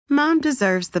Mom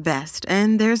deserves the best,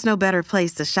 and there's no better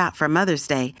place to shop for Mother's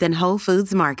Day than Whole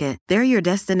Foods Market. They're your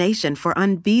destination for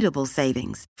unbeatable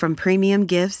savings, from premium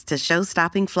gifts to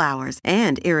show-stopping flowers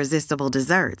and irresistible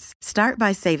desserts. Start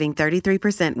by saving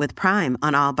 33% with Prime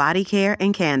on all body care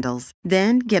and candles.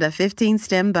 Then get a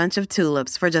 15-stem bunch of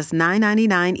tulips for just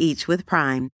 $9.99 each with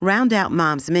Prime. Round out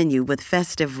Mom's menu with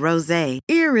festive rosé,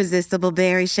 irresistible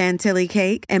berry chantilly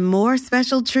cake, and more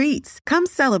special treats. Come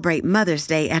celebrate Mother's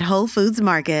Day at Whole Foods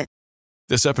Market.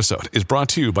 This episode is brought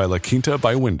to you by La Quinta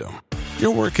by Wyndham.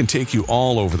 Your work can take you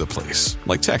all over the place,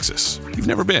 like Texas. You've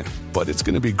never been, but it's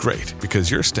going to be great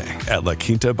because you're staying at La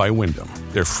Quinta by Wyndham.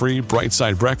 Their free Bright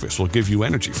Side breakfast will give you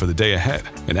energy for the day ahead.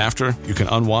 And after, you can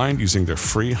unwind using their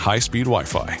free high-speed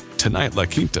Wi-Fi. Tonight, La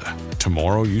Quinta.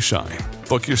 Tomorrow, you shine.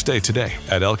 Book your stay today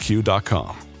at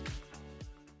LQ.com.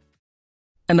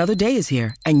 Another day is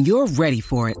here, and you're ready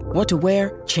for it. What to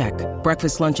wear? Check.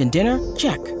 Breakfast, lunch, and dinner?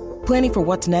 Check. Planning for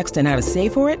what's next and how to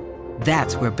save for it?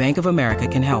 That's where Bank of America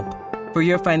can help. For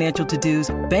your financial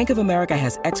to-dos, Bank of America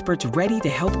has experts ready to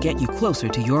help get you closer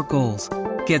to your goals.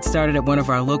 Get started at one of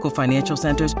our local financial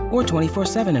centers or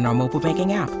 24/7 in our mobile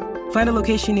banking app. Find a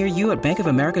location near you at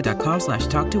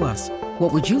bankofamerica.com/talktous.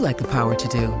 What would you like the power to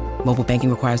do? Mobile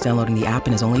banking requires downloading the app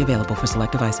and is only available for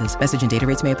select devices. Message and data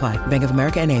rates may apply. Bank of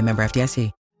America N.A., member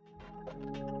FDIC.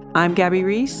 I'm Gabby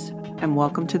Reese, and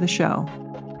welcome to the show.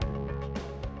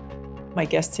 My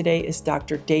guest today is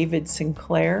Dr. David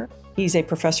Sinclair. He's a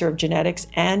professor of genetics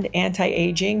and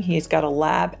anti-aging. He's got a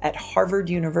lab at Harvard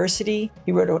University.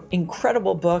 He wrote an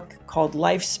incredible book called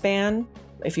Lifespan.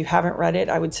 If you haven't read it,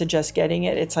 I would suggest getting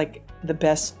it. It's like the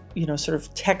best, sort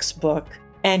of textbook.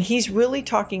 And he's really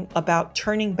talking about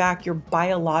turning back your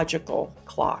biological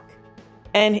clock.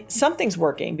 And something's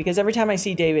working because every time I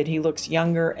see David, he looks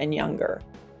younger and younger.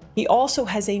 He also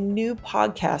has a new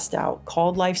podcast out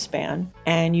called Lifespan,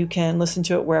 and you can listen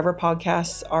to it wherever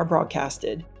podcasts are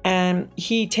broadcasted. And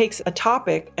he takes a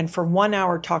topic and for 1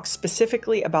 hour talks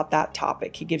specifically about that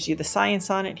topic. He gives you the science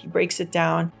on it. He breaks it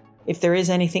down. If there is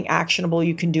anything actionable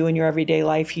you can do in your everyday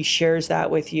life, he shares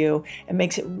that with you and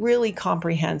makes it really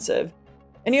comprehensive.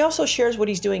 And he also shares what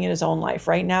he's doing in his own life.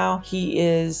 Right now, he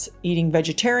is eating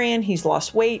vegetarian. He's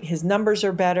lost weight. His numbers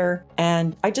are better.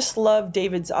 And I just love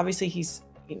David's, obviously he's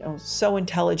so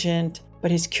intelligent, but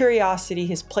his curiosity,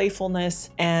 his playfulness,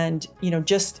 and,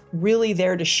 just really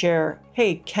there to share,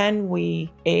 hey, can we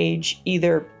age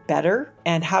either better?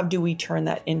 And how do we turn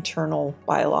that internal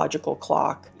biological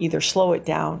clock, either slow it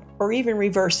down or even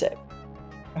reverse it?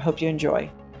 I hope you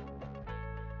enjoy.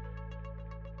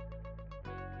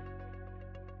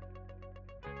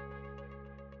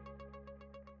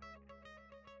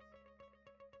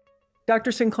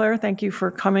 Dr. Sinclair, thank you for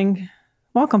coming.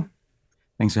 Welcome.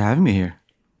 Thanks for having me here.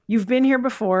 You've been here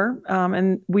before,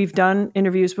 and we've done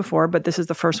interviews before, but this is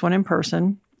the first one in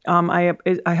person. I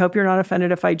hope you're not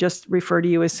offended if I just refer to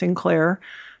you as Sinclair,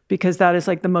 because that is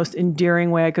like the most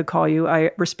endearing way I could call you. I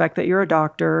respect that you're a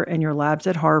doctor and your lab's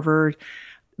at Harvard,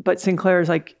 but Sinclair is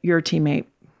like your teammate.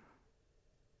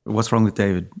 What's wrong with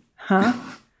David? Huh?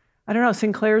 I don't know.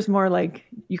 Sinclair's more like,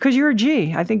 because you're a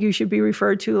G. I think you should be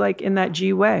referred to like in that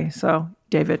G way. So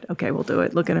David, okay, we'll do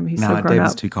it. Look at him. He's so grown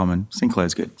David's up. too common.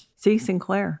 Sinclair's good. See,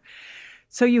 Sinclair.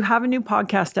 So you have a new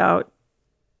podcast out,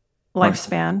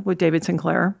 Lifespan, with David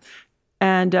Sinclair.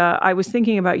 And I was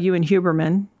thinking about you and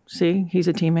Huberman. See, he's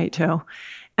a teammate too.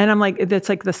 And I'm like, that's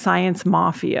like the science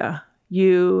mafia.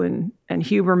 You and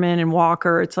Huberman and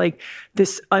Walker. It's like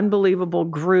this unbelievable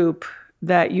group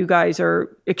that you guys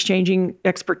are exchanging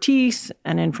expertise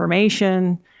and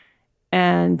information.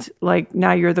 And like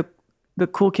now you're the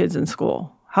cool kids in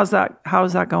school. How's that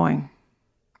going?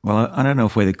 Well, I don't know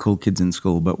if we're the cool kids in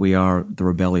school, but we are the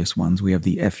rebellious ones. We have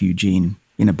the FU gene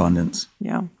in abundance.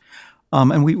 Yeah.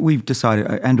 And we've decided,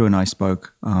 Andrew and I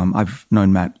spoke, I've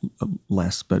known Matt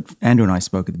less, but Andrew and I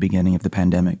spoke at the beginning of the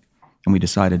pandemic, and we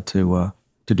decided to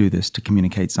do this, to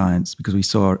communicate science, because we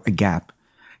saw a gap.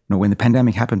 When the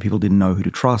pandemic happened, people didn't know who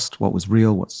to trust, what was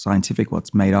real, what's scientific,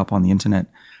 what's made up on the internet.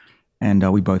 And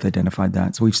we both identified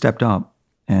that. So we've stepped up,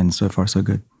 and so far, so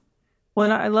good. Well,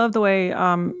 and I love the way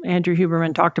Andrew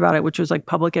Huberman talked about it, which was like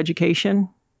public education.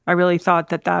 I really thought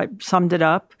that summed it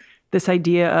up. This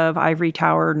idea of ivory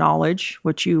tower knowledge,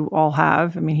 which you all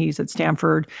have. I mean, he's at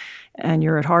Stanford and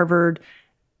you're at Harvard,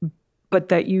 but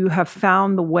that you have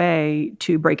found the way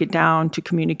to break it down, to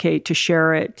communicate, to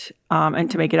share it,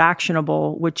 and to make it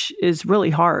actionable, which is really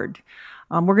hard.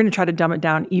 We're going to try to dumb it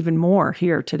down even more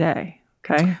here today.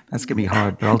 Okay. That's going to be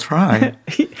hard, but I'll try.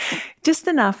 Just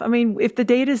enough. I mean, if the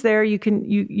data's there, you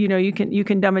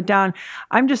can dumb it down.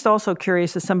 I'm just also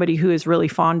curious, as somebody who is really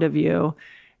fond of you,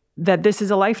 that this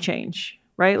is a life change,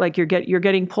 right? Like you're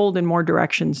getting pulled in more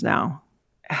directions now.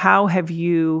 How have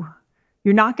you're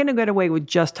not going to get away with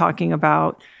just talking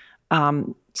about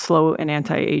slow and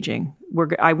anti-aging.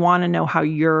 I want to know how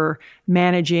you're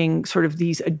managing sort of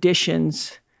these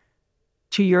additions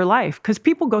to your life, because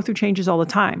people go through changes all the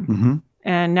time. Mm-hmm.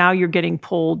 And now you're getting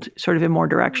pulled sort of in more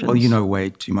directions. Well, you know way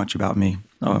too much about me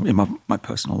in my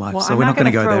personal life, well, so I'm we're not going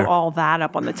to go throw there. all that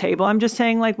up on the table. I'm just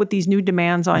saying, like, with these new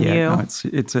demands on you. No,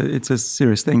 it's a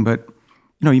serious thing, but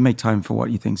you make time for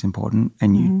what you think's important,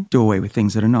 and you do away with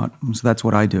things that are not. So that's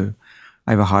what I do.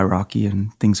 I have a hierarchy,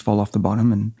 and things fall off the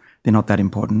bottom, and they're not that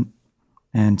important.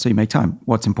 And so you make time.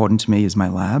 What's important to me is my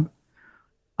lab,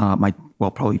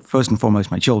 probably first and foremost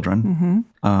my children,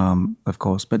 of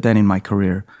course, but then in my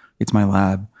career, it's my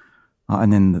lab,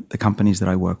 and then the companies that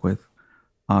I work with.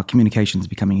 Communication is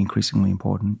becoming increasingly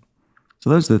important. So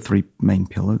those are the three main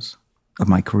pillars of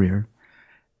my career.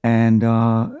 And,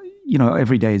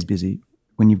 every day is busy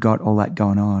when you've got all that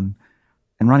going on.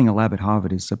 And running a lab at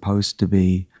Harvard is supposed to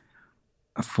be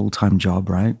a full-time job,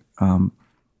 right?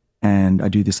 And I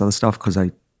do this other stuff because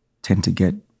I tend to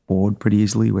get bored pretty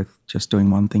easily with just doing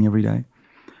one thing every day.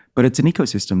 But it's an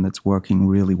ecosystem that's working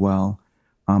really well.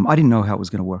 I didn't know how it was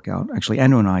going to work out. Actually,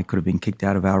 Andrew and I could have been kicked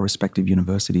out of our respective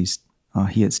universities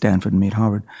here at Stanford and me at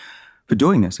Harvard for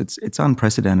doing this. It's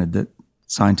unprecedented that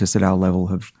scientists at our level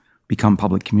have become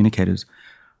public communicators,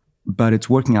 but it's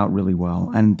working out really well.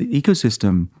 And the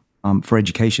ecosystem for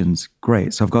education's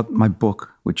great. So I've got my book,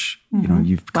 which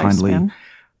you've kindly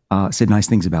said nice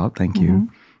things about. Thank you.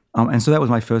 And so that was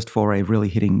my first foray of really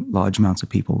hitting large amounts of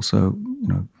people. So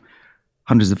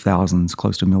hundreds of thousands,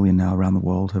 close to 1 million now around the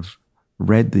world have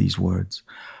read these words.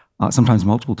 Sometimes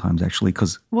multiple times, actually,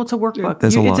 because it's a workbook.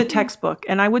 It's a textbook.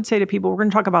 And I would say to people, we're going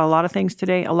to talk about a lot of things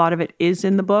today. A lot of it is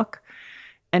in the book,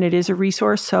 and it is a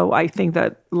resource. So I think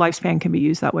that Lifespan can be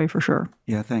used that way for sure.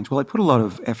 Yeah, thanks. Well, I put a lot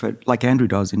of effort, like Andrew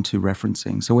does, into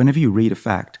referencing. So whenever you read a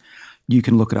fact, you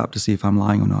can look it up to see if I'm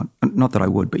lying or not. Not that I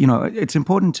would, but it's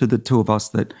important to the two of us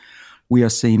that we are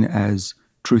seen as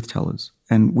truth tellers,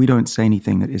 and we don't say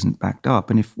anything that isn't backed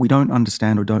up. And if we don't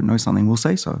understand or don't know something, we'll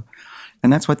say so.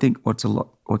 And that's, I think,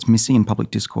 what's missing in public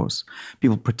discourse.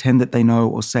 People pretend that they know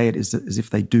or say it as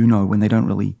if they do know when they don't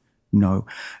really know.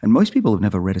 And most people have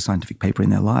never read a scientific paper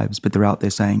in their lives, but they're out there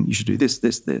saying, you should do this,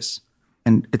 this, this.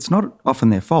 And it's not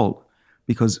often their fault,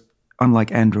 because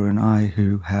unlike Andrew and I,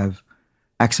 who have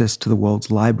access to the world's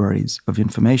libraries of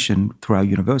information through our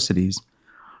universities,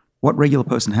 what regular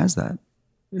person has that?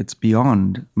 It's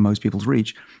beyond most people's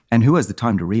reach. And who has the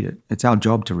time to read it? It's our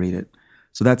job to read it.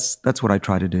 So that's what I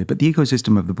try to do. But the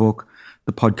ecosystem of the book,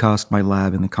 the podcast, my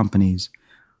lab, and the companies,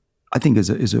 I think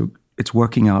it's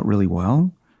working out really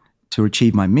well to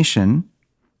achieve my mission,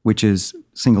 which is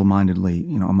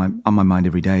single-mindedly, on my mind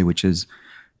every day, which is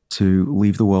to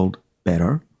leave the world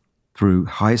better through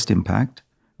highest impact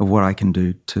of what I can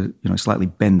do to slightly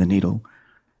bend the needle.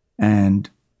 And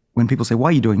when people say, why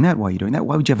are you doing that? Why are you doing that?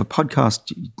 Why would you have a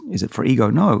podcast? Is it for ego?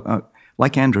 No.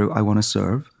 Like Andrew, I want to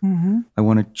serve. I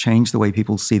want to change the way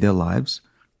people see their lives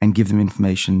and give them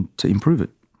information to improve it.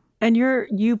 And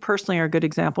you personally are a good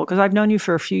example, because I've known you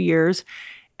for a few years,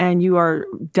 and you are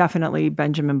definitely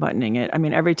Benjamin Buttoning it. I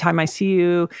mean, every time I see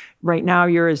you right now,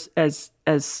 you're as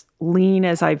lean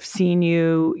as I've seen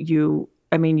you. You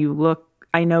look,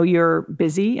 I know you're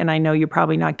busy, and I know you're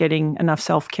probably not getting enough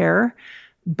self-care,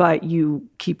 but you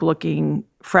keep looking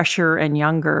fresher and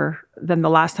younger than the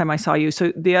last time I saw you.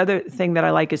 So the other thing that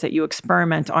I like is that you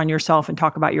experiment on yourself and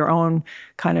talk about your own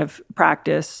kind of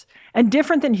practice. And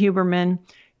different than Huberman,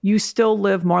 you still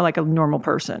live more like a normal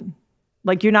person.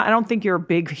 Like I don't think you're a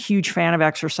big, huge fan of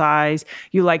exercise.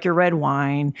 You like your red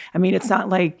wine. I mean, it's not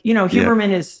like, Huberman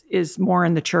is more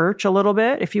in the church a little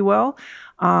bit, if you will.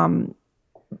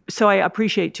 So I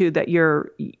appreciate too that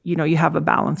you have a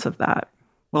balance of that.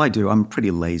 Well, I do. I'm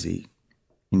pretty lazy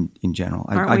in general.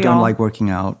 I don't like working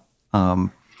out.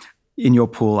 In your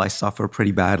pool, I suffer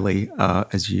pretty badly,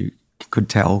 as you could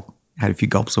tell. Had a few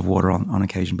gulps of water on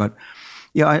occasion. But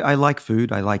yeah, I like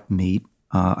food. I like meat.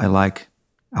 I like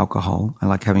alcohol. I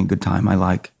like having a good time. I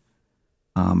like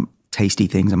tasty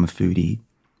things. I'm a foodie.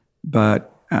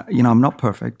 But, I'm not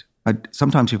perfect.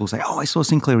 Sometimes people say, oh, I saw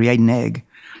Sinclair, he ate an egg.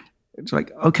 It's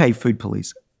like, okay, food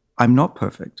police. I'm not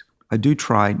perfect. I do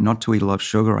try not to eat a lot of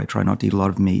sugar. I try not to eat a lot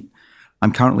of meat.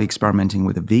 I'm currently experimenting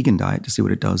with a vegan diet to see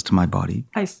what it does to my body.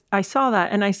 I saw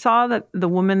that. And I saw that the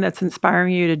woman that's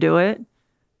inspiring you to do it,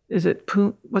 is it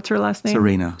Poon? What's her last name?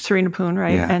 Serena Poon,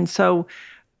 right? Yeah. And so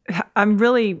I'm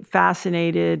really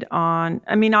fascinated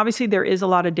obviously there is a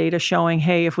lot of data showing,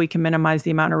 hey, if we can minimize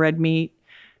the amount of red meat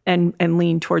and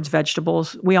lean towards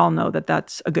vegetables, we all know that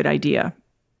that's a good idea,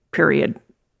 period.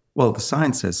 Well, the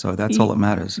science says so. That's all that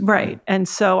matters. Right. And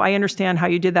so I understand how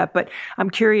you did that, but I'm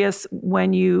curious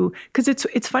because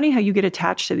it's funny how you get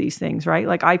attached to these things, right?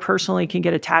 Like I personally can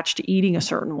get attached to eating a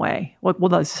certain way. Well,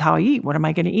 this is how I eat. What am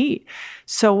I going to eat?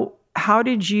 So how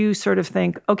did you sort of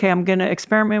think, okay, I'm going to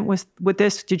experiment with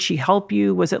this? Did she help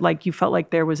you? Was it like you felt like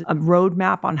there was a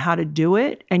roadmap on how to do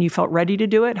it and you felt ready to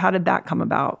do it? How did that come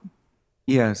about?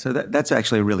 Yeah, so that's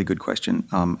actually a really good question,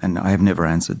 and I have never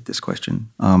answered this question.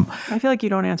 I feel like you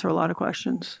don't answer a lot of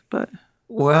questions, but...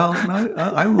 Well, no,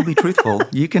 I will be truthful.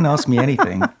 You can ask me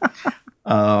anything.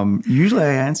 Usually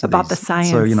I answer about these. The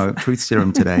science. So, truth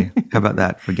serum today. How about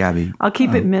that for Gabby? I'll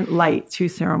keep it mint light,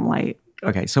 truth serum light.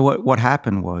 Okay, so what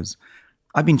happened was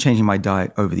I've been changing my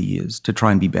diet over the years to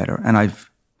try and be better, and I've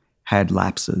had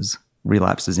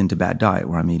relapses into bad diet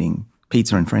where I'm eating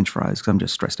pizza and French fries because I'm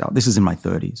just stressed out. This is in my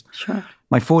 30s. Sure.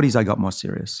 My 40s, I got more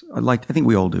serious. I think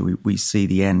we all do. We see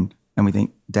the end and we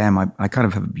think, damn, I kind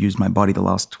of have abused my body the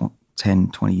last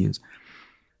 10, 20 years.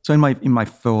 So in my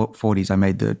 40s, I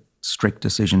made the strict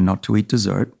decision not to eat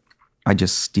dessert. I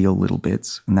just steal little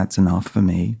bits, and that's enough for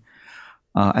me.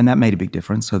 And that made a big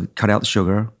difference. So cut out the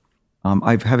sugar.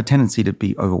 I have a tendency to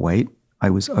be overweight. I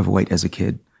was overweight as a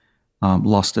kid.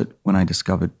 Lost it when I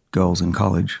discovered girls in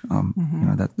college.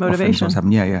 That motivation.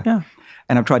 Often happened. Yeah.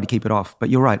 And I've tried to keep it off. But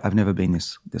you're right, I've never been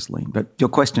this lean. But to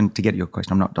get your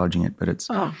question, I'm not dodging it, but it's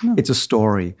a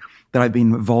story that I've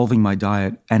been evolving my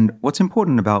diet. And what's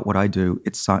important about what I do,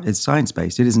 it's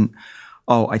science-based. It isn't,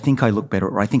 I think I look better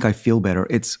or I think I feel better.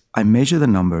 It's I measure the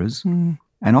numbers, and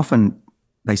often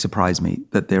they surprise me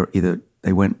that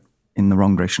they went in the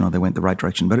wrong direction or they went the right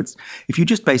direction. But if you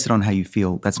just base it on how you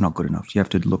feel, that's not good enough. You have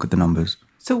to look at the numbers.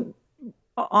 So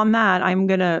on that,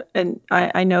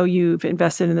 I know you've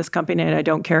invested in this company and I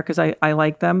don't care because I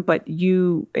like them, but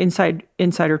Inside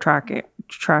Tracker,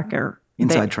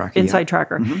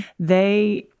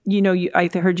 they, I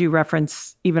heard you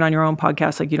reference even on your own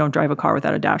podcast, like you don't drive a car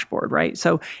without a dashboard, right?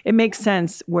 So it makes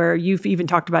sense where you've even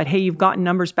talked about, hey, you've gotten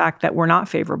numbers back that were not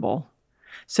favorable.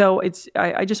 So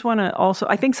I just want to also,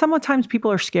 I think sometimes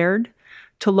people are scared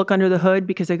to look under the hood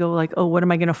because they go like, oh, what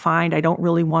am I going to find? I don't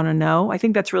really want to know. I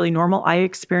think that's really normal. I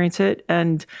experience it.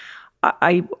 And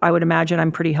I would imagine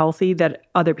I'm pretty healthy, that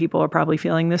other people are probably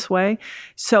feeling this way.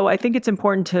 So I think it's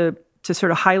important to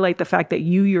sort of highlight the fact that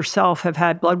you yourself have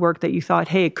had blood work that you thought,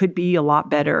 hey, it could be a lot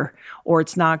better or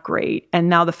it's not great. And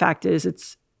now the fact is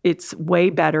it's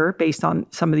way better based on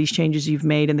some of these changes you've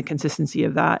made and the consistency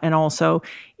of that. And also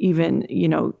even,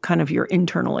 kind of your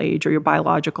internal age or your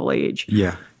biological age.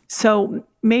 Yeah. So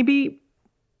maybe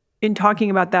in talking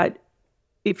about that,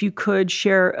 if you could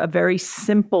share a very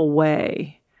simple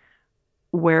way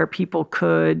where people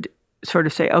could sort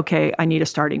of say, okay, I need a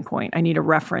starting point, I need a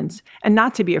reference, and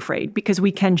not to be afraid because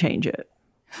we can change it.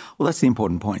 Well, that's the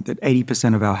important point, that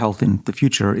 80% of our health in the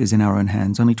future is in our own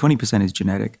hands. Only 20% is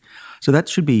genetic. So that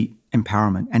should be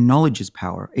empowerment. And knowledge is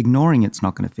power. Ignoring it's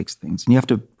not going to fix things. And you have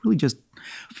to really just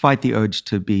fight the urge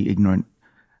to be ignorant.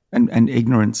 And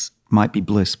ignorance might be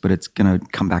bliss, but it's going to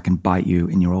come back and bite you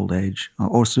in your old age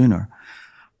or sooner.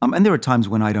 And there are times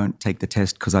when I don't take the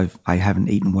test because I haven't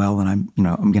eaten well, and I'm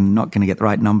not going to get the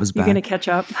right numbers back. You're going to catch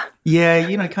up. Yeah,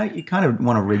 you kind of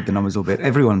want to rig the numbers a little bit.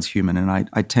 Everyone's human, and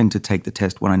I tend to take the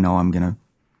test when I know I'm going to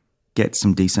get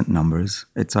some decent numbers.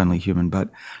 It's only human, but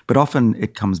often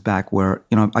it comes back where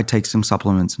I take some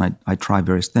supplements and I try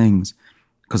various things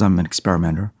because I'm an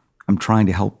experimenter. I'm trying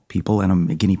to help people, and I'm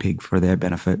a guinea pig for their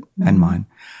benefit and mine.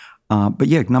 But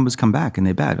yeah, numbers come back and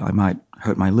they're bad. I might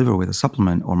hurt my liver with a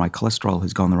supplement, or my cholesterol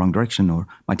has gone the wrong direction, or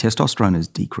my testosterone has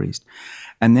decreased.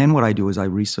 And then what I do is I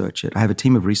research it. I have a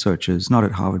team of researchers, not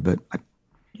at Harvard, but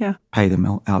I pay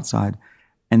them outside.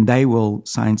 And they will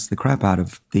science the crap out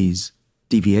of these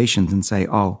deviations and say,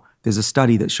 oh, there's a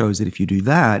study that shows that if you do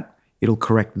that, it'll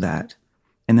correct that.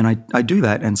 And then I do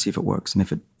that and see if it works. And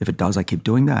if it does, I keep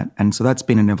doing that. And so that's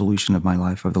been an evolution of my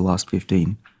life over the last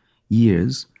 15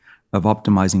 years of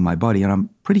optimizing my body. And I'm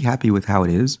pretty happy with how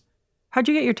it is. How'd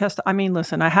you get your test? I mean,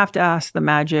 listen, I have to ask the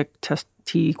magic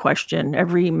T question.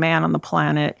 Every man on the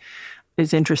planet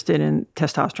is interested in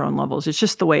testosterone levels. It's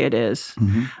just the way it is.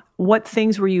 Mm-hmm. What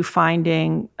things were you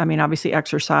finding? I mean, obviously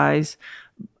exercise.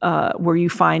 Were you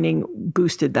finding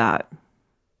boosted that?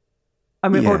 I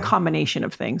mean, or a combination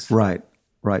of things. Right.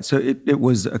 So it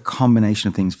was a combination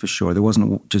of things for sure. There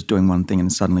wasn't just doing one thing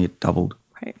and suddenly it doubled.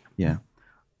 Right. Yeah.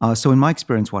 So in my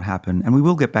experience, what happened, and we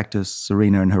will get back to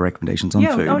Serena and her recommendations on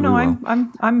food. Oh no, I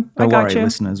Don't got worry, you.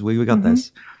 listeners. We got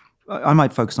this. I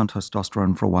might focus on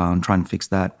testosterone for a while and try and fix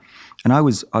that. And I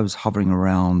was hovering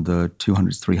around the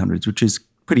 200s, 300s, which is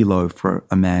pretty low for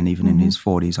a man, even in his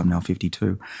 40s. I'm now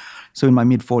 52. So in my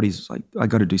mid-40s, it's like, I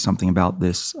got to do something about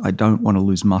this. I don't want to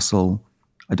lose muscle.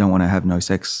 I don't want to have no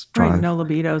sex drive. Right, no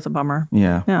libido is a bummer.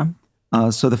 Yeah. Yeah.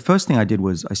 So the first thing I did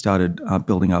was I started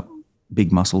building up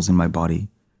big muscles in my body.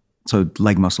 So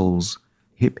leg muscles,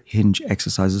 hip hinge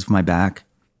exercises for my back,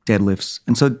 deadlifts.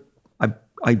 And so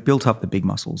I built up the big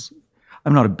muscles.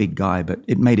 I'm not a big guy, but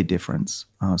it made a difference,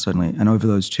 certainly. And over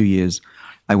those 2 years,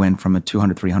 I went from a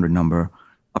 200, 300 number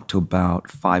up to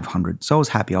about 500. So I was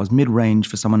happy. I was mid-range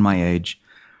for someone my age.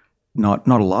 Not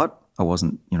a lot. I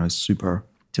wasn't, super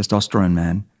testosterone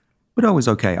man, but I was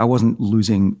okay. I wasn't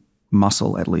losing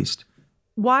muscle, at least.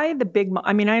 Why the big,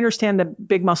 I understand the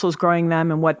big muscles growing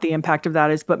them and what the impact of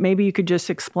that is, but maybe you could just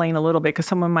explain a little bit, because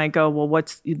someone might go, well,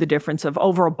 what's the difference of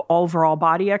overall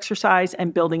body exercise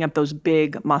and building up those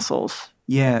big muscles?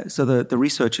 Yeah, so the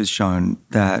research has shown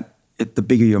that the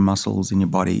bigger your muscles in your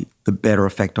body, the better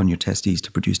effect on your testes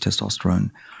to produce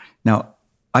testosterone. Now,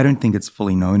 I don't think it's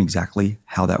fully known exactly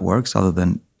how that works, other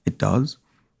than it does.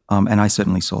 And I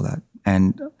certainly saw that.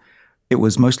 And it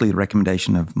was mostly the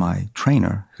recommendation of my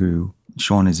trainer, who,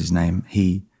 Sean is his name.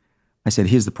 I said,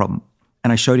 here's the problem.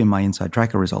 And I showed him my Inside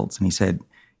Tracker results, and he said,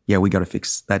 yeah, we got to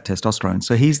fix that testosterone.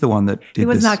 So he's the one that did this. He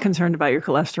was not concerned about your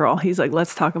cholesterol. He's like,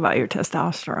 let's talk about your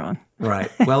testosterone.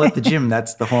 Right. Well, at the gym,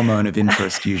 that's the hormone of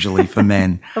interest usually for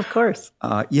men. Of course.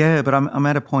 Yeah, but I'm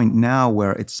at a point now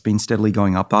where it's been steadily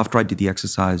going up. After I did the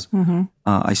exercise,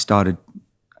 I started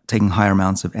taking higher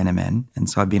amounts of NMN. And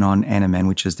so I've been on NMN,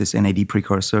 which is this NAD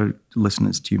precursor.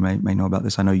 Listeners to you may know about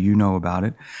this. I know you know about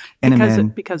it.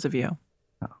 NMN, because of you.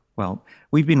 Well,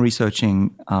 we've been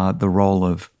researching the role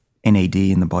of NAD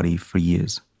in the body for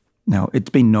years. Now, it's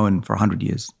been known for 100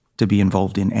 years to be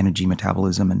involved in energy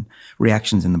metabolism and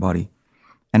reactions in the body.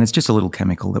 And it's just a little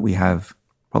chemical that we have,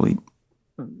 probably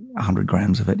 100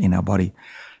 grams of it in our body.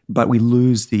 But we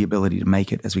lose the ability to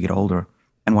make it as we get older.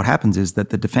 And what happens is that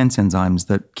the defense enzymes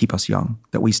that keep us young,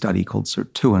 that we study, called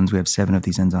sirtuins, we have 7 of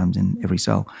these enzymes in every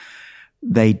cell,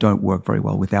 they don't work very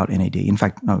well without NAD. In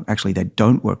fact, no, actually, they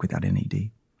don't work without NAD.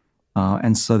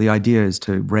 And so the idea is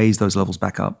to raise those levels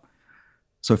back up.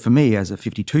 So for me, as a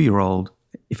 52-year-old,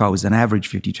 if I was an average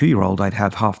 52-year-old, I'd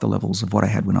have half the levels of what I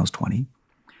had when I was 20.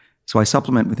 So I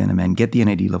supplement with NMN, get the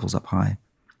NAD levels up high,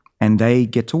 and they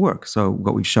get to work. So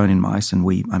what we've shown in mice, and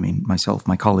myself,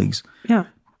 my colleagues,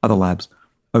 other labs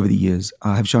over the years,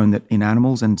 have shown that in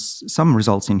animals, and some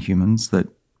results in humans that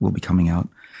will be coming out,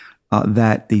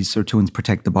 that these sirtuins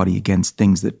protect the body against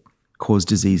things that cause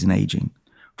disease and aging.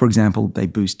 For example, they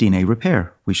boost DNA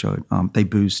repair, we showed. They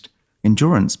boost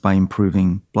endurance by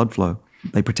improving blood flow.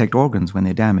 They protect organs when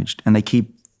they're damaged, and they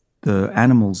keep the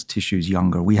animals' tissues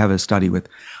younger. We have a study with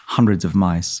hundreds of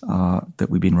mice that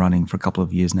we've been running for a couple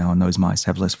of years now, and those mice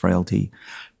have less frailty,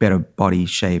 better body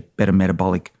shape, better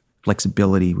metabolic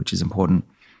flexibility, which is important,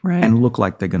 and look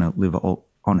like they're going to live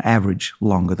on average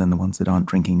longer than the ones that aren't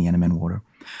drinking the NMN water.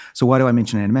 So why do I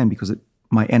mention NMN? Because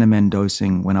my NMN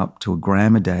dosing went up to 1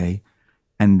 gram a day,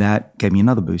 and that gave me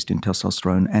another boost in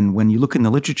testosterone. And when you look in the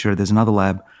literature, there's another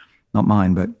lab, not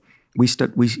mine, but we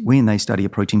and they study a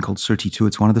protein called SIRT2.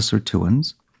 It's one of the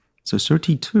sirtuins. So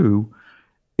SIRT2,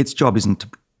 its job isn't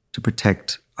to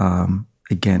protect, to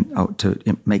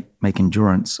make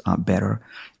endurance better.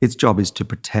 Its job is to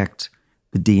protect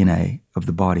the DNA of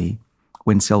the body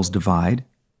when cells divide.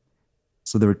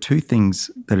 So there are 2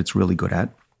 things that it's really good at.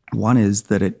 One is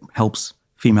that it helps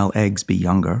female eggs be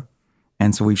younger.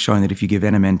 And so we've shown that if you give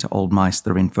NMN to old mice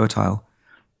that are infertile,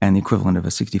 and the equivalent of a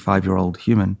 65-year-old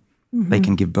human, they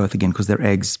can give birth again because their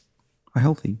eggs are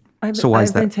healthy. So why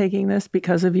is that? I've been taking this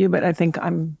because of you, but I think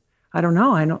I don't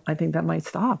know. I think that might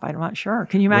stop. I'm not sure.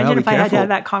 Can you imagine if I had to have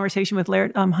that conversation with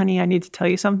Laird? Honey, I need to tell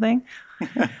you something.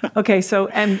 Okay, so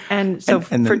and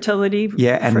fertility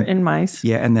in mice.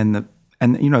 Yeah, and then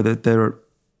there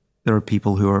are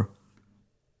people who are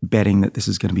betting that this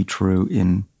is going to be true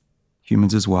in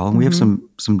humans as well. And we have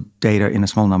some data in a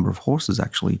small number of horses,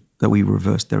 actually, that we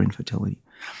reversed their infertility.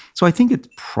 So I think it's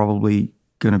probably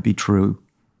going to be true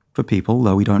for people,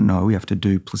 though we don't know. We have to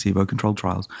do placebo-controlled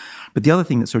trials. But the other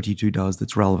thing that SIRT2 does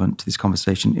that's relevant to this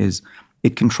conversation is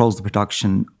it controls the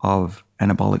production of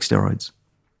anabolic steroids,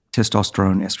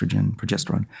 testosterone, estrogen,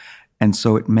 progesterone. And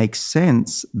so it makes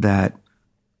sense that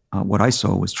what I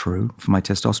saw was true for my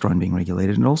testosterone being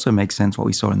regulated, and it also makes sense what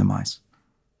we saw in the mice.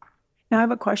 Now I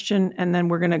have a question, and then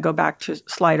we're going to go back to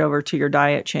slide over to your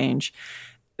diet change.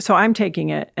 So I'm taking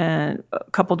it, and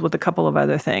coupled with a couple of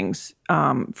other things.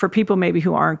 For people maybe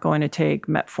who aren't going to take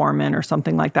metformin or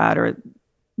something like that, or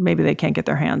maybe they can't get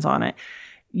their hands on it,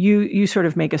 you sort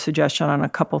of make a suggestion on a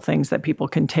couple things that people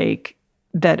can take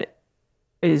that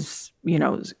is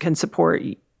can support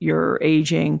your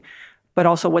aging, but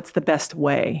also what's the best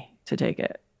way to take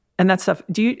it. And that stuff,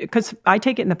 because I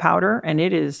take it in the powder and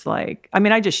it is like,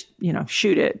 I just,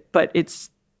 shoot it, but it's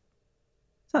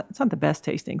not the best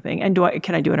tasting thing. And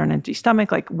can I do it on an empty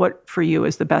stomach? Like what for you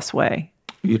is the best way?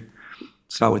 You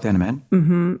start with NMN.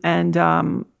 Mm-hmm.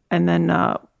 And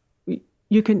then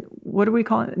you can, what do we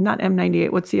call it? Not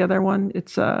M98. What's the other one?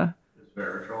 It's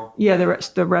resveratrol. Yeah, the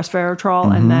resveratrol,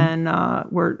 Mm-hmm. and then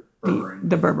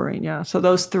the berberine. Yeah. So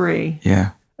those three.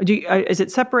 Yeah. Is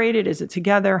it separated? Is it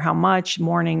together? How much?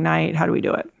 Morning, night? How do we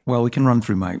do it? Well, we can run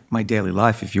through my daily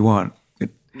life if you want.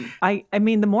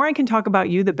 The more I can talk about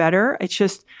you, the better. It's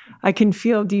just, I can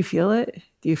feel, do you feel it?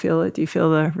 Do you feel it? Do you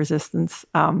feel the resistance?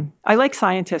 I like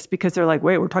scientists because they're like,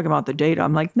 wait, we're talking about the data.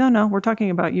 I'm like, no, we're talking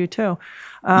about you too.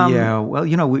 Yeah, well,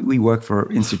 we work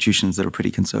for institutions that are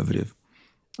pretty conservative.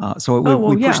 So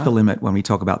we push the limit when we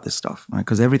talk about this stuff, right?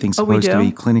 Because everything's supposed to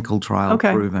be clinical trial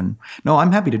proven. No,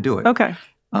 I'm happy to do it. Okay.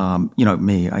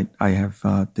 Me, I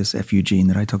have this FU gene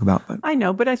that I talk about. But I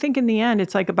know, but I think in the end,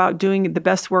 it's like about doing the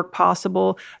best work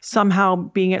possible. Somehow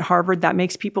being at Harvard, that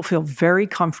makes people feel very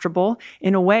comfortable.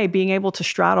 In a way, being able to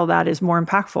straddle that is more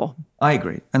impactful. I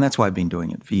agree. And that's why I've been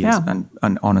doing it for years,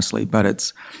 and honestly. But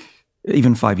it's,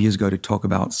 even 5 years ago, to talk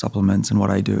about supplements and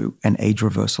what I do and age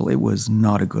reversal, it was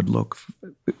not a good look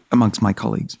amongst my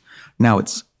colleagues. Now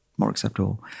it's more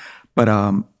acceptable. But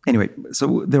anyway,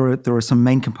 so there are some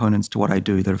main components to what I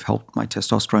do that have helped my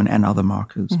testosterone and other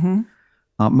markers.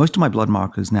 Mm-hmm. Most of my blood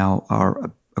markers now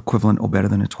are equivalent or better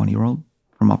than a 20-year-old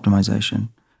from optimization.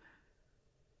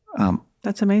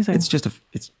 That's amazing. It's just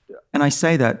and I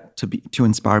say that to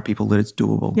inspire people that it's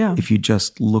doable. Yeah. If you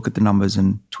just look at the numbers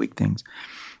and tweak things.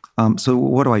 So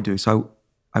what do? So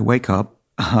I wake up,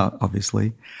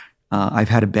 obviously. I've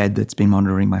had a bed that's been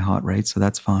monitoring my heart rate, so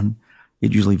that's fun.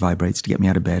 It usually vibrates to get me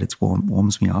out of bed. It's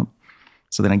warms me up.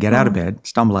 So then I get out of bed,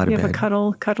 stumble out of bed. You have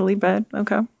a cuddly bed.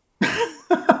 Okay.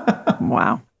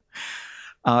 Wow.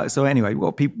 So anyway,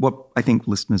 what I think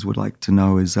listeners would like to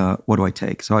know is what do I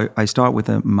take? So I start with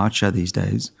a matcha these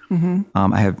days. Mm-hmm.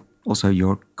 I have also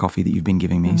your coffee that you've been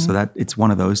giving me. Mm-hmm. So that it's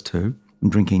one of those two. I'm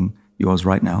drinking yours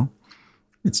right now.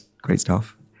 It's great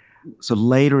stuff. So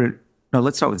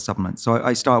let's start with supplements. So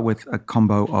I start with a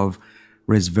combo of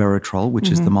resveratrol, which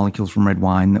is the molecules from red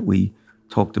wine that we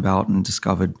talked about and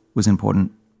discovered was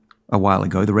important a while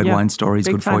ago. The red wine story is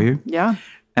good for you. Yeah.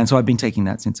 And so I've been taking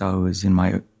that since I was in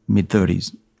my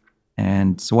mid-30s.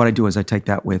 And so what I do is I take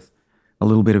that with a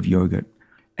little bit of yogurt.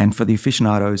 And for the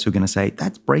aficionados who are going to say,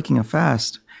 that's breaking a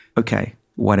fast, okay,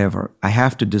 whatever. I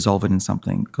have to dissolve it in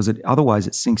something because otherwise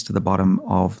it sinks to the bottom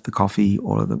of the coffee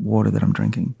or the water that I'm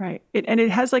drinking. Right. And it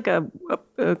has like a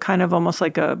kind of almost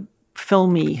like a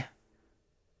filmy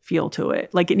feel to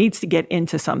it. Like it needs to get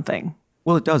into something.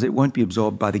 Well, it does. It won't be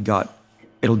absorbed by the gut.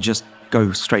 It'll just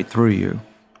go straight through you.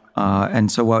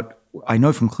 And so what I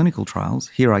know from clinical trials,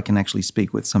 here I can actually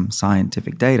speak with some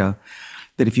scientific data,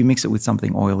 that if you mix it with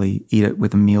something oily, eat it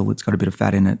with a meal that's got a bit of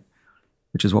fat in it,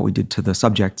 which is what we did to the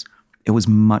subjects, it was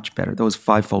much better. There was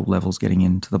 5-fold levels getting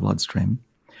into the bloodstream.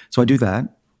 So I do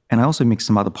that. And I also mix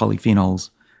some other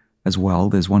polyphenols as well.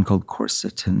 There's one called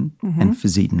quercetin and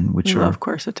physetin, which I are... love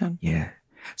quercetin. Yeah.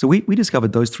 So we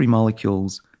discovered those 3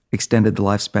 molecules extended the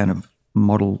lifespan of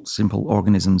model simple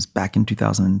organisms back in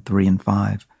 2003 and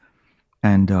 5.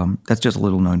 And that's just a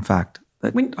little known fact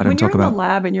that I don't talk about. When you're in the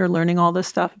lab and you're learning all this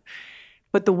stuff,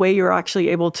 but the way you're actually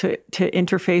able to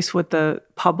interface with the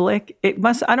public, I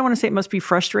don't want to say it must be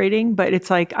frustrating, but it's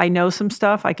like, I know some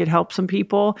stuff, I could help some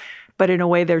people, but in a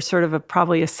way there's sort of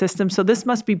probably a system. So this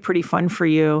must be pretty fun for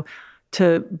you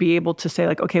to be able to say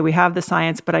like, okay, we have the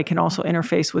science, but I can also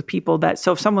interface with people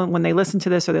so if someone, when they listen to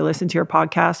this or they listen to your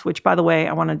podcast, which by the way,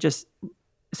 I want to just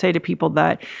say to people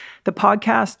that the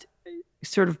podcast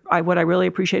what I really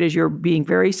appreciate is you're being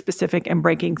very specific and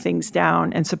breaking things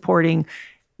down and supporting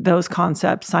those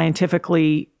concepts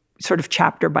scientifically, sort of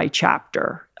chapter by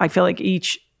chapter. I feel like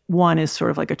each one is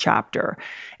sort of like a chapter.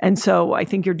 And so I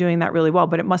think you're doing that really well,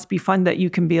 but it must be fun that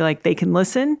you can be like, they can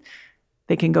listen,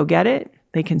 they can go get it,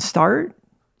 they can start.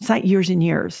 It's not years and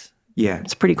years. Yeah.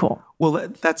 It's pretty cool. Well,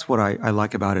 that's what I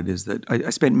like about it is that I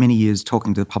spent many years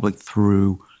talking to the public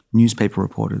through newspaper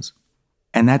reporters.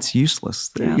 And that's useless.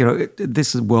 Yeah.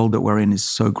 This world that we're in is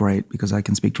so great because I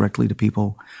can speak directly to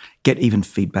people, get even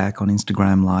feedback on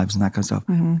Instagram lives and that kind of stuff,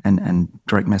 and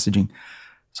direct messaging.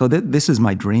 So this is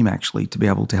my dream, actually, to be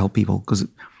able to help people, because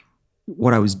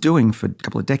what I was doing for a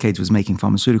couple of decades was making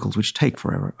pharmaceuticals, which take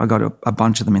forever. I got a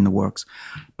bunch of them in the works.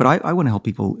 But I want to help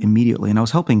people immediately. And I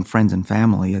was helping friends and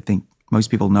family, I think, most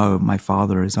people know my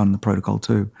father is on the protocol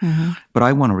too. But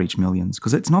I want to reach millions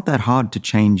because it's not that hard to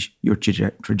change your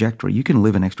trajectory. You can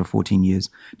live an extra 14 years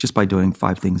just by doing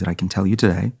 5 things that I can tell you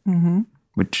today,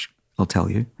 which I'll tell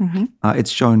you.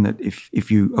 It's shown that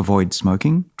if you avoid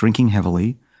smoking, drinking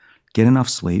heavily, get enough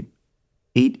sleep,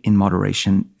 eat in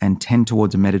moderation, and tend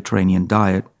towards a Mediterranean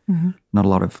diet, not a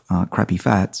lot of crappy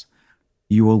fats,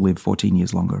 you will live 14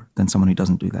 years longer than someone who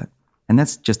doesn't do that. And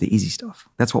that's just the easy stuff.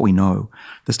 That's what we know.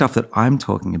 The stuff that I'm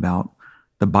talking about,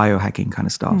 the biohacking kind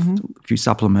of stuff, a few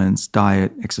supplements,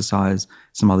 diet, exercise,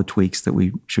 some other tweaks that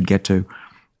we should get to.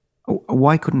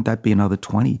 Why couldn't that be another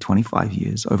 20, 25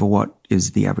 years over what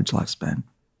is the average lifespan?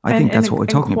 I think that's what we're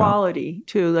talking about. And quality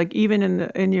too. Like even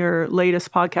in your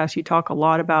latest podcast, you talk a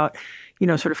lot about,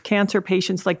 sort of cancer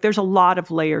patients. Like there's a lot of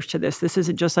layers to this. This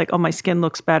isn't just like, oh, my skin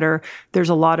looks better. There's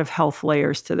a lot of health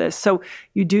layers to this. So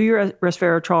you do your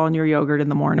resveratrol and your yogurt in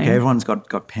the morning. Okay, everyone's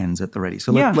got pens at the ready.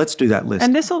 So let's do that list.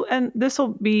 And this'll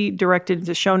be directed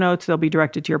to show notes. They'll be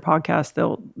directed to your podcast.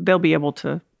 They'll be able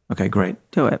to. Okay, great.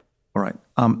 Do it. All right.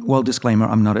 Well, disclaimer,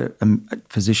 I'm not a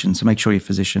physician, so make sure your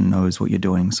physician knows what you're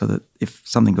doing so that if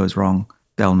something goes wrong,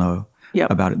 they'll know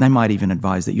about it. They might even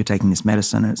advise that you're taking this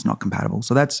medicine and it's not compatible.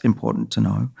 So that's important to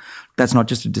know. That's not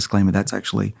just a disclaimer. That's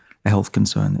actually a health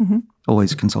concern.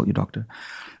 Always consult your doctor.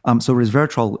 So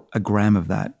resveratrol, a gram of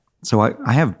that. So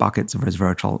I have buckets of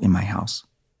resveratrol in my house.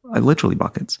 Literally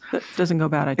buckets. That doesn't go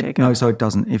bad, I take it. No, so it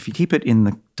doesn't. If you keep it in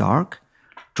the dark,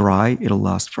 dry, it'll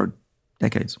last for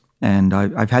decades. And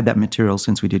I've had that material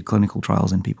since we did clinical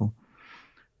trials in people.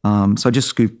 So I just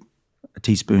scoop a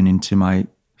teaspoon into my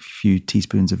few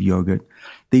teaspoons of yogurt.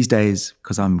 These days,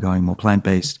 because I'm going more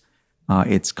plant-based,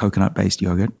 it's coconut-based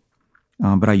yogurt.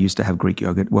 But I used to have Greek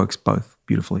yogurt. It works both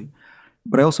beautifully.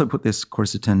 But I also put this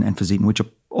quercetin and quercetin, which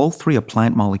all 3 are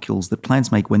plant molecules that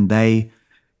plants make when they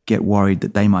get worried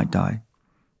that they might die.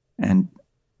 And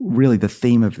really the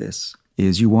theme of this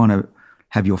is you want to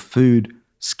have your food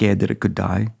scared that it could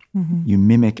die. You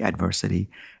mimic adversity,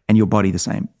 and your body the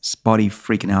same. Body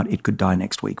freaking out, it could die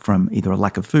next week from either a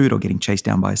lack of food or getting chased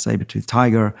down by a saber-toothed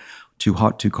tiger, too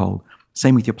hot, too cold.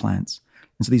 Same with your plants.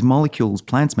 And so these molecules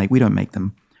plants make, we don't make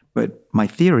them. But my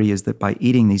theory is that by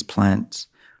eating these plants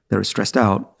that are stressed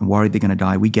out and worried they're going to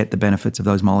die, we get the benefits of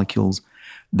those molecules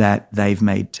that they've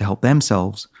made to help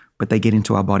themselves, but they get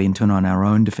into our body and turn on our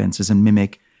own defenses and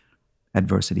mimic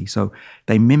adversity. So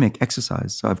they mimic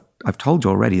exercise. So I've told you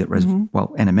already that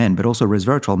NMN, but also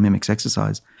resveratrol mimics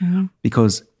exercise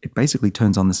because it basically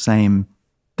turns on the same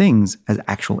things as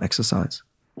actual exercise.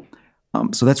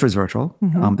 So that's resveratrol.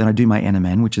 Then I do my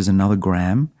NMN, which is another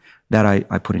gram that I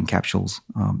put in capsules.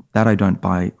 That I don't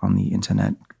buy on the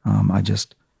internet. I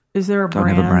just Is there a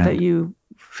brand that you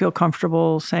feel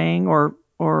comfortable saying, or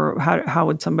how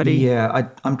would somebody? Yeah,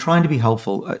 I'm trying to be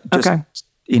helpful.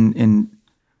 In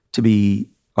to be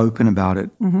open about it.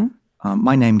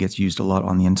 My name gets used a lot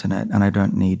on the internet, and I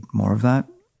don't need more of that.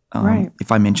 Right.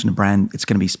 If I mention a brand, it's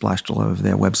going to be splashed all over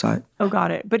their website. Oh,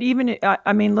 got it. But even,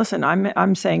 listen,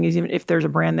 I'm saying is even if there's a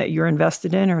brand that you're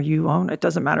invested in or you own, it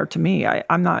doesn't matter to me.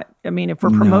 I'm not. I mean, if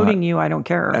we're promoting you, I don't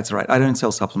care. That's right. I don't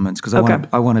sell supplements because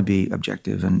I want to be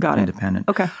objective and independent.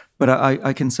 Okay. But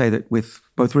I can say that with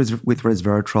both with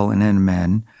resveratrol and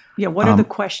NMN. Yeah. What are the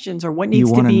questions or what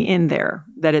needs to be in there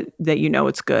that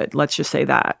it's good? Let's just say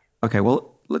that. Okay. Well,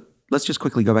 let's just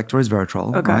quickly go back to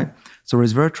resveratrol. Okay. Right? So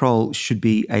resveratrol should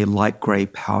be a light gray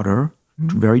powder,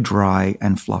 very dry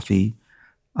and fluffy,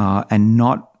 and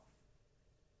not,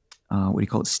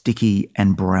 sticky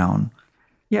and brown.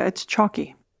 Yeah, it's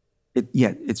chalky.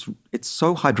 It's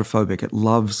so hydrophobic. It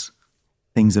loves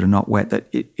things that are not wet that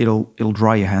it'll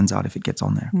dry your hands out if it gets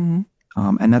on there.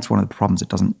 And that's one of the problems. It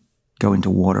doesn't go into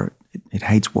water. It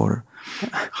hates water.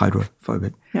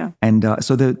 Hydrophobic. Yeah. And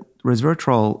so the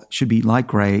resveratrol should be light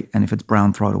gray, and if it's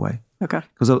brown, throw it away. Okay.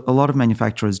 Because a lot of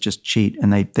manufacturers just cheat,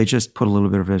 and they just put a little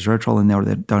bit of resveratrol in there, or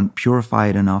they don't purify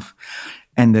it enough.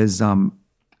 And there's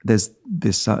this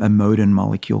amodin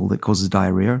molecule that causes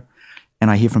diarrhea. And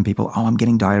I hear from people, I'm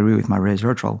getting diarrhea with my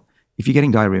resveratrol. If you're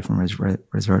getting diarrhea from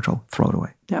resveratrol, throw it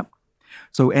away. Yep.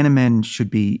 So NMN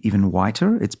should be even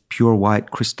whiter. It's pure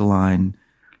white, crystalline,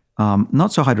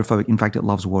 not so hydrophobic. In fact, it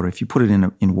loves water. If you put it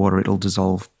in water, it'll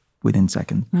dissolve within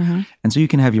seconds. And so you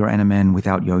can have your NMN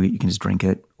without yogurt. You can just drink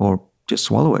it or just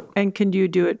swallow it. And can you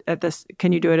do it at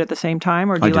the same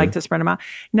time, or do you like to spread them out?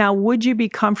 Now, would you be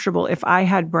comfortable if I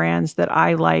had brands that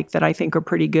I like that I think are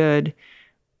pretty good?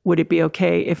 Would it be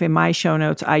okay if in my show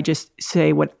notes I just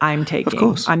say what I'm taking? Of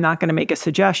course. I'm not going to make a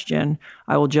suggestion.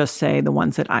 I will just say the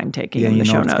ones that I'm taking in the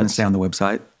show notes. It's going to say on the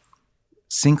website.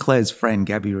 Sinclair's friend,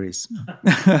 Gabby Reese.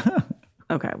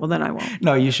 Okay, well then I won't.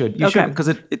 No, you should. You should, because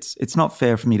it's not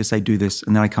fair for me to say do this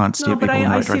and then I can't steer people in the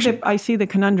right direction. I see the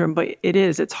conundrum, but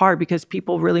it's hard because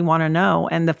people really want to know.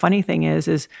 And the funny thing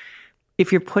is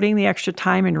if you're putting the extra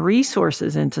time and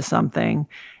resources into something,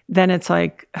 then it's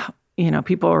like,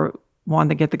 people want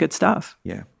to get the good stuff.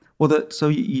 Yeah. Well, so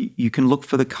you can look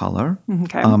for the color.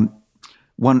 Okay.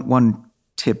 One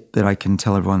tip that I can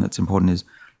tell everyone that's important is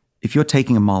if you're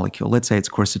taking a molecule, let's say it's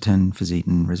quercetin,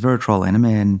 fisetin, resveratrol,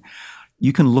 NMN,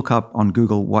 you can look up on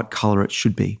Google what color it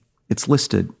should be. It's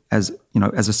listed as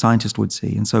a scientist would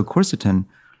see. And so quercetin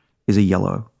is a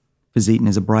yellow. Fisetin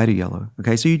is a brighter yellow.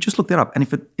 Okay, so you just look that up. And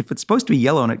if it's supposed to be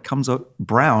yellow and it comes out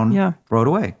brown, throw it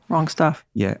away. Wrong stuff.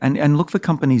 Yeah, and look for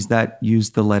companies that use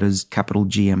the letters capital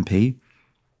GMP,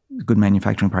 good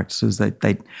manufacturing practices.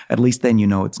 They at least then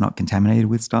it's not contaminated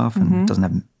with stuff and it doesn't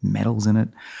have metals in it.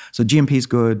 So GMP is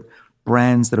good.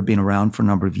 Brands that have been around for a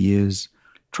number of years,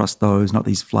 trust those, not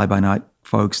these fly-by-night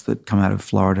folks that come out of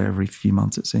Florida every few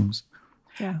months, it seems.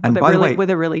 Yeah, and with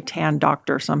a really tan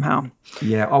doctor somehow.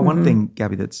 Yeah. Oh, one thing,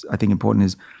 Gabby, that's I think important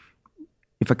is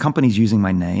if a company's using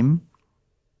my name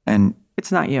and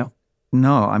it's not you.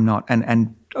 No, I'm not.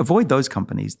 And avoid those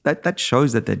companies. That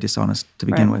shows that they're dishonest to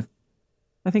begin with.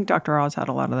 I think Dr. Oz had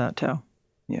a lot of that too.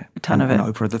 Yeah. A ton of it.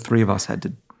 And Oprah, the three of us had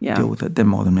to deal with it. They're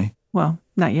more than me. Well,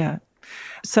 not yet.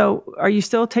 So are you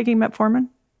still taking metformin?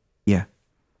 Yeah.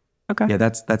 Okay. Yeah,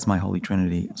 that's my holy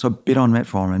trinity. So a bit on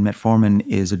metformin. Metformin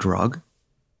is a drug.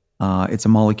 It's a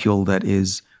molecule that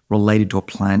is related to a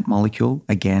plant molecule.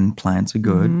 Again, plants are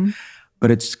good,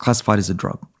 but it's classified as a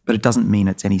drug. But it doesn't mean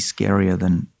it's any scarier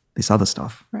than this other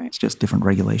stuff. Right. It's just different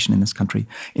regulation in this country.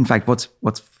 In fact,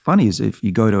 what's funny is if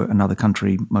you go to another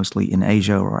country, mostly in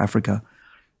Asia or Africa,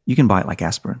 you can buy it like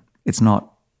aspirin. It's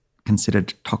not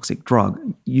considered a toxic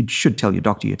drug. You should tell your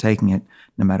doctor you're taking it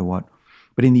no matter what.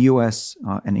 But in the US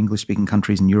and English-speaking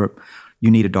countries in Europe, you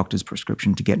need a doctor's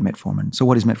prescription to get metformin. So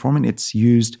what is metformin? It's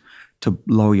used to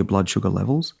lower your blood sugar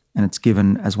levels, and it's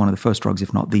given as one of the first drugs,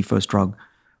 if not the first drug,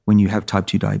 when you have type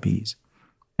 2 diabetes.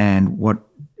 And what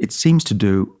it seems to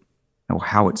do, or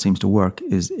how it seems to work,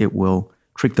 is it will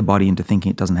trick the body into thinking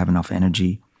it doesn't have enough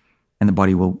energy, and the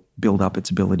body will build up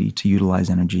its ability to utilize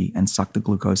energy and suck the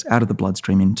glucose out of the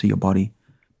bloodstream into your body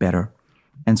better.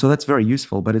 And so that's very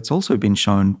useful, but it's also been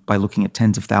shown by looking at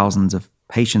tens of thousands of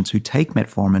patients who take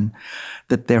metformin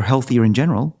that they're healthier in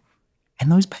general,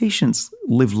 and those patients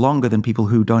live longer than people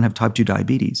who don't have type 2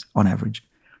 diabetes on average.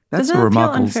 That's Doesn't a that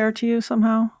remarkable. feel unfair to you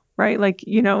somehow? Right? Like,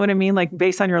 you know what I mean? Like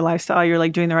based on your lifestyle, you're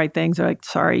like doing the right things. They're like,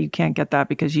 sorry, you can't get that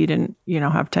because you didn't,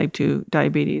 have type 2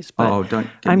 diabetes. But oh, don't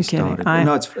get me started.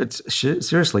 No, it's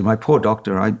seriously, my poor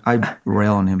doctor, I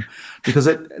rail on him because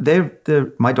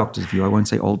they're my doctor's view. I won't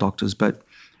say all doctors, but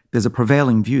there's a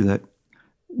prevailing view that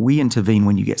we intervene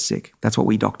when you get sick. That's what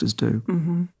we doctors do.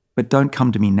 Mm-hmm. But don't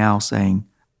come to me now saying,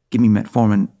 give me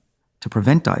metformin to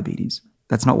prevent diabetes.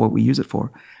 That's not what we use it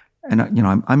for. And,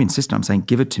 I'm insistent. I'm saying,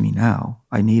 give it to me now.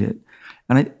 I need it.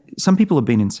 And some people have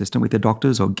been insistent with their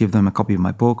doctors or give them a copy of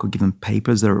my book or give them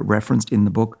papers that are referenced in the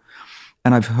book.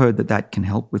 And I've heard that can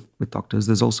help with doctors.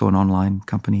 There's also an online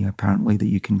company, apparently, that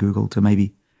you can Google to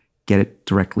maybe get it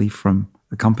directly from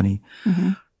a company.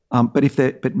 Mm-hmm. But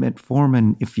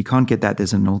metformin, if you can't get that,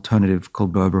 there's an alternative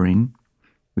called berberine,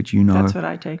 which That's what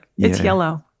I take. Yeah. It's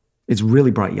yellow. It's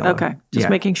really bright yellow. Okay, just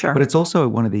making sure. But it's also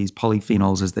one of these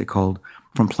polyphenols, as they're called,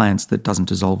 from plants that doesn't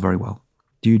dissolve very well.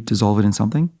 Do you dissolve it in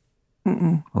something?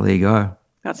 Mm-mm. Well, there you go.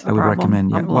 That's the I would problem.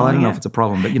 recommend. Yeah. Well, I don't know if it's a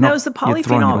problem, but it's the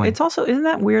polyphenol. It's also, isn't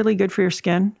that weirdly good for your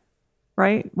skin?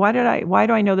 Right? Why do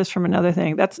I know this from another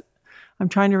thing? I'm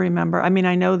trying to remember. I mean,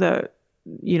 I know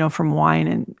from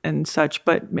wine and such,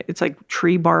 but it's like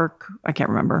tree bark. I can't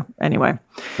remember. Anyway.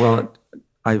 Well,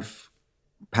 I've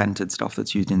patented stuff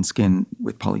that's used in skin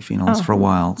with polyphenols for a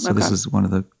while. So This is one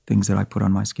of the things that I put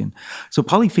on my skin. So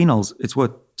polyphenols, it's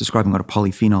worth describing what a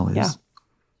polyphenol is. Yeah.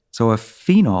 So a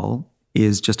phenol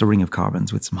is just a ring of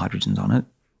carbons with some hydrogens on it.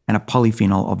 And a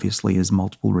polyphenol obviously is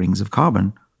multiple rings of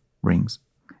carbon rings.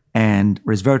 And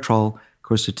resveratrol,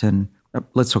 quercetin,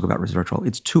 let's talk about resveratrol.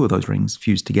 It's two of those rings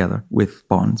fused together with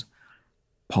bonds.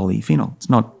 Polyphenol. It's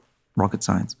not rocket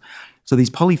science. So these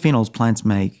polyphenols plants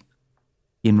make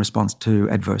in response to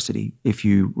adversity. If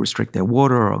you restrict their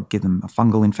water or give them a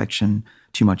fungal infection,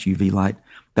 too much UV light,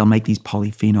 they'll make these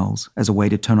polyphenols as a way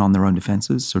to turn on their own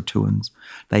defenses, sirtuins.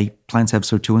 Plants have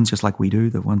sirtuins just like we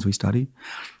do, the ones we study.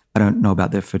 I don't know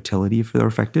about their fertility if they're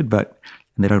affected, and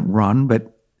they don't run,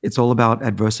 but it's all about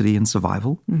adversity and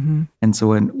survival. Mm-hmm. And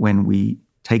so when we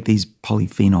take these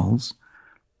polyphenols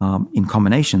in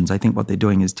combinations, I think what they're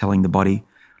doing is telling the body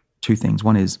two things.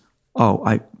 One is,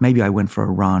 maybe I went for a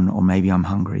run or maybe I'm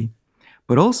hungry,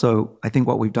 But also, I think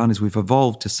what we've done is we've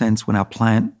evolved to sense when our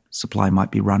plant supply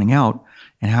might be running out.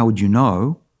 And how would you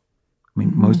know? I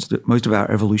mean, most of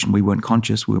our evolution, we weren't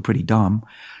conscious. We were pretty dumb.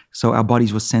 So our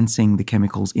bodies were sensing the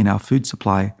chemicals in our food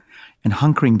supply and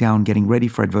hunkering down, getting ready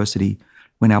for adversity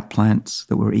when our plants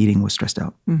that we're eating were stressed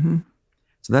out.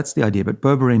 So that's the idea. But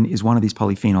berberine is one of these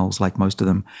polyphenols, like most of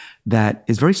them, that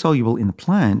is very soluble in the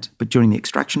plant, but during the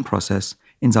extraction process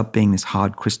ends up being this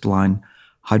hard, crystalline,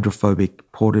 hydrophobic,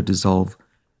 pour-to-dissolve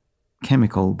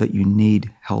chemical that you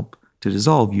need help to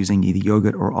dissolve using either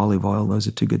yogurt or olive oil. Those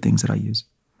are two good things that I use.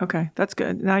 Okay, that's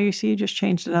good. Now you see, you just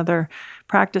changed another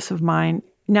practice of mine.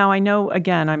 Now I know,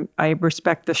 again, I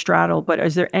respect the straddle, but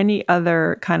is there any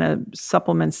other kind of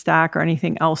supplement stack or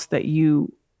anything else that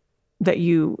you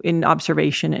in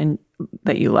observation and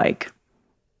that you like?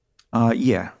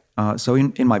 Yeah. So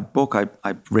in my book,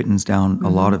 I've written down a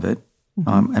lot of it,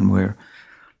 and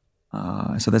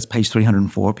so that's page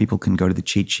 304. People can go to the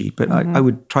cheat sheet, but I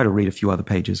would try to read a few other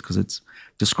pages because it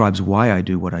describes why I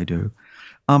do what I do.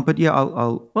 But yeah,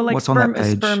 I'll like what's on that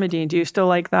page? Spermidine. Do you still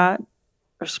like that?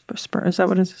 Or is that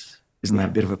what it is? Isn't that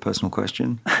a bit of a personal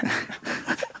question? I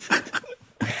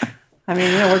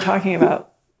mean, we're talking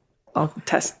about. I'll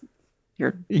test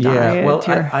your diet. Yeah, well,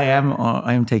 I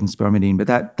am taking spermidine, but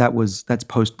that's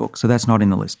post book, so that's not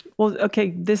in the list. Well,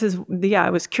 okay, I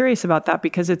was curious about that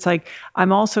because it's like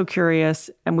I'm also curious,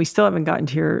 and we still haven't gotten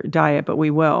to your diet, but we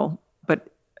will. But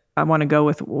I want to go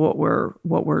with what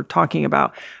we're talking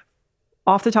about.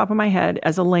 Off the top of my head,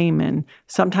 as a layman,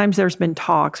 sometimes there's been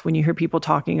talks when you hear people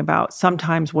talking about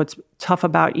sometimes what's tough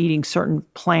about eating certain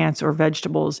plants or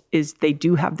vegetables is they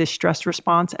do have this stress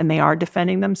response and they are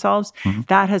defending themselves.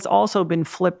 That has also been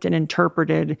flipped and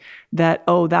interpreted that,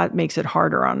 that makes it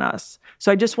harder on us.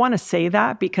 So I just want to say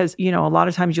that because, a lot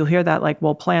of times you'll hear that like,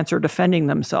 well, plants are defending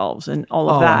themselves and all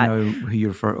of that. I know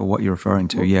what you're referring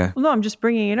to, yeah. Well, no, I'm just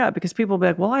bringing it up because people will be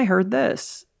like, well, I heard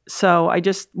this. So I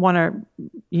just want to,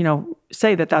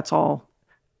 say that that's all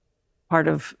part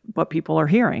of what people are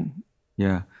hearing.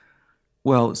 Yeah.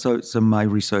 Well, so my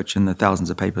research and the thousands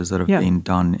of papers that have been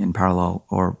done in parallel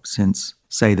or since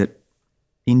say that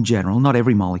in general, not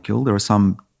every molecule, there are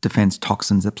some defense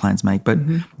toxins that plants make, but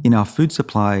in our food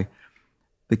supply,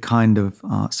 the kind of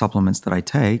supplements that I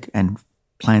take and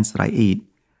plants that I eat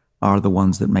are the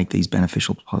ones that make these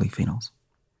beneficial polyphenols.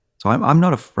 So I'm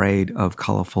not afraid of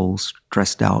colorful,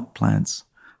 stressed out plants.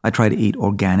 I try to eat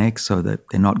organic so that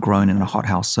they're not grown in a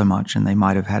hothouse so much and they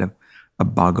might have had a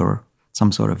bug or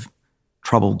some sort of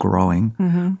trouble growing.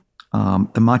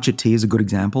 The matcha tea is a good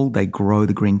example. They grow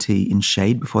the green tea in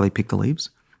shade before they pick the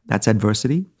leaves. That's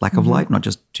adversity, lack of light, not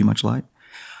just too much light.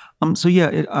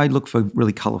 I look for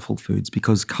really colorful foods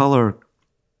because color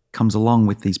comes along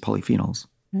with these polyphenols.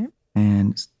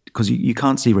 And because you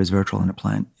can't see resveratrol in a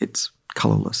plant. It's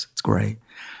colorless, it's gray,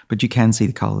 but you can see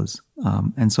the colors.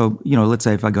 And so, let's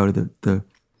say if I go to the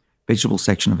vegetable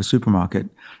section of a supermarket,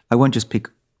 I won't just pick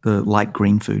the light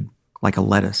green food like a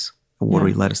lettuce, a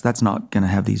watery lettuce. That's not going to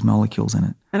have these molecules in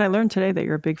it. And I learned today that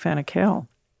you're a big fan of kale.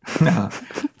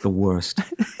 The worst.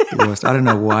 I don't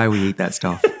know why we eat that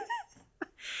stuff.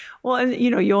 Well, and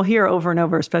you'll hear over and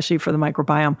over, especially for the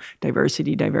microbiome,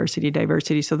 diversity, diversity,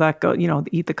 diversity. So that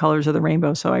eat the colors of the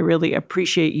rainbow. So I really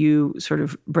appreciate you sort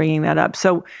of bringing that up.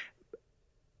 So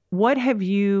what have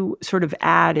you sort of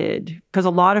added? Because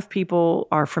a lot of people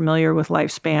are familiar with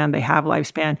lifespan. They have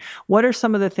lifespan. What are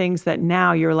some of the things that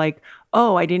now you're like,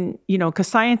 I didn't, because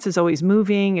science is always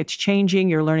moving, it's changing,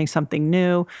 you're learning something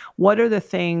new. What are the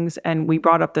things, and we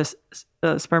brought up this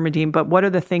spermidine, but what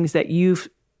are the things that you've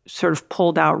sort of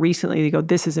pulled out recently to go,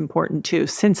 this is important too,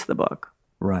 since the book?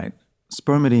 Right.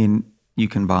 Spermidine you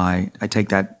can buy. I take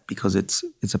that because it's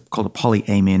called a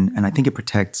polyamine, and I think it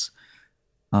protects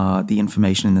the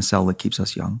information in the cell that keeps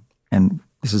us young. And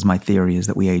this is my theory, is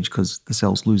that we age because the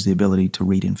cells lose the ability to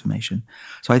read information.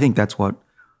 So I think that's what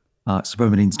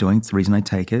spermidine's doing. It's the reason I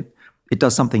take it. It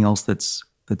does something else that's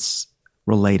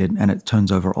related, and it turns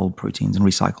over old proteins and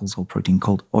recycles old protein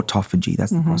called autophagy.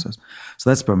 That's the process. So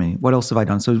that's spermidine. What else have I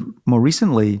done? So more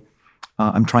recently,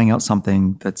 I'm trying out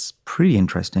something that's pretty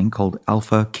interesting called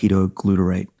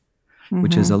alpha-ketoglutarate,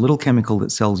 which is a little chemical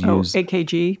that cells use.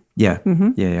 AKG? Yeah,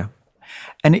 yeah.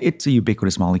 And it's a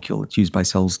ubiquitous molecule. It's used by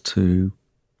cells to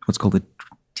what's called a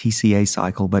TCA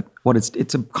cycle, but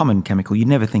it's a common chemical. You'd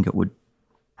never think it would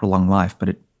prolong life, but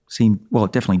it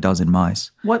definitely does in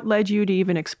mice. What led you to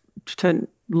even to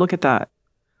look at that?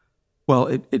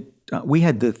 Well, we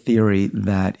had the theory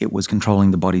that it was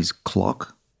controlling the body's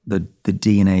clock, the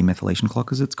DNA methylation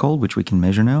clock, as it's called, which we can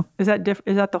measure now. Is that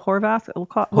is that the Horvath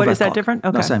clock? What is that clock. Different?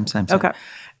 Okay. No, same. Okay.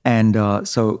 And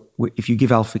so if you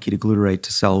give alpha-ketoglutarate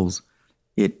to cells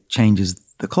it changes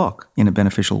the clock in a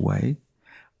beneficial way.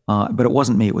 But it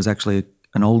wasn't me. It was actually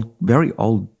an very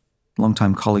old,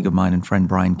 long-time colleague of mine and friend,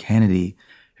 Brian Kennedy,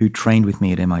 who trained with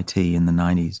me at MIT in the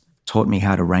 90s, taught me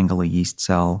how to wrangle a yeast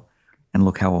cell, and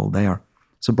look how old they are.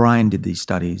 So Brian did these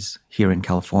studies here in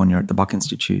California at the Buck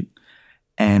Institute.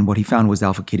 And what he found was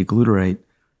alpha-ketoglutarate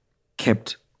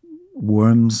kept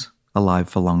worms alive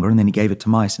for longer, and then he gave it to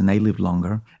mice and they lived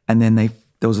longer. And then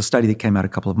there was a study that came out a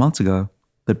couple of months ago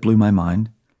that blew my mind,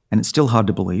 and it's still hard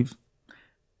to believe,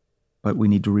 but we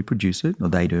need to reproduce it, or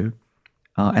they do.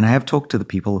 And I have talked to the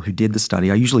people who did the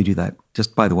study. I usually do that.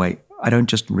 Just by the way, I don't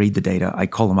just read the data. I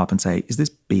call them up and say, is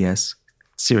this BS?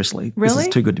 Seriously, really? This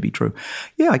is too good to be true.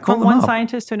 Yeah, I call From them up. From one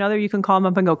scientist to another, you can call them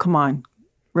up and go, come on,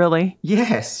 really?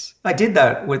 Yes, I did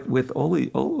that with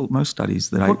most studies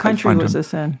that I What country was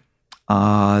this in?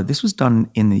 This was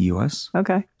done in the US.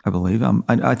 Okay. I believe.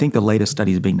 I think the latest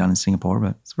study is being done in Singapore,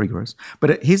 but it's rigorous.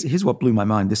 But here's what blew my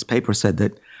mind. This paper said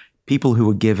that people who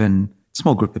were given,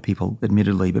 small group of people,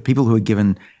 admittedly, but people who were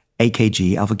given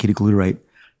AKG, alpha-ketoglutarate,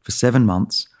 for 7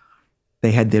 months,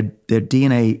 they had their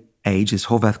DNA age, this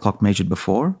Horvath clock measured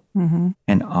before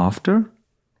and after,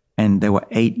 and they were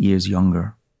 8 years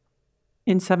younger.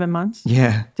 In 7 months?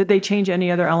 Yeah. Did they change any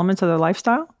other elements of their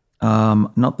lifestyle?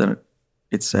 Not that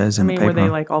it says in the paper. Were they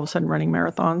like all of a sudden running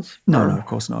marathons? No, of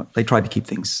course not. They tried to keep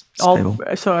things stable.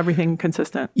 So everything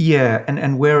consistent? Yeah,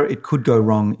 and where it could go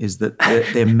wrong is that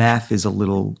their math is a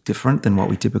little different than what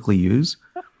we typically use.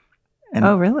 And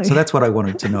oh, really? So that's what I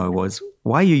wanted to know was,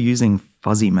 why are you using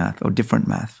fuzzy math or different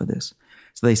math for this?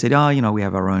 So they said, we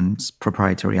have our own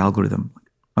proprietary algorithm.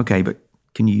 Okay, but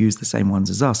can you use the same ones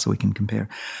as us so we can compare?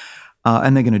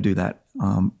 And they're going to do that.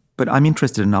 But I'm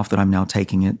interested enough that I'm now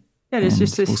taking it. Yeah, it's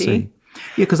just to see.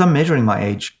 Yeah, because I'm measuring my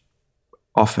age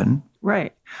often.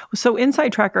 Right. So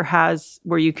Inside Tracker has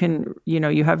where you can,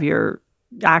 you have your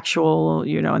actual,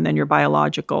 and then your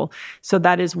biological. So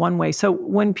that is one way. So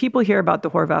when people hear about the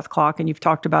Horvath clock, and you've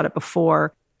talked about it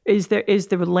before, is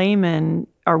the layman,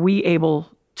 are we able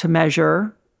to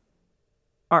measure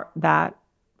that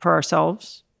for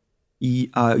ourselves?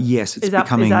 Yes, is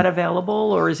that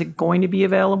available, or is it going to be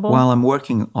available? Well, I'm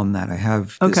working on that. I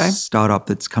have this startup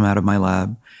that's come out of my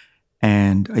lab,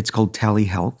 and it's called Tally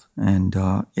Health, and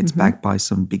it's backed by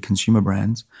some big consumer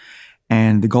brands.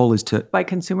 And the goal is to... By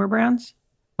consumer brands?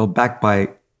 Well, backed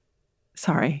by...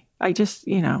 Sorry, I just,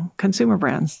 consumer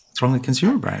brands. What's wrong with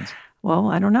consumer brands? Well,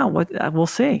 I don't know. We'll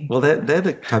see. Well, they're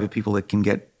the type of people that can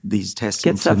get these tests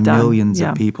into millions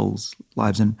of people's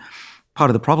lives. And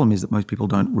part of the problem is that most people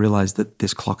don't realize that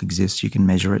this clock exists. You can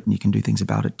measure it and you can do things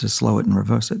about it to slow it and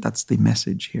reverse it. That's the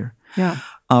message here. Yeah.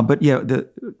 But yeah,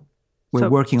 we're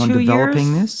working on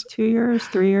developing this. 2 years,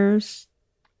 3 years?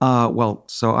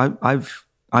 So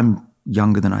I'm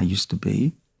younger than I used to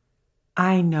be.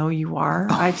 I know you are.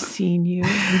 I've seen you.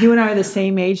 You and I are the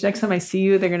same age. Next time I see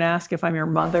you, they're going to ask if I'm your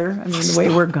mother. I mean, the way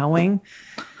we're going.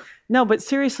 No, but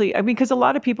seriously, because a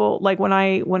lot of people, like when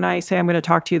I say I'm going to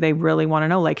talk to you, they really want to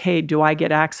know, like, hey, do I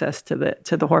get access to the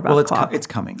Horvath clock? Well, it's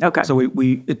coming. Okay. So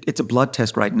it's a blood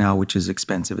test right now, which is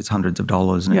expensive. It's hundreds of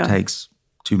dollars, and it takes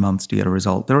 2 months to get a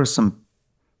result. There are some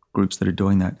groups that are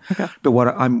doing that. Okay. But what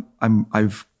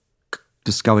I've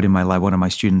discovered in my lab, one of my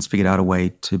students figured out a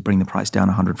way to bring the price down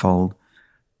 100-fold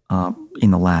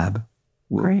in the lab.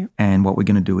 Great. And what we're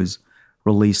going to do is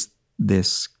release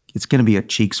this. It's going to be a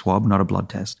cheek swab, not a blood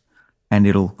test. And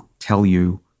it'll tell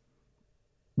you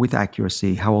with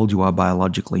accuracy how old you are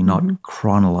biologically, not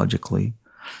chronologically,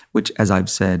 which, as I've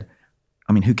said,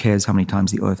 I mean, who cares how many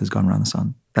times the Earth has gone around the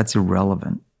sun? That's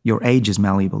irrelevant. Your age is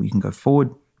malleable. You can go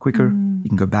forward quicker. You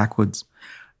can go backwards.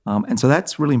 And so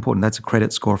that's really important. That's a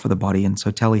credit score for the body. And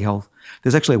so telehealth,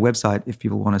 there's actually a website if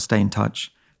people want to stay in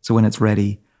touch. So when it's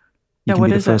ready, you can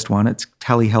be the first one. It's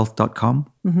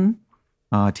tallyhealth.com,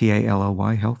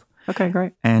 Tally health. Okay,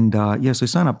 great. And so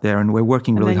sign up there, and we're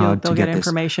working really hard to get this. They'll get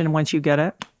information once you get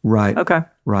it? Right. Okay.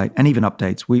 Right. And even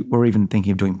updates. We're even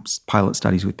thinking of doing pilot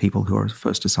studies with people who are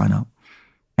first to sign up.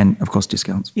 And, of course,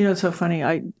 discounts. It's so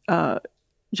funny.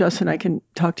 Justin, I can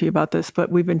talk to you about this, but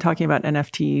we've been talking about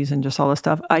NFTs and just all this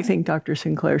stuff. I think Dr.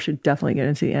 Sinclair should definitely get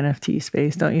into the NFT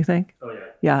space, don't you think? Oh, yeah.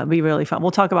 Yeah, it'd be really fun.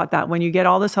 We'll talk about that. When you get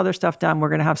all this other stuff done, we're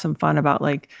going to have some fun about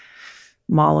like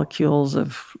molecules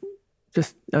of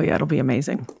just, it'll be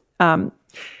amazing.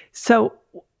 So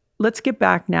let's get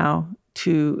back now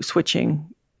to switching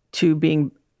to being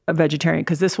a vegetarian,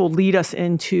 because this will lead us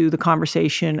into the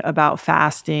conversation about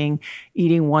fasting,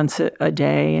 eating once a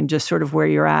day, and just sort of where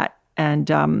you're at. And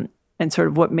sort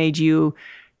of what made you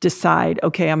decide,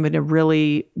 okay, I'm going to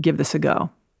really give this a go?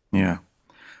 Yeah.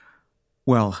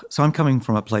 Well, so I'm coming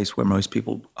from a place where most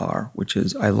people are, which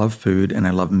is I love food and I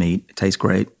love meat. It tastes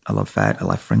great. I love fat. I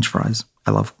love French fries.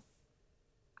 I love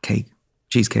cake.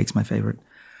 Cheesecake's my favorite.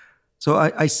 So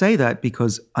I say that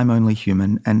because I'm only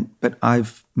human, but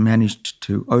I've managed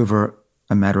to, over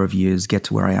a matter of years, get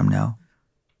to where I am now.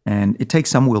 And it takes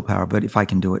some willpower, but if I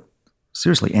can do it,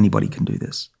 seriously, anybody can do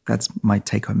this. That's my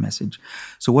take-home message.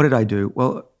 So what did I do?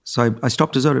 Well, so I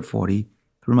stopped dessert at 40.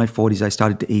 Through my 40s, I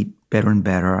started to eat better and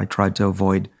better. I tried to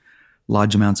avoid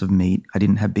large amounts of meat. I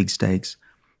didn't have big steaks.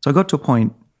 So I got to a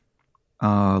point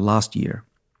last year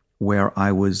where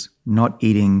I was not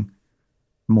eating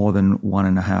more than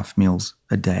 1.5 meals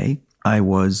a day. I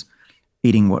was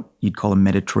eating what you'd call a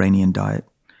Mediterranean diet.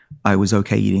 I was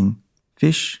okay eating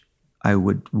fish. I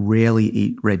would rarely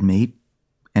eat red meat.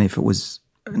 And if it was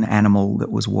an animal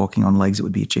that was walking on legs, it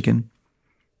would be a chicken.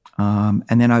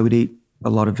 And then I would eat a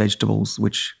lot of vegetables,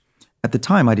 which at the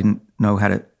time I didn't know how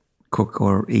to cook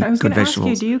or eat good vegetables. I was going to ask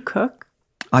you, do you cook?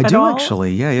 I do all?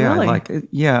 actually. Yeah. Really?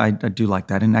 I do like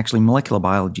that. And actually molecular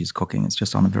biology is cooking. It's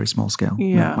just on a very small scale.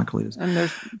 Yeah. Microliters. And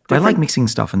there's I like mixing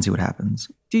stuff and see what happens.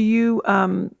 Do you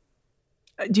plan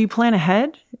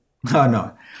ahead? Oh,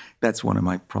 no. That's one of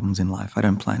my problems in life. I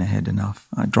don't plan ahead enough.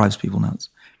 It drives people nuts.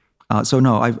 So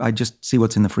no, I just see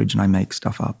what's in the fridge and I make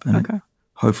stuff up. And it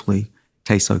hopefully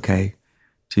tastes okay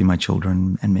to my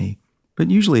children and me. But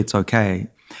usually it's okay.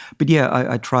 But yeah,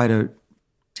 I try to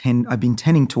I've been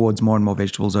tending towards more and more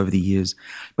vegetables over the years,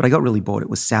 but I got really bored. It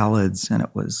was salads and it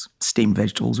was steamed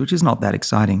vegetables, which is not that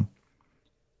exciting.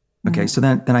 Okay, so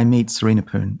then I meet Serena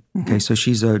Poon. Okay, so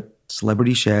she's a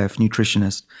celebrity chef,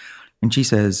 nutritionist, and she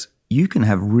says, you can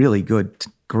have really good,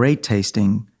 great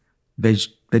tasting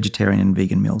vegetarian and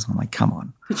vegan meals. I'm like, come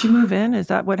on. Did she move in? Is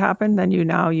that what happened? Then you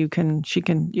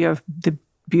have the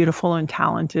beautiful and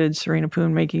talented Serena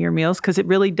Poon making your meals? Because it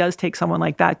really does take someone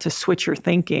like that to switch your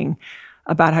thinking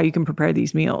about how you can prepare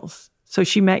these meals. So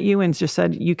she met you and just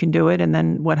said, you can do it. And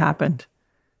then what happened?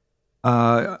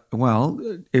 Well,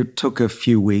 it took a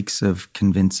few weeks of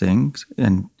convincing,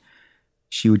 and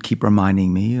she would keep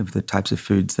reminding me of the types of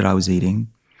foods that I was eating.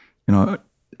 You know,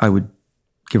 I would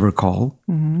give her a call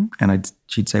and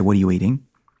she'd say, what are you eating?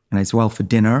 And I'd say, well, for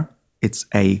dinner, it's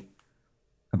a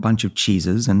bunch of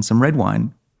cheeses and some red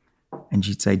wine. And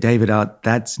she'd say, David,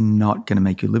 that's not going to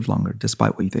make you live longer,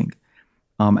 despite what you think.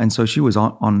 And so she was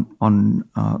on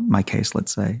my case,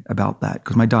 let's say, about that.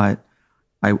 Because my diet,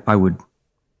 I would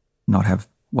not have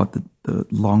what the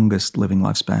longest living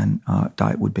lifespan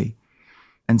diet would be.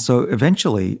 And so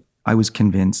eventually I was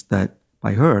convinced that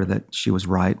by her that she was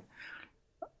right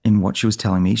in what she was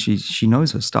telling me. She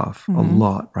knows her stuff a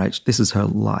lot, right? This is her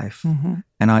life.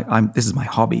 And this is my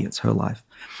hobby. It's her life.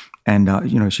 And,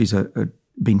 she's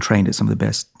been trained at some of the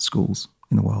best schools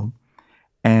in the world.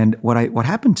 And what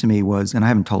happened to me was, and I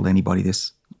haven't told anybody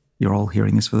this, you're all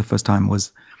hearing this for the first time,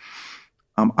 was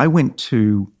I went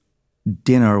to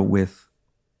dinner with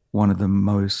one of the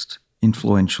most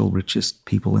influential, richest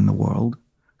people in the world.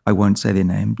 I won't say their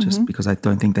name just because I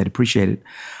don't think they'd appreciate it.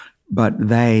 But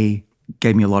they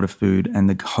gave me a lot of food, and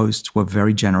the hosts were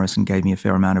very generous and gave me a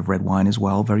fair amount of red wine as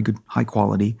well, very good, high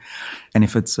quality. And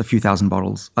if it's a few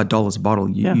 $1,000 a bottle,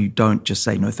 you don't just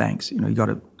say no thanks. You got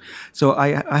to. So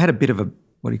I had a bit of a,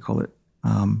 what do you call it,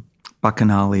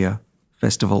 Bacchanalia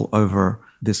festival over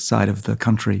this side of the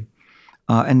country.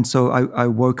 And so I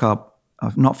woke up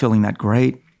not feeling that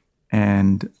great.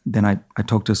 And then I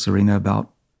talked to Serena about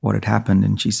what had happened.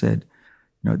 And she said,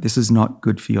 this is not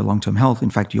good for your long-term health.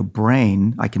 In fact, your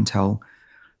brain, I can tell,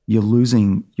 you're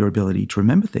losing your ability to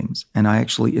remember things. And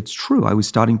it's true. I was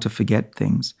starting to forget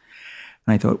things.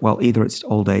 And I thought, well, either it's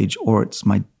old age or it's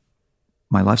my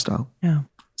lifestyle. Yeah.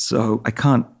 So I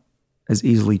can't as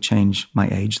easily change my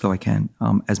age, though I can,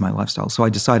 as my lifestyle. So I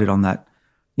decided in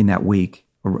that week,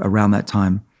 or around that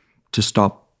time, to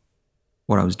stop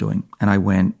what I was doing. And I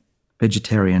went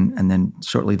vegetarian and then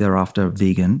shortly thereafter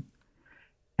vegan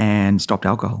and stopped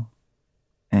alcohol.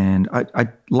 And I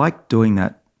like doing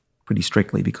that pretty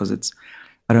strictly because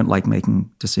I don't like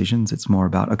making decisions. It's more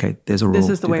about, okay, there's a rule. This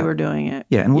is the way we're doing it.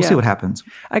 Yeah, and we'll see what happens.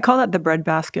 I call that the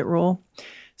breadbasket rule.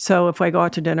 So if I go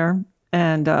out to dinner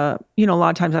and, a lot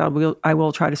of times I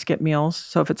will try to skip meals.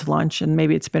 So if it's lunch and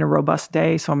maybe it's been a robust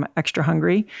day, so I'm extra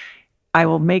hungry, I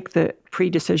will make the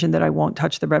pre-decision that I won't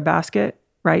touch the breadbasket.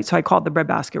 Right. So I call it the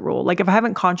breadbasket rule. Like if I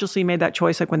haven't consciously made that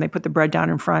choice, like when they put the bread down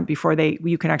in front before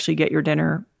you can actually get your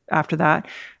dinner after that,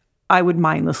 I would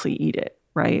mindlessly eat it.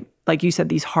 Right. Like you said,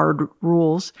 these hard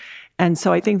rules. And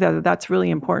so I think that that's really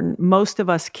important. Most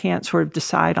of us can't sort of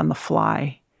decide on the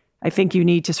fly. I think you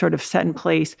need to sort of set in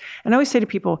place. And I always say to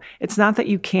people, it's not that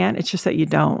you can't, it's just that you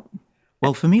don't.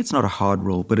 Well, for me, it's not a hard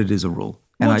rule, but it is a rule.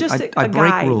 And well, just I a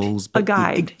break guide, rules. a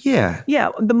guide. Yeah. Yeah,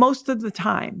 the most of the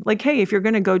time. Like, hey, if you're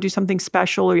going to go do something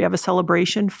special or you have a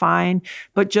celebration, fine.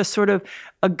 But just sort of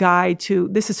a guide to,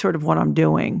 this is sort of what I'm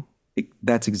doing.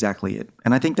 That's exactly it.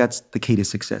 And I think that's the key to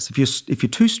success. If you're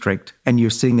too strict and you're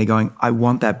sitting there going, I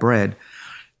want that bread,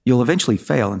 you'll eventually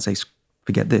fail and say,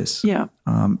 forget this. Yeah.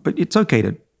 But it's okay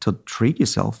to treat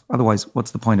yourself. Otherwise,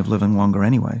 what's the point of living longer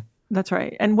anyway? That's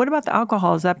right. And what about the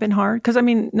alcohol? Has that been hard? Because, I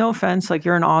mean, no offense, like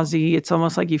you're an Aussie. It's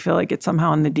almost like you feel like it's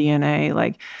somehow in the DNA.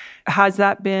 Like, has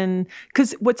that been,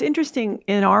 because what's interesting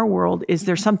in our world is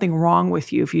there's something wrong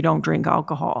with you if you don't drink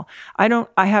alcohol.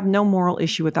 I have no moral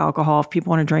issue with alcohol. If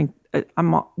people want to drink,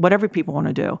 whatever people want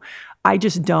to do. I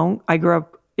just don't. I grew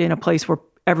up in a place where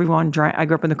everyone drank. I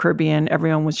grew up in the Caribbean.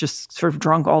 Everyone was just sort of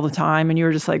drunk all the time. And you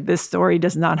were just like, this story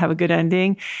does not have a good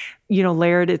ending. You know,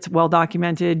 Laird, it's well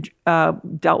documented,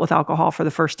 dealt with alcohol for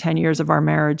the first 10 years of our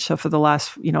marriage. So for the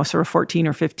last, sort of 14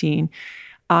 or 15.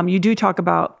 You do talk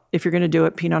about, if you're going to do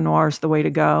it, Pinot Noir is the way to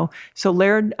go. So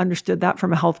Laird understood that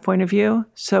from a health point of view.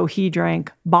 So he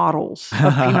drank bottles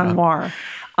of Pinot Noir.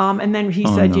 And then he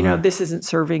said, this isn't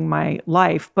serving my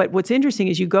life. But what's interesting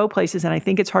is you go places, and I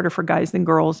think it's harder for guys than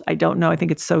girls. I don't know. I think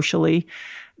it's socially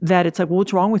that it's like, well,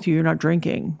 what's wrong with you? You're not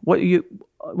drinking. What you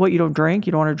don't drink?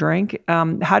 You don't want to drink?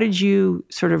 How did you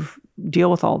sort of deal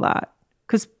with all that?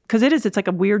 Because it's like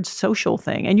a weird social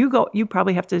thing. And you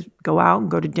probably have to go out and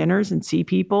go to dinners and see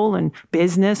people and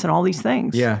business and all these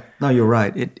things. Yeah. No, you're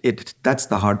right. That's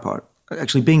the hard part.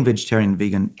 Actually, being vegetarian and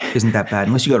vegan isn't that bad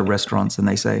unless you go to restaurants and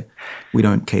they say, we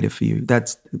don't cater for you.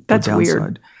 That's the downside.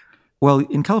 Weird. Well,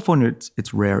 in California,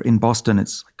 it's rare. In Boston,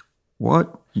 it's like,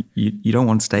 what? You don't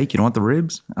want steak? You don't want the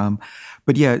ribs?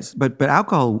 But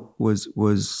alcohol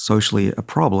was socially a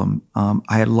problem.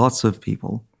 I had lots of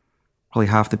people, probably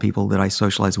half the people that I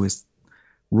socialized with,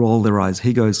 roll their eyes.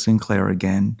 Here goes Sinclair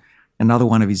again. Another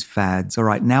one of his fads. All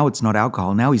right, now it's not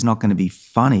alcohol. Now he's not going to be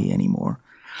funny anymore.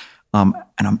 And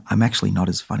I'm actually not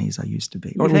as funny as I used to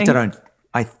be. Or at least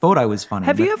I thought I was funny.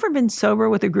 Have you ever been sober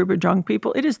with a group of drunk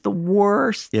people? It is the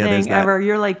worst thing ever.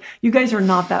 You're like, you guys are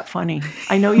not that funny.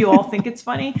 I know you all think it's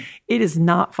funny. It is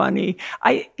not funny.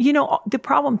 The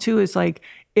problem too is like,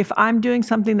 if I'm doing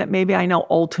something that maybe I know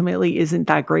ultimately isn't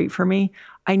that great for me,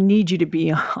 I need you to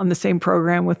be on the same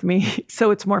program with me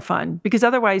so it's more fun. Because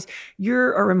otherwise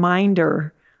you're a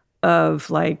reminder of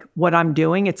like what I'm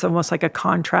doing. It's almost like a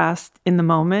contrast in the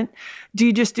moment. Do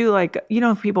you just do like,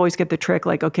 people always get the trick,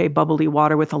 like, okay, bubbly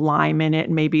water with a lime in it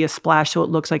and maybe a splash so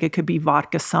it looks like it could be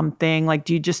vodka something. Like,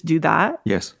 do you just do that?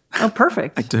 Yes. Oh,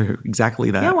 perfect. I do exactly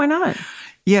that. Yeah, why not?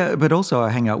 Yeah, but also I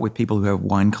hang out with people who have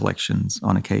wine collections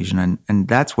on occasion, and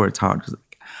that's where it's hard. Because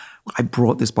I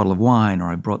brought this bottle of wine,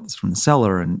 or I brought this from the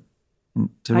cellar, and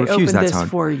to refuse, that's hard. I opened this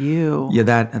for you. Yeah,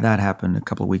 that happened a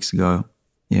couple of weeks ago.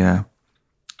 Yeah.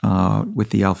 With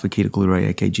the alpha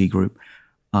ketoglutarate AKG group.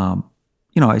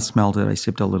 I smelled it, I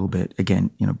sipped a little bit.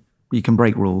 Again, you can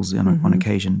break rules on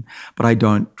occasion, but I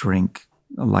don't drink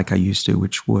like I used to,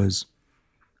 which was,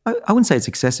 I wouldn't say it's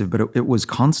excessive, but it was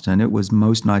constant. It was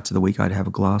most nights of the week I'd have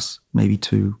a glass, maybe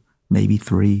 2, maybe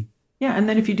 3. Yeah, and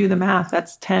then if you do the math,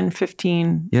 that's 10,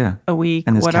 15 a week,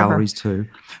 and there's whatever. Calories too.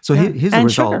 So here's the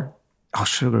result. Sugar. Oh,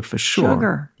 sugar for sure.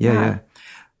 Sugar. Yeah.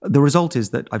 The result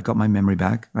is that I've got my memory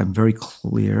back. I'm very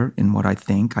clear in what I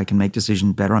think. I can make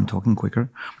decisions better. I'm talking quicker,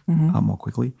 more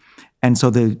quickly. And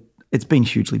so it's been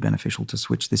hugely beneficial to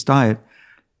switch this diet.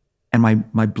 And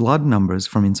my blood numbers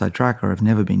from Inside Tracker have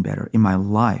never been better in my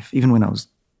life, even when I was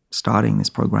starting this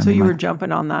program. So you were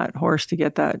jumping on that horse to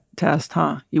get that test,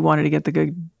 huh? You wanted to get the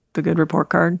good report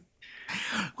card?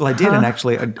 Well, I did. And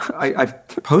actually, I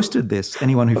posted this.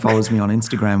 Anyone who follows me on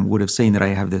Instagram would have seen that I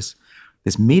have this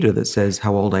meter that says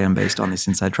how old I am based on this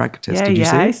Inside Tracker test. Did you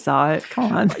see it? I saw it.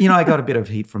 Come on. I got a bit of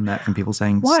heat from that from people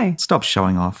saying, why? Stop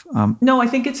showing off. No, I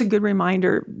think it's a good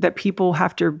reminder that people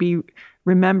have to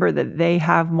remember that they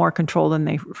have more control than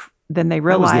they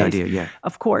realize. That was the idea, yeah.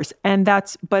 Of course. And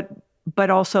but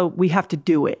also we have to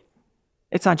do it.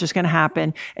 It's not just going to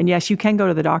happen. And yes, you can go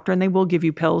to the doctor and they will give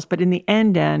you pills, but in the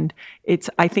end, it's,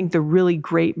 I think, the really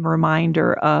great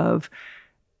reminder of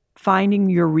finding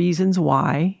your reasons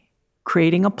why,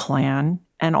 creating a plan,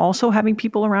 and also having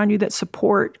people around you that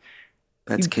support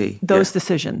key. Those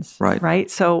decisions. Right.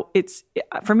 So it's,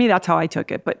 for me, that's how I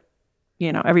took it. But,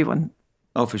 everyone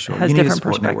for sure. has you need different a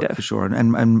support network, perspective. for sure.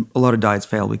 And a lot of diets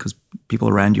fail because people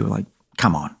around you are like,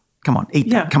 come on, eat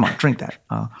that. Come on, drink that.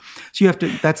 So you have to,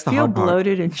 that's the hard part. Feel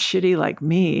bloated and shitty like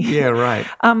me. Yeah, right.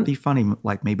 Be funny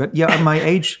like me. But yeah, my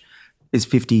age is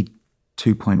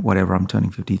 52 point whatever. I'm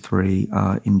turning 53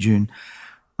 in June.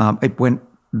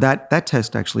 That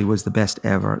test actually was the best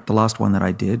ever. The last one that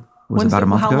I did was about a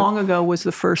month ago. How long ago was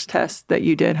the first test that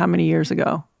you did? How many years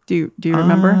ago? Do you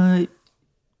remember?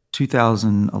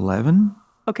 2011.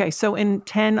 Okay, so in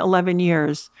 10, 11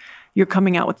 years, you're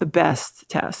coming out with the best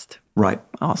test. Right.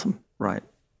 Awesome. Right.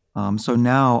 So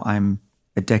now I'm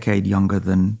a decade younger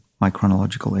than my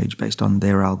chronological age based on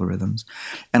their algorithms.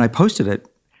 And I posted it,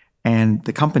 and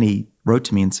the company wrote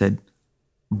to me and said,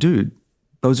 dude,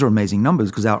 those are amazing numbers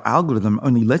because our algorithm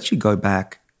only lets you go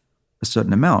back a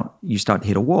certain amount. You start to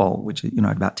hit a wall, which is,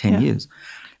 at about 10 years.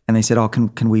 And they said,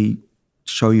 can we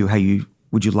show you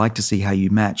would you like to see how you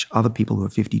match other people who are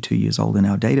 52 years old in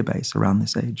our database around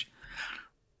this age?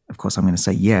 Of course, I'm going to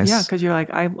say yes. Yeah, because you're like,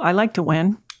 I like to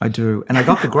win. I do. And I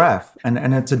got the graph, and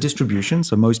it's a distribution.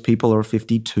 So most people are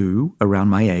 52 around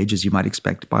my age, as you might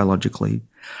expect biologically.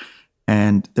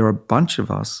 And there are a bunch of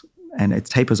us, and it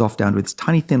tapers off down to its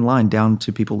tiny thin line down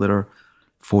to people that are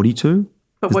 42.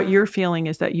 But what you're feeling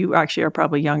is that you actually are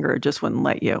probably younger, it just wouldn't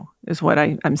let you, is what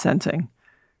I'm sensing.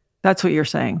 That's what you're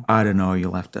saying. I don't know.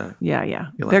 You'll have to. Yeah.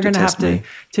 They're going to have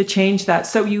to change that.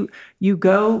 So you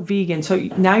go vegan. So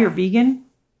now you're vegan?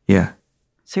 Yeah.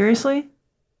 Seriously?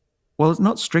 Well, it's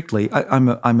not strictly.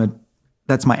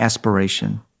 That's my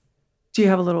aspiration. Do you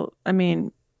have a little,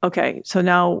 okay. So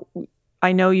now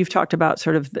I know you've talked about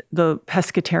sort of the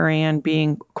pescatarian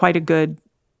being quite a good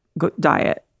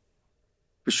diet.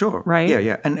 For sure. Right?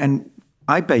 Yeah. And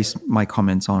I base my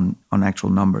comments on actual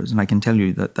numbers. And I can tell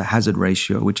you that the hazard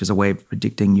ratio, which is a way of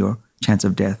predicting your chance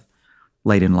of death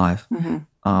late in life,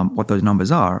 what those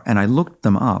numbers are. And I looked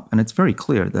them up, and it's very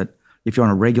clear that if you're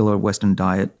on a regular Western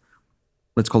diet,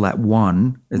 let's call that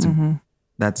 1,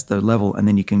 that's the level. And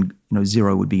then you can,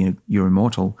 0 would be you're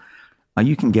immortal.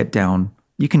 You can get down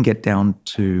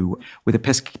to, with a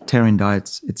pescatarian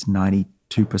diet, it's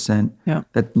 92%. Yeah.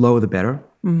 That lower the better.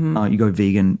 You go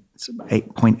vegan, it's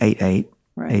 8.88,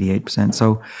 88%.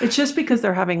 So it's just because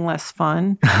they're having less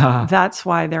fun. That's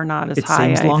why they're not as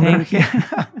high, seems longer. I think.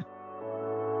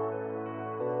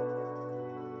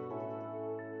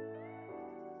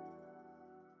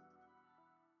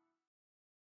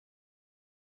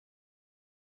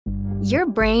 Your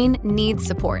brain needs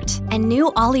support, and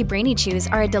new Ollie Brainy Chews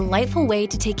are a delightful way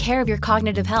to take care of your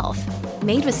cognitive health.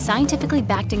 Made with scientifically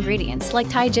backed ingredients like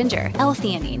Thai ginger,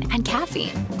 L-theanine, and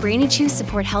caffeine, Brainy Chews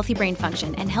support healthy brain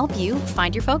function and help you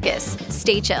find your focus,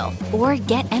 stay chill, or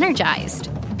get energized.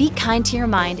 Be kind to your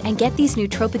mind and get these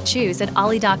nootropic chews at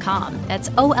ollie.com.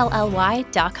 That's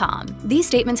OLLY.com. These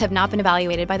statements have not been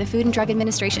evaluated by the Food and Drug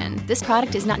Administration. This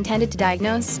product is not intended to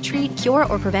diagnose, treat, cure,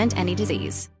 or prevent any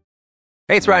disease.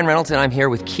 Hey, it's Ryan Reynolds, and I'm here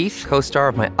with Keith, co-star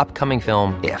of my upcoming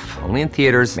film, If, only in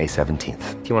theaters May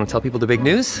 17th. Do you want to tell people the big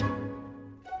news?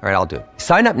 All right, I'll do it.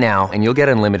 Sign up now and you'll get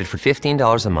unlimited for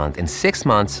 $15 a month and 6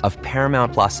 months of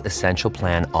Paramount Plus Essential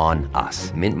Plan on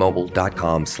us.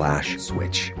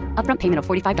 MintMobile.com/switch. Upfront payment of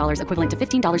 $45 equivalent to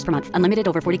 $15 per month. Unlimited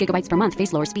over 40 gigabytes per month.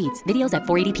 Face lower speeds. Videos at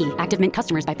 480p. Active Mint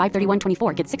customers by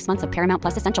 531.24 get 6 months of Paramount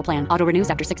Plus Essential Plan. Auto renews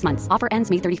after 6 months. Offer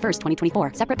ends May 31st,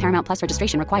 2024. Separate Paramount Plus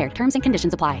registration required. Terms and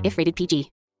conditions apply if rated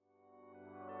PG.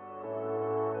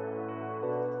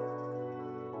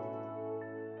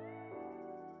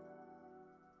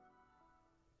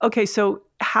 Okay, so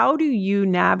how do you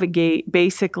navigate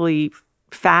basically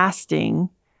fasting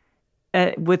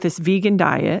with this vegan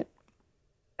diet?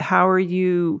 How are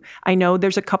you? I know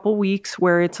there's a couple weeks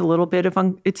where it's a little bit of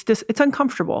it's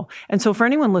uncomfortable. And so for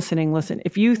anyone listening, listen,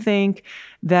 if you think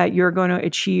that you're going to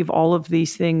achieve all of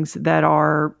these things that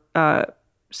are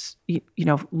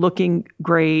looking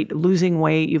great, losing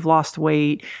weight, you've lost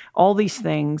weight, all these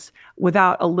things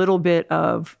without a little bit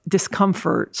of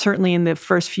discomfort, certainly in the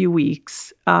first few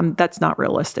weeks, that's not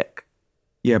realistic.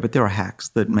 Yeah, but there are hacks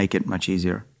that make it much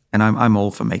easier. And I'm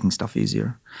all for making stuff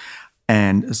easier.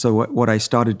 And so what I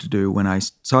started to do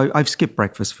I've skipped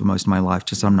breakfast for most of my life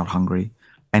just so I'm not hungry.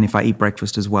 And if I eat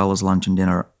breakfast as well as lunch and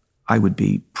dinner, I would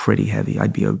be pretty heavy.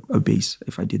 I'd be obese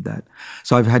if I did that.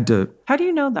 So I've had to... How do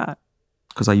you know that?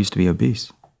 Because I used to be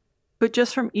obese. But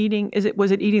just from eating,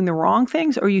 was it eating the wrong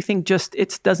things, or you think just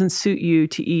it doesn't suit you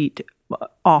to eat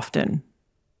often?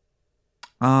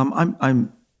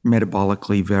 I'm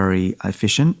metabolically very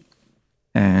efficient,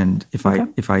 and if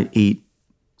I eat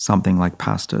something like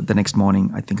pasta, the next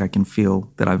morning I think I can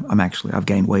feel that I've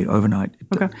gained weight overnight.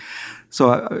 Okay.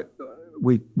 So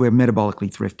we're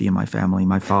metabolically thrifty in my family.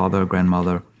 My father,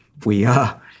 grandmother, we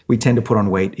tend to put on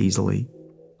weight easily.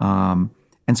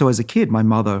 And so as a kid, my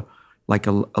mother, like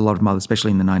a lot of mothers,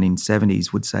 especially in the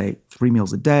 1970s, would say 3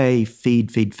 meals a day,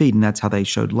 feed. And that's how they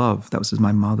showed love. That was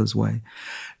my mother's way.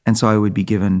 And so I would be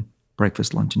given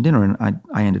breakfast, lunch, and dinner, and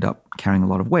I ended up carrying a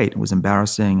lot of weight. It was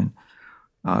embarrassing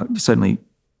and certainly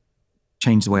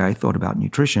changed the way I thought about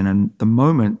nutrition. And the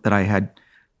moment that I had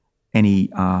any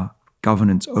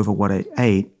governance over what I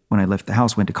ate when I left the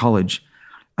house, went to college,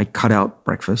 I cut out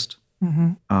breakfast.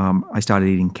 I started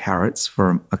eating carrots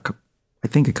for I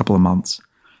think a couple of months.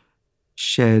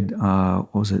 Shed,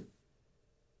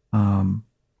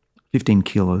 15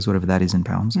 kilos, whatever that is in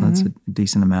pounds. That's a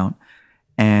decent amount.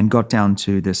 And got down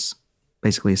to this,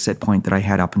 basically a set point that I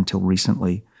had up until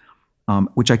recently,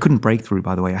 which I couldn't break through,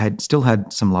 by the way. I still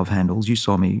had some love handles. You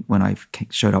saw me when I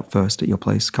showed up first at your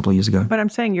place a couple of years ago. But I'm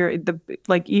saying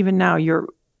even now you're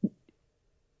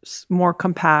more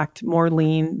compact, more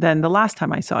lean than the last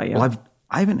time I saw you. Well,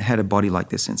 I haven't had a body like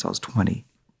this since I was 20.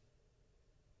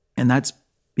 And that's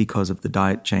because of the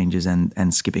diet changes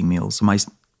and skipping meals. So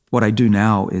what I do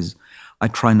now is I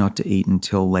try not to eat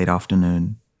until late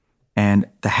afternoon. And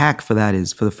the hack for that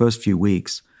is, for the first few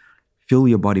weeks, fill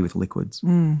your body with liquids.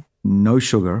 No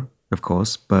sugar, of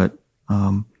course, but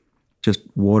just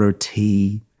water,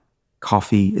 tea,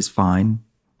 coffee is fine.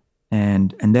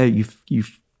 And there you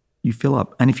fill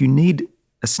up. And if you need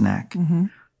a snack,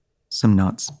 some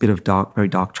nuts, bit of very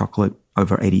dark chocolate,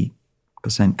 over 80%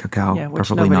 cacao, which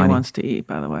preferably nobody 90. wants to eat,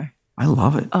 by the way. I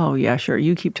love it. Oh, yeah, sure.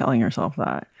 You keep telling yourself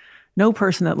that. No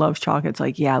person that loves chocolate's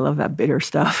like, yeah, I love that bitter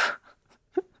stuff.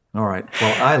 All right.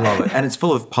 Well, I love it. And it's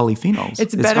full of polyphenols.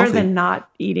 It's better healthy. than not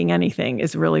eating anything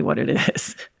is really what it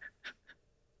is.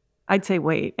 I'd say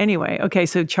wait. Anyway, okay,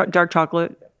 so dark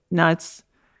chocolate, nuts,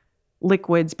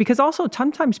 liquids, because also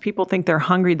sometimes people think they're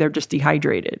hungry, they're just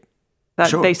dehydrated.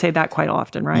 Sure. They say that quite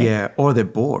often, right? Yeah, or they're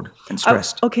bored and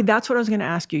stressed. Oh, okay, that's what I was going to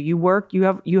ask you. You work, you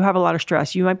have a lot of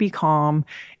stress. You might be calm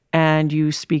and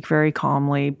you speak very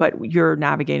calmly, but you're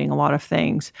navigating a lot of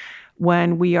things.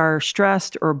 When we are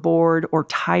stressed or bored or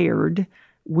tired,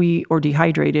 or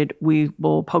dehydrated, we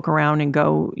will poke around and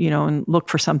go, and look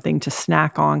for something to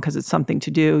snack on because it's something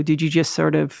to do. Did you just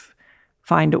sort of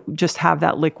just have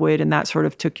that liquid and that sort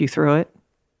of took you through it?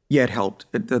 Yeah, it helped.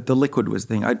 The liquid was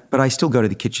the thing. But I still go to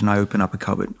the kitchen. I open up a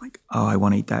cupboard, like, oh, I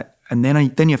want to eat that. And then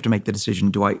you have to make the decision,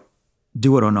 do I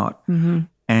do it or not?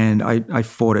 And I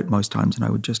fought it most times, and I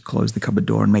would just close the cupboard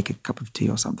door and make a cup of tea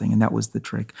or something, and that was the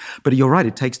trick. But you're right,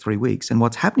 it takes 3 weeks. And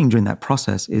what's happening during that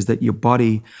process is that your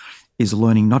body is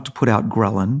learning not to put out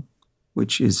ghrelin,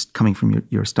 which is coming from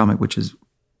your stomach, which is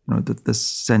the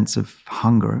sense of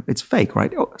hunger. It's fake,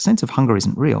 right? A sense of hunger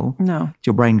isn't real. No. It's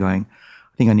your brain going,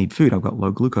 I think I need food. I've got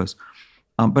low glucose.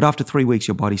 But after 3 weeks,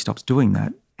 your body stops doing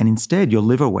that. And instead, your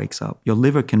liver wakes up. Your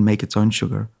liver can make its own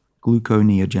sugar,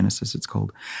 gluconeogenesis it's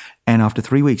called. And after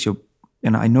 3 weeks,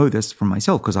 and I know this from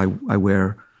myself because I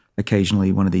wear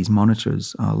occasionally one of these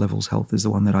monitors. Levels Health is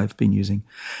the one that I've been using.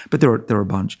 But there are a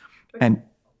bunch. And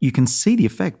you can see the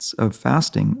effects of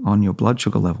fasting on your blood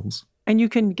sugar levels. And you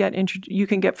can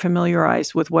get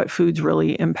familiarized with what foods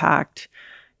really impact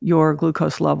your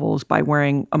glucose levels by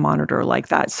wearing a monitor like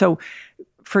that. So,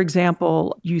 for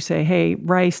example, you say, hey,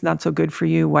 rice, not so good for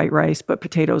you, white rice, but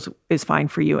potatoes is fine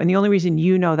for you. And the only reason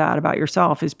you know that about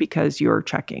yourself is because you're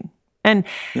checking. And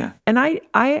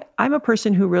I'm a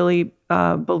person who really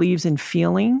believes in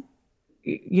feeling,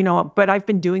 but I've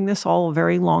been doing this all a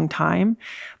very long time.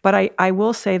 But I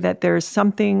will say that there's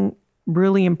something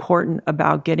really important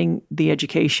about getting the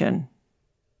education.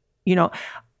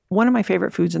 One of my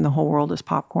favorite foods in the whole world is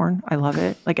popcorn. I love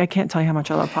it. Like, I can't tell you how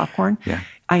much I love popcorn. Yeah.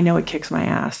 I know it kicks my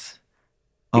ass.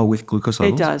 Oh, with glucose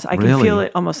levels? It does. I can feel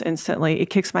it almost instantly. It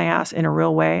kicks my ass in a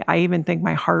real way. I even think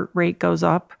my heart rate goes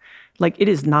up. Like, it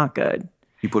is not good.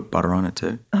 You put butter on it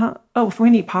too? Oh, if we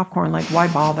need popcorn, like,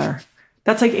 why bother?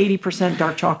 That's like 80%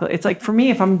 dark chocolate. It's like, for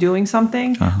me, if I'm doing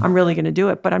something, I'm really going to do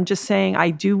it. But I'm just saying,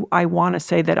 I want to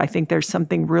say that I think there's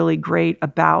something really great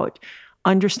about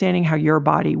understanding how your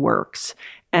body works.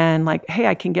 And like, hey,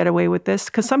 I can get away with this.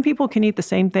 Because some people can eat the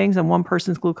same things and one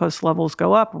person's glucose levels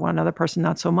go up and one other person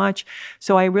not so much.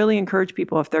 So I really encourage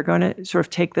people, if they're going to sort of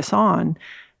take this on,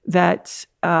 that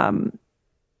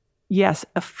yes,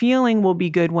 a feeling will be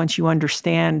good once you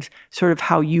understand sort of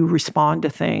how you respond to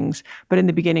things. But in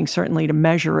the beginning, certainly to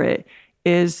measure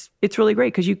it's really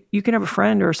great because you can have a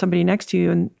friend or somebody next to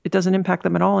you and it doesn't impact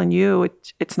them at all. And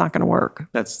it's not going to work.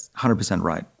 That's 100%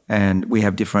 right. And we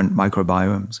have different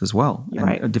microbiomes as well,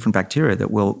 and different bacteria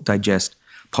that will digest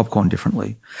popcorn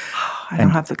differently. I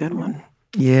don't have the good one.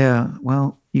 Yeah,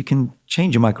 well, you can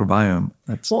change your microbiome.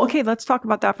 Well, okay, let's talk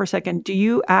about that for a second. Do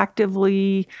you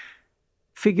actively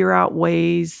figure out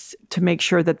ways to make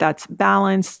sure that that's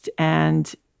balanced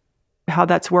and how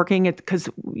that's working? Because,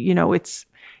 it's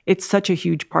such a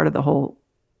huge part of the whole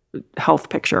health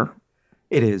picture.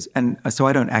 It is. And so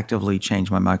I don't actively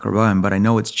change my microbiome, but I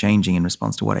know it's changing in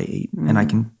response to what I eat. Mm-hmm.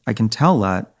 And I can tell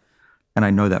that And I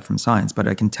know that from science, but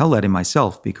I can tell that in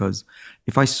myself because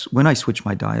when I switch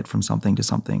my diet from something to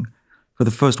something, for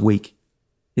the first week,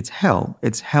 it's hell.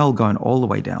 It's hell going all the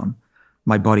way down.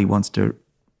 My body wants to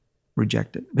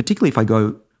reject it, particularly if I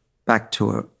go back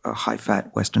to a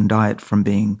high-fat Western diet from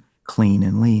being clean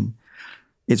and lean.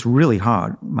 It's really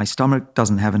hard. My stomach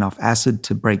doesn't have enough acid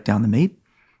to break down the meat,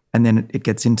 and then it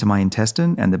gets into my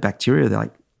intestine, and the bacteria, they're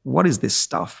like, what is this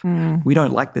stuff? We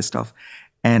don't like this stuff.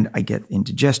 And I get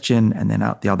indigestion, and then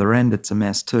out the other end, it's a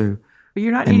mess too. But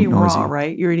you're not eating raw,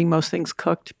 right? You're eating most things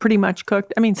cooked, pretty much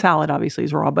cooked. I mean, salad obviously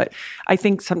is raw, but I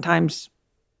think sometimes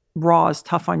raw is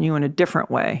tough on you in a different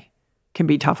way, can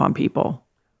be tough on people.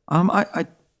 I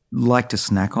like to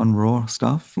snack on raw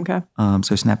stuff. Okay.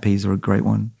 So snap peas are a great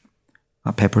one.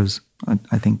 Peppers,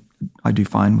 I think I do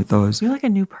fine with those. You're like a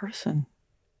new person.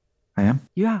 I am?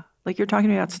 Yeah. Like you're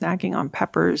talking about snacking on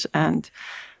peppers and...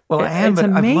 Well, I am, but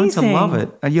amazing. I've learned to love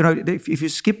it. If you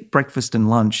skip breakfast and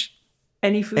lunch...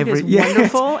 Any food is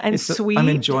wonderful and sweet. I'm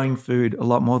enjoying food a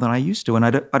lot more than I used to, and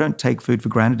I don't take food for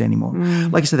granted anymore.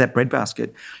 Like you said, that bread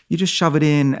basket, you just shove it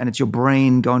in, and it's your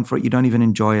brain going for it. You don't even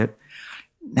enjoy it.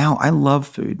 Now I love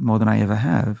food more than I ever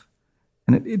have,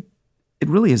 and it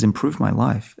really has improved my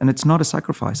life. And it's not a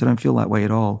sacrifice. I don't feel that way at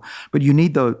all. But you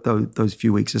need those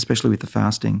few weeks, especially with the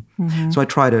fasting. So I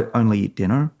try to only eat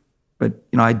dinner, but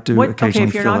I do occasionally. Okay,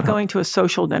 if you're not going to a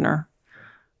social dinner,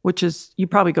 which is, you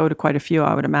probably go to quite a few,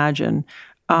 I would imagine.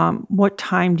 What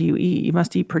time do you eat? You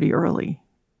must eat pretty early.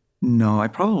 No, I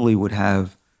probably would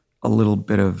have a little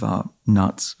bit of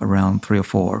nuts around 3 or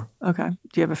 4. Okay.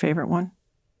 Do you have a favorite one?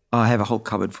 I have a whole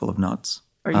cupboard full of nuts.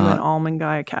 Are you an almond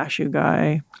guy, a cashew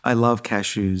guy? I love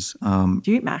cashews.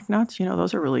 Do you eat mac nuts?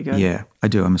 Those are really good. Yeah, I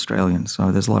do. I'm Australian,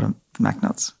 so there's a lot of mac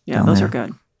nuts. Yeah, those are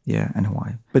good. Yeah, and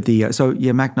Hawaii. But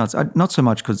mac nuts, not so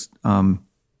much because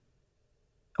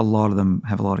a lot of them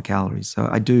have a lot of calories. So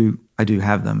I do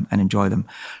have them and enjoy them.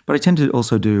 But I tend to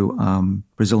also do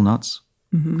Brazil nuts,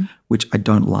 which I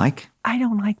don't like. I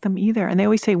don't like them either. And they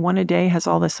always say one a day has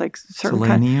all this like certain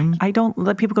selenium. I don't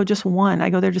let people go just one. I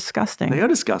go, they're disgusting. They are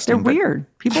disgusting. They're weird.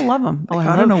 People love them.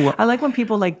 I don't know what. I like when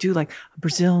people do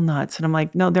Brazil nuts. And I'm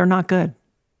like, no, they're not good.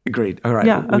 Agreed. All right.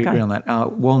 Yeah, we agree on that.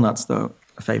 Walnuts, though,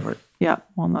 a favorite. Yeah,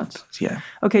 walnuts. Yeah.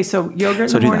 Okay, so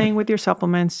yogurt in the morning with your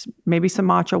supplements, maybe some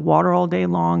matcha, water all day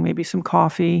long, maybe some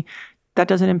coffee. That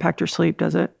doesn't impact your sleep,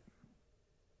 does it?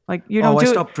 Like you don't. I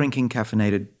stopped drinking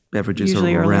caffeinated beverages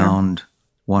usually around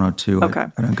 1 or 2. Okay.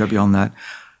 I don't go beyond that.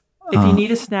 If you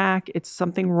need a snack, it's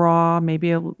something raw,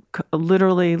 maybe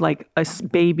literally like a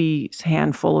baby's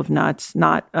handful of nuts,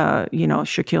 not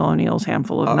Shaquille O'Neal's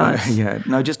handful of nuts. Yeah,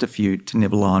 no, just a few to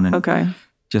nibble on and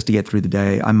just to get through the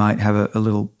day. I might have a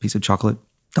little piece of chocolate,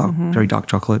 very dark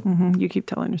chocolate. You keep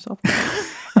telling yourself that.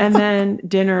 And then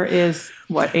dinner is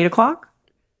what, 8 o'clock?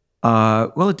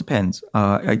 Well, it depends.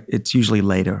 It's usually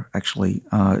later, actually.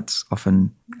 It's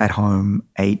often at home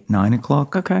 8, 9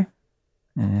 o'clock. Okay.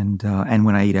 And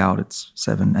when I eat out, it's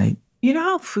 7, 8. You know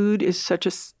how food is such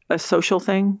a social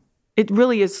thing? It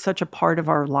really is such a part of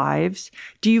our lives.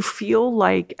 Do you feel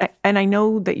like, and I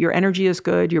know that your energy is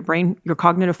good, your brain, your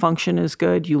cognitive function is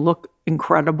good, you look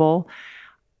incredible.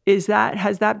 Has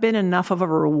that been enough of a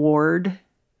reward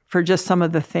for just some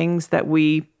of the things that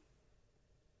we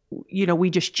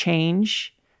just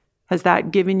change? Has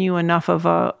that given you enough of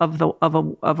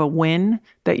a win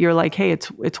that you're like, hey,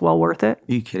 it's well worth it?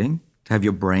 Are you kidding? To have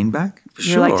your brain back? For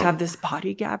You're sure. like to have this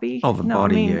body, Gabby? Oh, the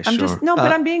body, yeah, I'm sure.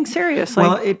 But I'm being serious.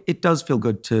 Well, it does feel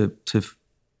good to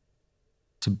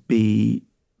be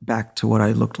back to what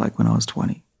I looked like when I was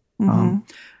 20.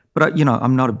 But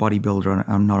I'm not a bodybuilder.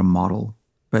 I'm not a model.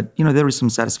 But there is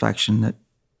some satisfaction that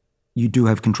you do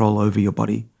have control over your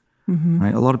body.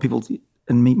 Right? A lot of people,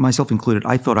 and myself included,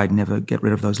 I thought I'd never get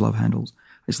rid of those love handles.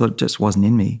 I just thought it just wasn't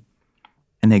in me,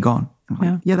 and they're gone. I'm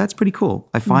like, yeah, that's pretty cool.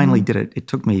 I finally did it. It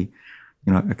took me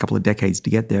a couple of decades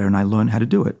to get there, and I learned how to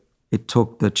do it. It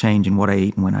took the change in what I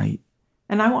eat and when I eat.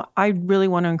 And I really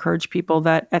want to encourage people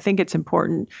that I think it's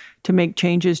important to make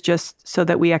changes just so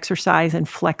that we exercise and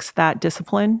flex that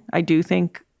discipline. I do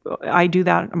think I do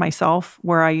that myself,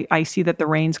 where I see that the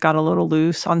reins got a little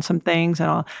loose on some things, and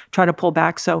I'll try to pull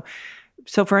back. So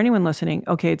for anyone listening,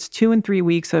 okay, it's 2 and 3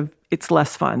 weeks of it's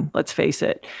less fun, let's face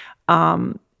it.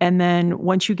 And then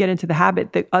once you get into the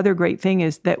habit, the other great thing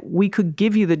is that we could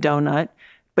give you the donut,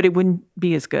 but it wouldn't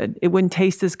be as good. It wouldn't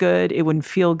taste as good. It wouldn't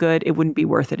feel good. It wouldn't be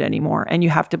worth it anymore. And you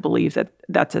have to believe that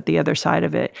that's at the other side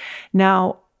of it.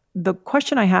 Now, the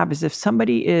question I have is if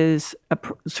somebody is a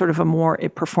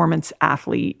performance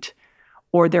athlete,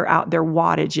 or their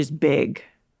wattage is big,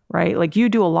 right? Like you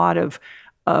do a lot of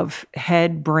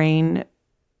head, brain,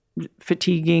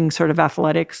 fatiguing sort of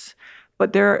athletics.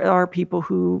 But there are people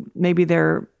who maybe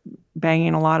they're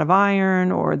banging a lot of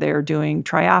iron or they're doing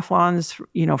triathlons,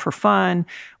 for fun,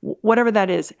 whatever that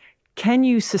is. Can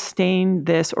you sustain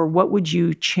this, or what would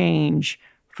you change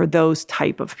for those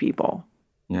type of people?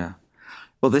 Yeah.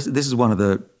 Well, this is one of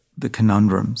the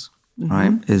conundrums,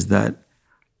 right? Is that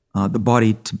the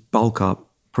body, to bulk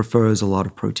up, prefers a lot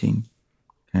of protein.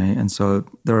 Okay, and so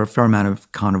there are a fair amount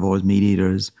of carnivores, meat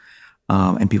eaters,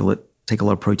 and people that take a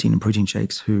lot of protein and protein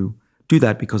shakes who do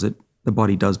that because the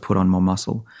body does put on more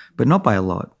muscle, but not by a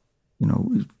lot.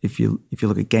 If you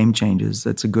look at Game Changers,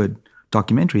 that's a good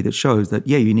documentary that shows that,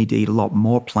 you need to eat a lot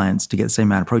more plants to get the same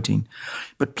amount of protein.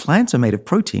 But plants are made of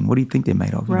protein. What do you think they're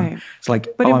made of? Right. It's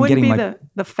like, but it I'm wouldn't getting be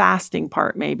the fasting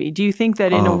part, maybe. Do you think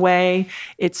that in a way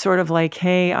it's sort of like,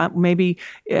 hey, maybe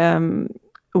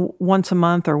once a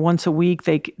month or once a week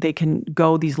they can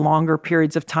go these longer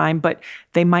periods of time, but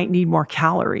they might need more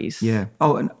calories? Yeah.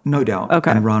 Oh, no doubt.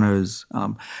 Okay. And runners.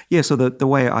 So the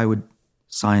way I would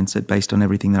science it based on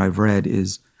everything that I've read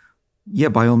is,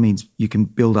 by all means, you can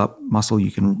build up muscle,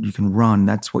 you can run,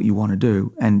 that's what you want to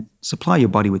do, and supply your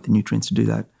body with the nutrients to do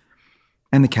that.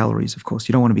 And the calories, of course.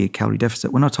 You don't want to be a calorie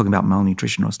deficit. We're not talking about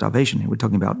malnutrition or starvation here. We're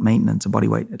talking about maintenance of body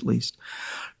weight, at least.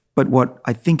 But what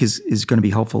I think is going to be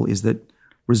helpful is that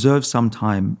reserve some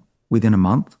time within a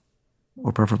month,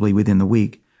 or preferably within the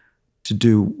week, to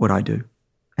do what I do.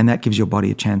 And that gives your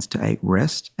body a chance to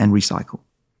rest and recycle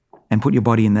and put your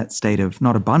body in that state of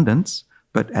not abundance,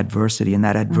 but adversity. And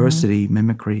that adversity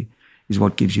mimicry is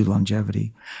what gives you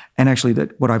longevity. And actually,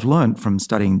 what I've learned from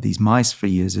studying these mice for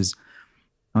years is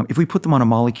if we put them on a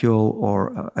molecule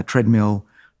or a treadmill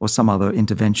or some other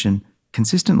intervention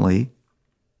consistently,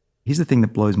 here's the thing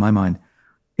that blows my mind.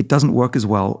 It doesn't work as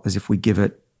well as if we give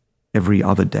it every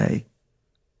other day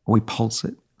or we pulse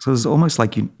it. So it's almost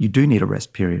like you do need a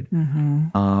rest period.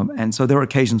 And so there are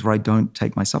occasions where I don't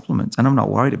take my supplements, and I'm not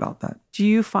worried about that. Do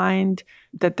you find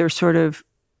that there's sort of,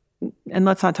 and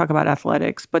let's not talk about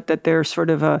athletics, but that there's sort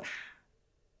of a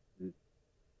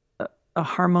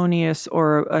harmonious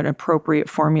or an appropriate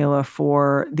formula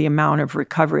for the amount of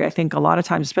recovery? I think a lot of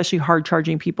times, especially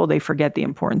hard-charging people, they forget the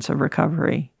importance of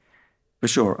recovery. For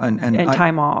sure. And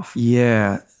time off.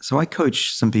 Yeah. So I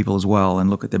coach some people as well and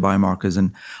look at their biomarkers,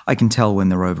 and I can tell when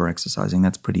they're over-exercising.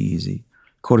 That's pretty easy.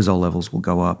 Cortisol levels will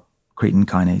go up. Creatine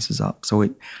kinase is up. So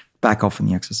back off from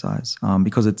the exercise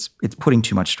because it's putting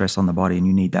too much stress on the body, and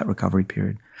you need that recovery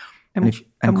period. And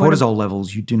cortisol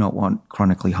levels, you do not want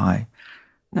chronically high.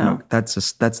 No. That's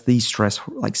the stress,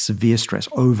 like severe stress,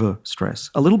 over stress.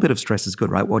 A little bit of stress is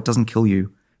good, right? What doesn't kill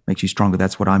you makes you stronger.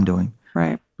 That's what I'm doing.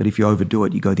 Right. But if you overdo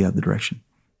it, you go the other direction.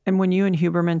 And when you and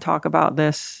Huberman talk about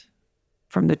this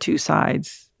from the two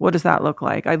sides, what does that look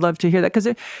like? I'd love to hear that because,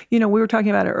 we were talking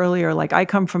about it earlier. Like I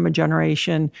come from a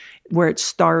generation where it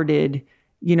started,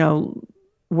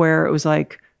 where it was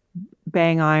like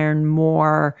bang iron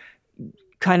more,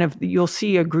 kind of, you'll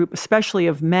see a group, especially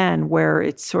of men, where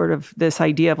it's sort of this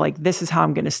idea of like, this is how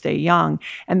I'm going to stay young.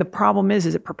 And the problem is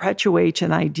it perpetuates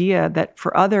an idea that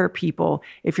for other people,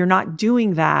 if you're not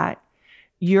doing that,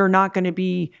 you're not going to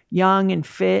be young and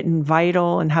fit and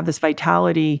vital and have this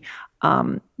vitality.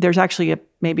 There's actually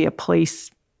maybe a place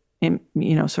in,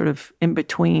 sort of in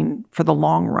between for the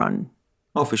long run.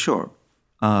 Oh, for sure.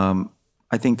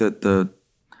 I think that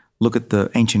look at the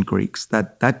ancient Greeks,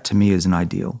 that to me is an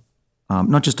ideal.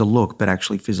 Not just a look, but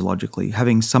actually physiologically.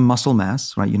 Having some muscle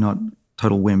mass, right? You're not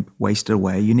total wimp, wasted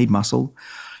away. You need muscle.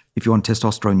 If you want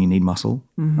testosterone, you need muscle,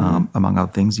 among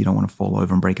other things. You don't want to fall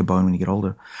over and break a bone when you get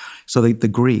older. So the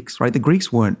Greeks, right? The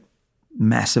Greeks weren't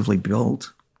massively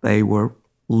built. They were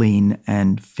lean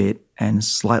and fit and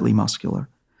slightly muscular.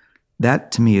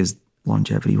 That, to me, is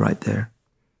longevity right there.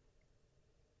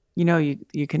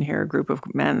 You can hear a group of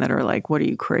men that are like, what are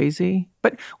you, crazy?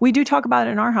 But we do talk about it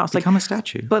in our house. Become a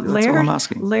statue. But That's all I'm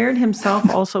asking. Laird himself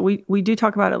also, we do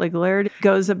talk about it. Like Laird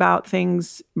goes about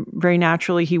things very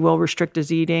naturally. He will restrict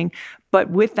his eating.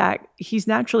 But with that, he's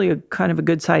naturally a kind of a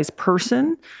good-sized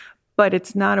person, but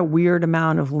it's not a weird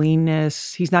amount of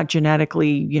leanness. He's not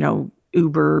genetically,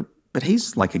 uber. But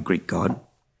he's like a Greek god.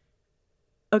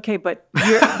 Okay, but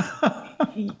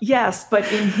yes, but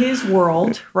in his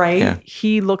world, right, Yeah.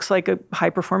 He looks like a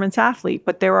high-performance athlete,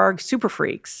 but there are super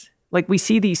freaks. Like we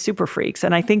see these super freaks.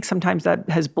 And I think sometimes that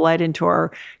has bled into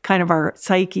our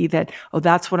psyche that,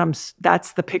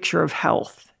 that's the picture of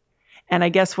health. And I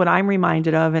guess what I'm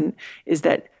reminded of is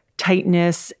that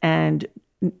tightness and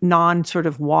non-sort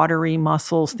of watery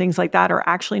muscles, things like that are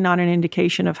actually not an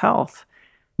indication of health.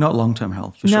 Not long-term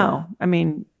health, for sure. No, I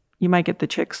mean, you might get the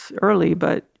chicks early,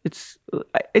 but it's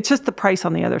just the price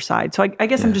on the other side. So I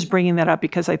guess I'm just bringing that up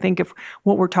because I think if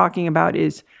what we're talking about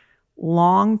is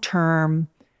long-term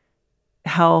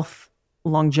health,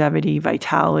 longevity,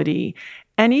 vitality,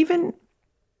 and even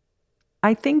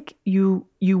I think you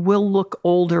will look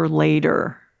older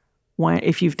later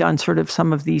if you've done sort of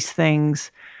some of these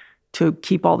things to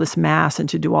keep all this mass and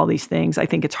to do all these things. I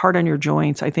think it's hard on your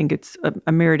joints. I think it's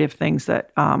a myriad of things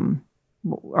that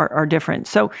are different.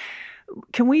 So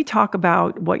can we talk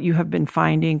about what you have been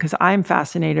finding? Because I'm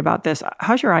fascinated about this.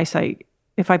 How's your eyesight?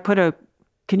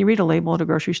 Can you read a label at a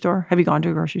grocery store? Have you gone to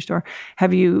a grocery store?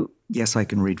 Have you? Yes, I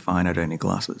can read fine. I don't need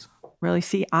glasses. Really?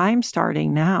 See, I'm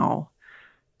starting now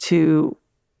to,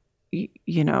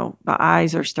 the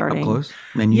eyes are starting. Up close?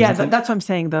 Menus, yeah, that's what I'm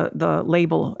saying. The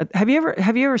label. Have you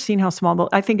ever seen how small?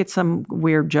 I think it's some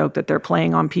weird joke that they're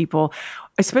playing on people,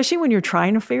 especially when you're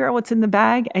trying to figure out what's in the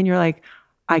bag and you're like,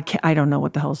 I don't know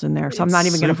what the hell's in there, so I'm not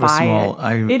even going to buy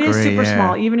it. It is super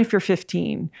small, even if you're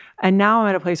 15. And now I'm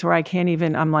at a place where I can't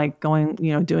even. I'm like going,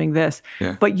 doing this.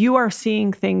 Yeah. But you are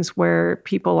seeing things where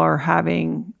people are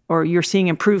having, or you're seeing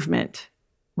improvement,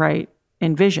 right,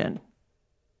 in vision.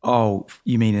 Oh,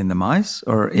 you mean in the mice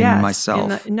or in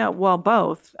myself? No, well,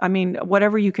 both. I mean,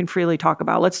 whatever you can freely talk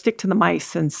about. Let's stick to the mice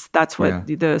since that's what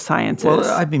the science is. Well,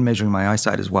 I've been measuring my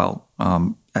eyesight as well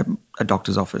at a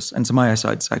doctor's office. And so my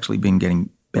eyesight's actually been getting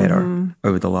better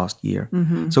over the last year.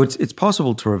 Mm-hmm. So it's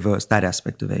possible to reverse that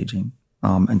aspect of aging.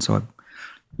 And so,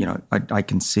 I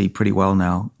can see pretty well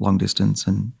now, long distance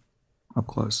and up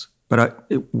close. But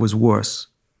it was worse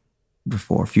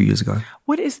before, a few years ago.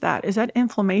 What is that? Is that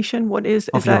inflammation? What is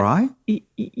of your eye?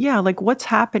 Yeah, like what's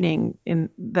happening in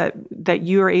that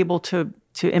you are able to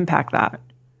impact that?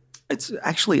 It's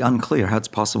actually unclear how it's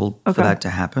possible for that to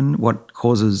happen. What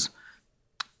causes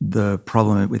the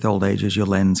problem with old age is your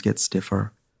lens gets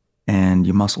stiffer and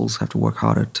your muscles have to work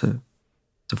harder to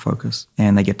focus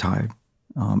and they get tired.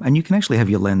 And you can actually have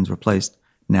your lens replaced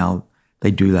now. They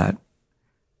do that.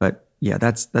 But yeah,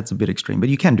 that's a bit extreme. But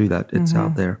you can do that. It's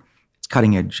out there.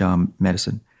 Cutting edge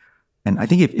medicine. And I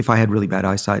think if I had really bad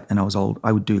eyesight and I was old,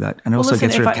 I would do that. And also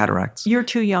get rid of cataracts. You're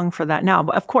too young for that now.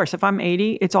 But of course, if I'm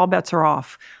 80, it's all bets are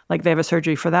off. Like they have a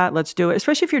surgery for that, let's do it.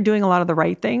 Especially if you're doing a lot of the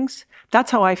right things.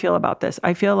 That's how I feel about this.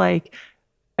 I feel like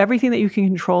everything that you can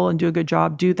control and do a good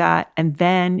job, do that. And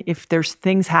then if there's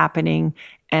things happening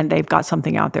and they've got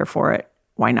something out there for it,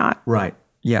 why not? Right.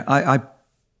 Yeah, I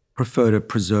prefer to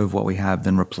preserve what we have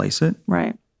than replace it.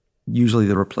 Right. Usually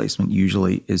the replacement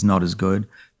is not as good.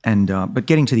 And but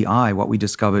getting to the eye, what we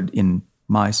discovered in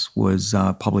mice was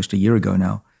published a year ago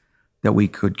now, that we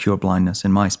could cure blindness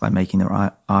in mice by making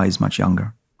their eyes much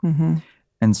younger. Mm-hmm.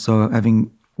 And so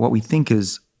having what we think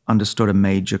is understood a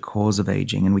major cause of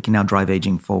aging, and we can now drive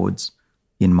aging forwards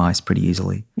in mice pretty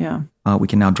easily. Yeah. We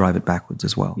can now drive it backwards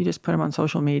as well. You just put them on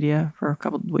social media for a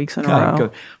couple of weeks in a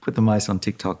row. Put the mice on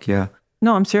TikTok, yeah.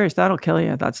 No, I'm serious. That'll kill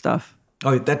you, that stuff.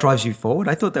 Oh, that drives you forward?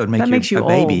 I thought that would make you a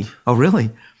baby. old. Oh,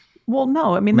 really? Well,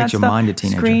 no. I mean, that's your mind a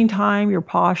teenager. Screen time, your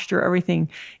posture, everything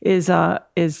is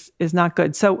not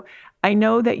good. So I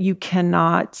know that you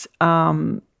cannot,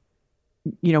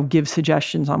 give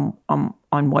suggestions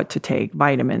on what to take,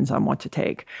 vitamins on what to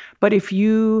take. But if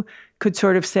you could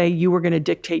sort of say you were going to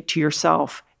dictate to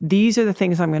yourself, these are the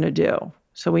things I'm going to do.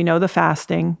 So we know the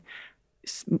fasting,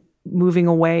 moving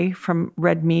away from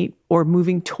red meat or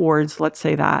moving towards, let's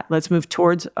say that. Let's move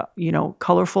towards,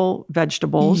 colorful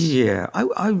vegetables. Yeah,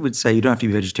 I would say you don't have to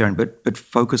be vegetarian, but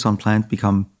focus on plants,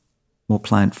 become more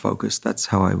plant-focused. That's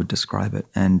how I would describe it.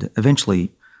 And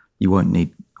eventually you won't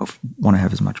want to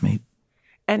have as much meat.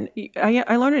 And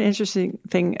I learned an interesting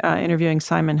thing interviewing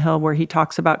Simon Hill where he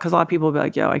talks about, because a lot of people will be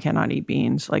like, I cannot eat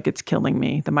beans. Like it's killing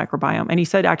me, the microbiome. And he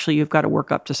said, actually, you've got to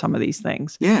work up to some of these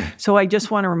things. Yeah. So I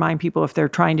just want to remind people if they're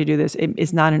trying to do this,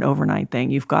 it's not an overnight thing.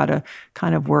 You've got to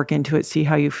kind of work into it, see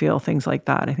how you feel, things like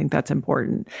that. I think that's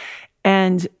important.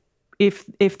 And if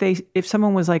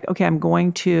someone was like, okay, I'm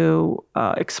going to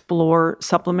explore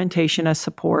supplementation as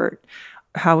support,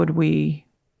 how would we...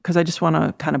 Because I just want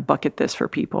to kind of bucket this for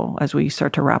people as we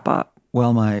start to wrap up.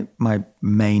 Well, my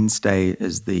mainstay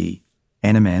is the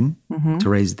NMN to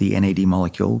raise the NAD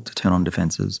molecule to turn on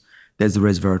defenses. There's the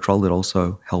resveratrol that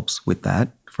also helps with that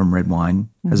from red wine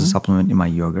as a supplement in my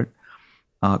yogurt.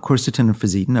 Quercetin and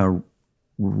fisetin are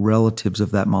relatives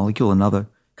of that molecule, another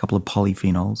couple of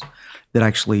polyphenols that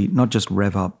actually not just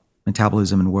rev up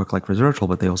metabolism and work like resveratrol,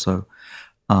 but they also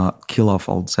kill off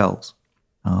old cells.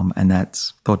 And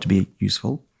that's thought to be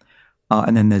useful.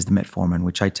 And then there's the metformin,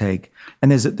 which I take.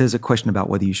 And there's a question about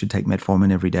whether you should take metformin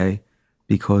every day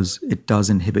because it does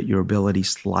inhibit your ability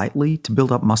slightly to build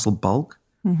up muscle bulk.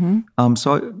 Mm-hmm.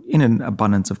 So in an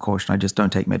abundance of caution, I just don't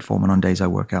take metformin on days I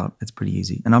work out. It's pretty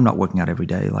easy. And I'm not working out every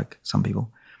day like some people.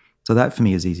 So that for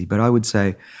me is easy. But I would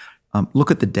say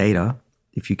Look at the data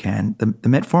if you can. The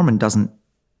metformin doesn't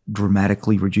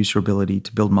dramatically reduce your ability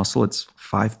to build muscle. It's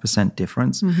 5%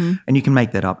 difference. And you can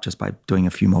make that up just by doing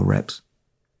a few more reps.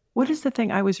 What is the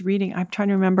thing I was reading? I'm trying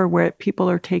to remember where people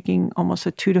are taking almost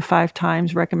a 2 to 5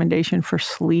 times recommendation for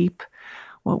sleep.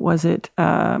 What was it?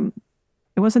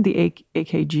 It wasn't the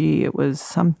AKG. It was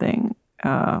something.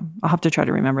 I'll have to try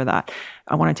to remember that.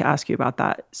 I wanted to ask you about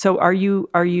that. So are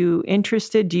you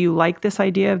interested? Do you like this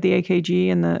idea of the AKG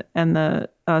and the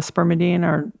spermidine,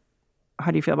 or how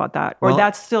do you feel about that? Or Well,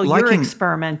 that's still you're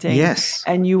experimenting, yes,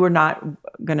 and you were not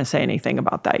going to say anything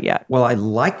about that yet? Well, I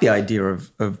like the idea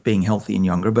of being healthy and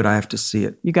younger, but I have to see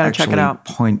it. You got to check it out.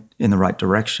 Point in the right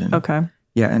direction. Okay.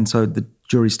 Yeah, and so the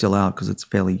jury's still out because it's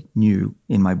fairly new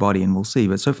in my body, and we'll see.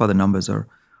 But so far, the numbers are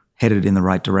headed in the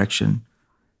right direction.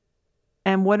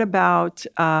 And what about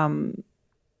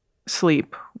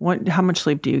sleep? How much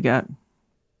sleep do you get?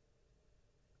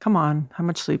 Come on, how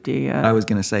much sleep do you get? I was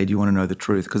going to say, do you want to know the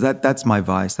truth? Because that's my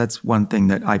vice. That's one thing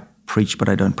that I preach, but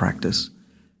I don't practice.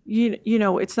 You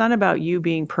know, it's not about you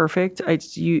being perfect.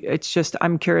 It's just,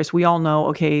 I'm curious. We all know,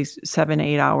 okay, 7,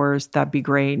 8 hours, that'd be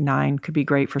great. 9 could be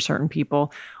great for certain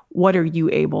people. What are you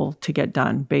able to get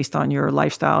done based on your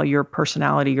lifestyle, your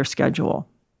personality, your schedule?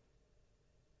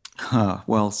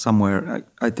 Well, somewhere,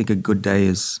 I think a good day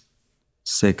is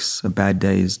 6, a bad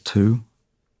day is 2.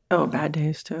 Oh, bad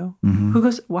days too. Mm-hmm. Who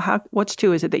goes? Well, what's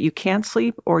 2? Is it that you can't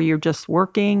sleep, or you're just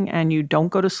working and you don't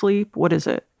go to sleep? What is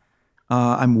it?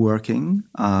 I'm working.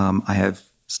 I have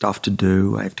stuff to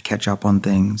do. I have to catch up on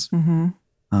things.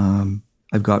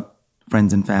 I've got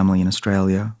friends and family in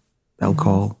Australia. They'll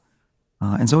call.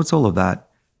 And so it's all of that.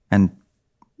 And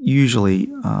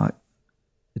usually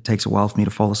it takes a while for me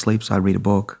to fall asleep. So I read a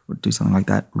book or do something like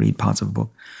that, read parts of a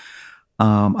book.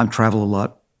 I travel a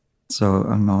lot. So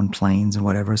I'm on planes and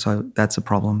whatever. So that's a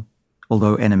problem.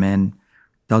 Although NMN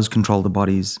does control the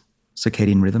body's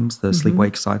circadian rhythms, the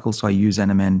sleep-wake cycle. So I use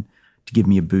NMN to give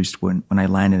me a boost when I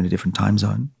land in a different time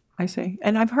zone. I see.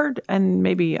 And I've heard, and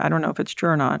maybe, I don't know if it's true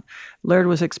or not, Laird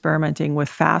was experimenting with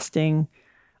fasting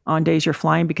on days you're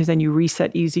flying because then you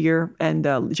reset easier and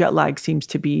jet lag seems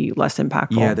to be less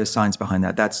impactful. Yeah, there's science behind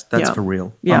that. That's for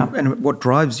real. Yeah. And what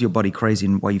drives your body crazy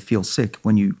and why you feel sick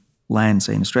when you land,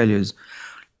 say, in Australia is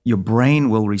your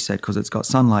brain will reset because it's got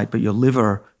sunlight, but your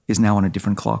liver is now on a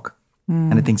different clock.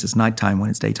 And it thinks it's nighttime when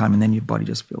it's daytime, and then your body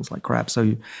just feels like crap.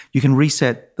 So you can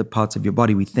reset the parts of your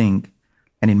body, we think,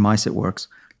 and in mice it works,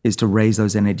 is to raise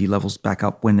those NAD levels back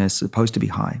up when they're supposed to be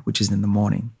high, which is in the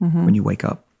morning when you wake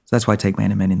up. So that's why I take my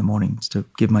NMN in the mornings, to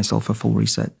give myself a full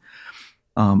reset.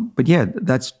 But yeah,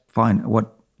 that's fine.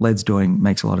 What Led's doing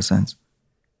makes a lot of sense.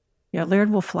 Yeah,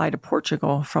 Laird will fly to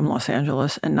Portugal from Los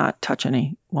Angeles and not touch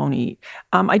any, won't eat.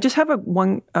 I just have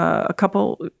a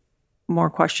couple more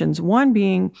questions. One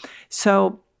being,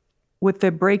 so with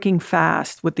the breaking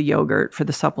fast with the yogurt for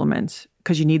the supplements,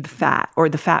 because you need the fat, or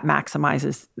the fat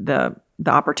maximizes the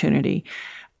opportunity.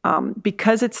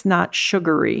 Because it's not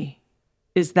sugary,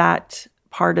 is that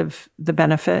part of the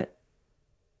benefit?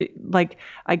 Like,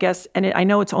 I guess, and I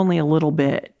know it's only a little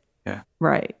bit. Yeah.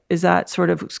 Right. Is that sort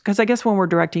of, because I guess when we're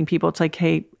directing people, it's like,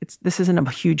 hey, this isn't a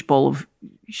huge bowl of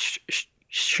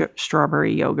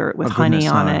strawberry yogurt with honey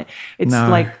on it. It's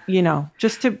like,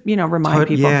 just to, remind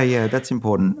people. Yeah, that's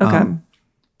important. Okay.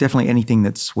 Definitely anything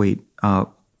that's sweet,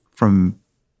 from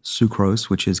sucrose,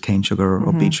 which is cane sugar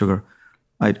or beet sugar,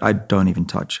 I don't even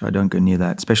touch. I don't go near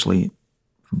that, especially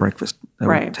for breakfast. That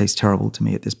would taste terrible to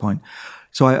me at this point.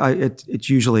 So it's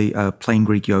usually a plain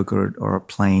Greek yogurt or a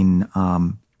plain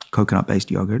coconut-based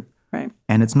yogurt. Right.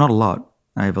 And it's not a lot.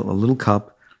 I have a little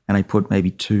cup, and I put maybe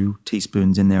 2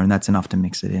 teaspoons in there, and that's enough to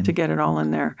mix it in. To get it all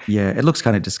in there. Yeah, it looks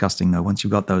kind of disgusting, though, once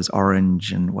you've got those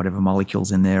orange and whatever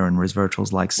molecules in there and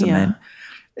resveratrol's like cement.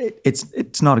 Yeah.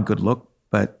 It's not a good look,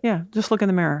 but... Yeah, just look in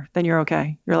the mirror. Then you're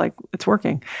okay. You're like, it's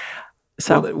working.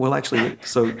 So Well, actually,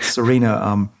 so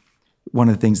Serena, one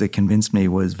of the things that convinced me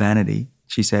was vanity.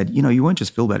 She said, you won't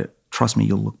just feel better. Trust me,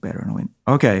 you'll look better. And I went,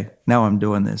 okay, now I'm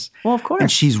doing this. Well, of course. And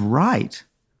she's right.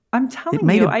 I'm telling you. It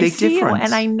made a big difference. You,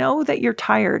 and I know that you're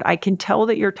tired. I can tell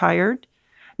that you're tired.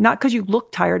 Not because you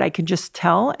look tired. I can just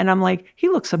tell. And I'm like, he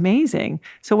looks amazing.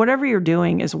 So whatever you're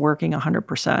doing is working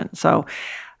 100%. So,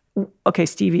 okay,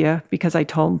 stevia, because I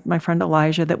told my friend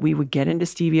Elijah that we would get into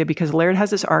stevia because Laird has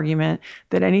this argument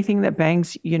that anything that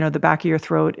bangs, the back of your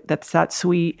throat, that's that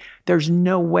sweet, there's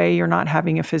no way you're not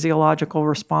having a physiological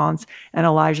response. And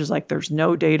Elijah's like, there's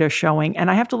no data showing. And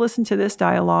I have to listen to this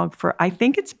dialogue for, I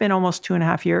think it's been almost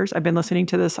 2.5 years. I've been listening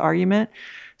to this argument.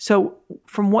 So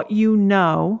from what you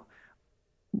know,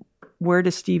 where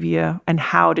does stevia and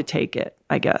how to take it,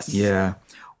 I guess. Yeah.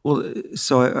 Well,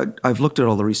 so I've looked at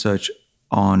all the research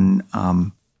on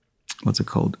what's it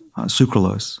called?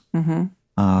 Sucralose.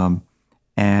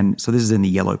 And so this is in the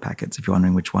yellow packets, if you're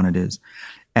wondering which one it is.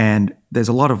 And there's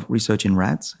a lot of research in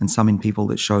rats and some in people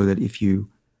that show that if you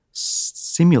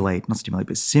simulate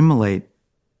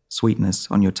sweetness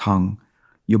on your tongue,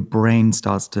 your brain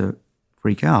starts to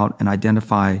freak out and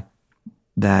identify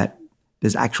that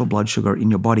there's actual blood sugar in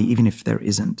your body, even if there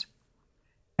isn't.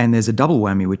 And there's a double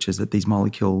whammy, which is that these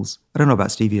molecules, I don't know about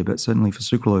stevia, but certainly for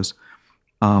sucralose,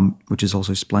 which is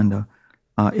also Splenda,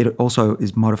 it also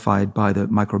is modified by the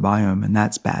microbiome, and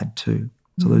that's bad too.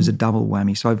 So there's a double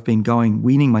whammy. So I've been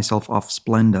weaning myself off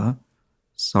Splenda.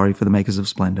 Sorry for the makers of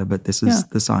Splenda, but this is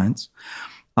the science.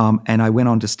 And I went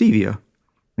on to stevia.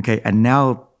 Okay, and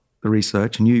now the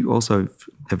research, and you also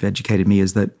have educated me,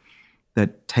 is that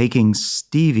taking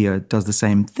stevia does the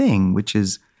same thing, which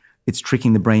is it's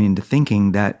tricking the brain into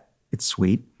thinking that it's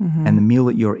sweet, and the meal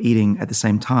that you're eating at the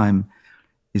same time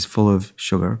is full of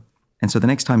sugar. And so the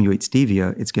next time you eat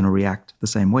stevia, it's going to react the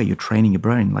same way. You're training your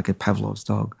brain like a Pavlov's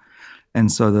dog.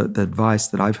 And so the advice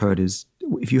that I've heard is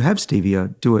if you have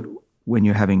stevia, do it when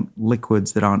you're having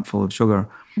liquids that aren't full of sugar,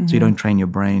 so you don't train your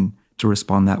brain to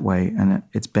respond that way, and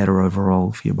it's better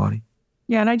overall for your body.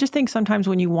 Yeah, and I just think sometimes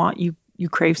when you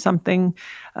crave something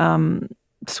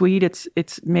sweet,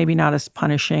 it's maybe not as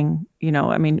punishing.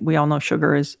 I mean, we all know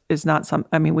sugar is not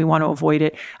we want to avoid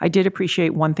it. I did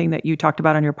appreciate one thing that you talked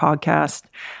about on your podcast,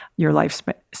 your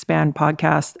lifespan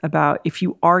podcast, about if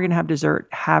you are going to have dessert,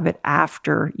 have it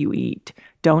after you eat.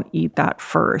 Don't eat that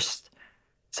first.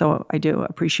 So I do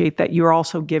appreciate that you're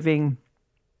also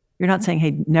you're not saying,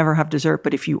 hey, never have dessert,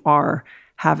 but if you are,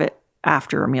 have it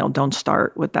after a meal. Don't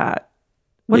start with that.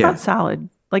 What about salad?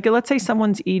 Like, let's say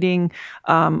someone's eating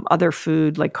other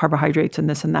food like carbohydrates and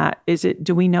this and that.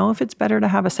 Do we know if it's better to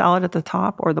have a salad at the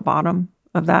top or the bottom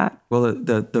of that? Well,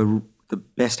 the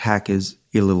best hack is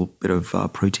eat a little bit of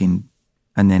protein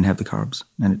and then have the carbs.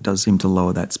 And it does seem to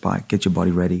lower that spike, get your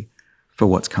body ready for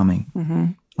what's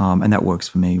coming. And that works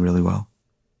for me really well.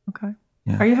 Okay.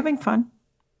 Yeah. Are you having fun?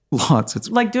 Lots. It's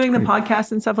like doing great. The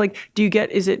podcast and stuff. Like, do you get,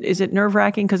 is it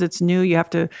nerve-wracking because it's new? You have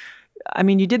to,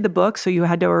 you did the book, so you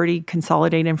had to already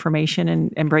consolidate information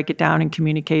and break it down and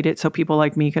communicate it so people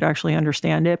like me could actually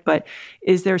understand it. But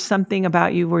is there something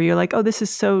about you where you're like, oh, this is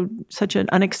such an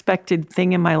unexpected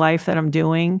thing in my life that I'm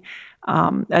doing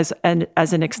as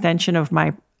an extension of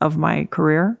my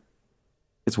career?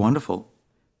 It's wonderful.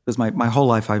 Because my whole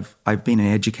life I've been an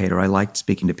educator. I liked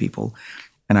speaking to people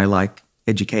and I like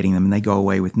educating them, and they go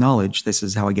away with knowledge. This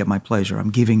is how I get my pleasure.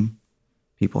 I'm giving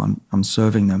people, I'm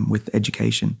serving them with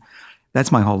education.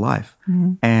 That's my whole life.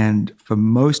 And for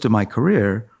most of my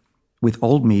career with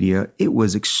old media, it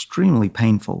was extremely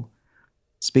painful.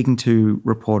 Speaking to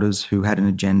reporters who had an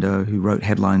agenda, who wrote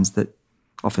headlines that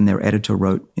often their editor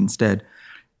wrote instead,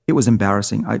 it was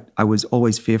embarrassing. I was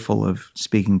always fearful of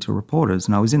speaking to reporters,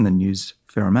 and I was in the news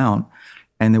a fair amount,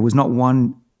 and there was not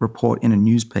one report in a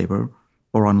newspaper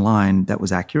or online that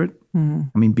was accurate. I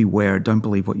mean, beware, don't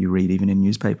believe what you read, even in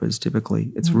newspapers typically.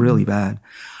 It's really bad.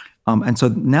 And so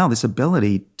now this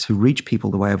ability to reach people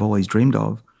the way I've always dreamed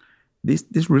of,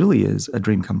 this really is a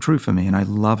dream come true for me, and I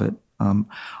love it. I'm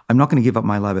not going to give up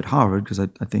my lab at Harvard because I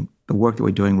think the work that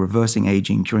we're doing, reversing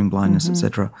aging, curing blindness, et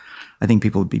cetera, I think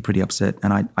people would be pretty upset,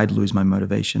 and I'd lose my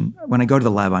motivation. When I go to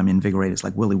the lab, I'm invigorated. It's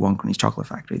like Willy Wonka and his chocolate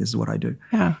factory. This is what I do.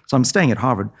 Yeah. So I'm staying at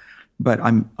Harvard, but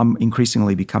I'm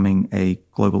increasingly becoming a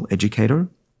global educator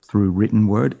through written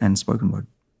word and spoken word.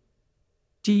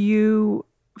 Do you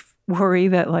worry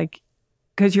that, like,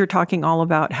 because you're talking all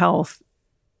about health,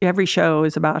 every show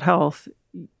is about health,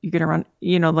 you're going to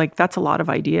run, that's a lot of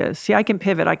ideas. See, I can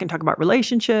pivot. I can talk about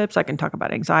relationships. I can talk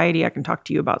about anxiety. I can talk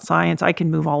to you about science. I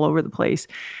can move all over the place.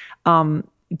 Have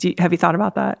you thought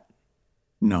about that?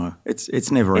 No,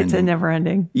 it's never ending. It's a never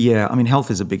ending. Yeah, I mean, health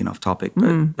is a big enough topic,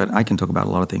 but I can talk about a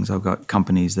lot of things. I've got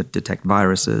companies that detect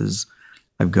viruses.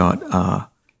 I've got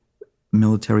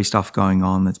military stuff going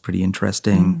on that's pretty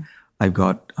interesting. I've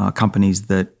got companies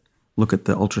that look at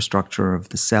the ultrastructure of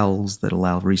the cells that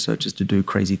allow researchers to do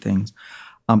crazy things.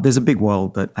 There's a big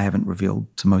world that I haven't revealed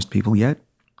to most people yet,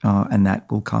 and that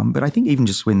will come. But I think even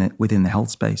just within the health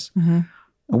space,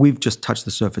 we've just touched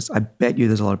the surface. I bet you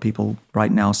there's a lot of people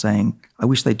right now saying, I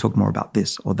wish they'd talk more about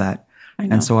this or that.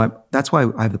 And so that's why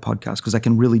I have the podcast, because I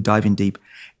can really dive in deep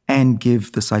and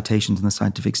give the citations and the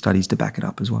scientific studies to back it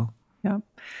up as well. Yeah.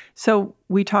 So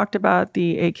we talked about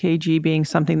the AKG being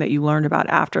something that you learned about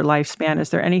after Lifespan. Is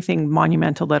there anything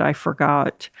monumental that I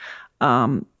forgot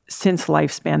since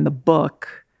Lifespan, the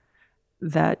book,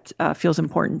 that feels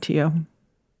important to you?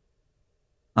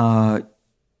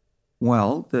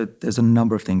 Well, there's a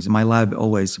number of things. My lab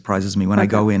always surprises me. When I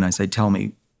go in, I say, tell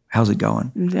me, how's it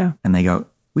going? Yeah. And they go,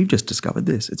 we've just discovered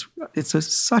this.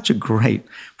 Such a great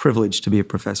privilege to be a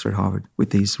professor at Harvard with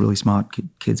these really smart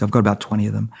kids. I've got about 20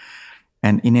 of them.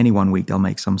 And in any one week, they'll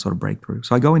make some sort of breakthrough.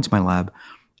 So I go into my lab,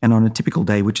 and on a typical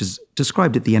day, which is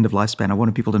described at the end of lifespan, I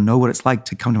wanted people to know what it's like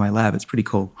to come to my lab. It's pretty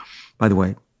cool. By the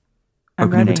way,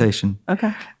 open invitation.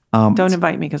 Okay. Don't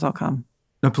invite me because I'll come.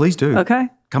 No, please do. Okay.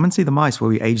 Come and see the mice where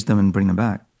we age them and bring them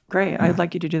back. Great. Yeah. I'd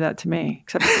like you to do that to me,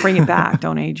 except bring it back.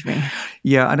 Don't age me.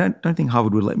 Yeah, I don't think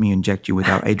Harvard would let me inject you with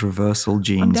our age reversal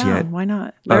genes I'm down. yet. Why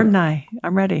not? Laird and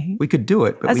I'm ready. We could do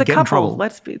it, but as we a get couple, in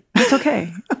trouble. It's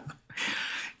okay.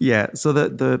 Yeah. So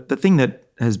the thing that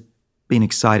has been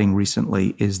exciting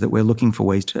recently is that we're looking for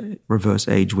ways to reverse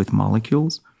age with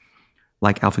molecules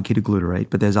like alpha-ketoglutarate,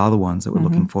 but there's other ones that we're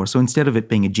looking for. So instead of it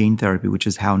being a gene therapy, which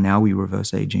is how now we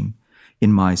reverse aging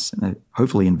in mice, and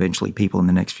hopefully eventually people in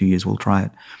the next few years will try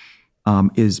it,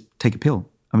 is take a pill.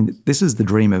 I mean, this is the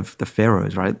dream of the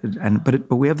pharaohs, right? But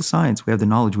we have the science, we have the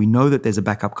knowledge. We know that there's a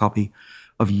backup copy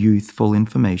of youthful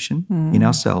information in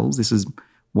our cells. This is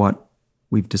what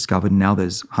we've discovered. Now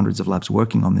there's hundreds of labs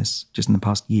working on this just in the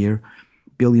past year.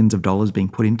 Billions of dollars being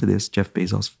put into this. Jeff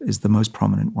Bezos is the most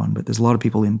prominent one, but there's a lot of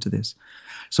people into this.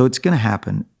 So it's going to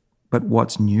happen. But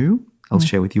what's new, I'll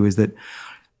share with you, is that,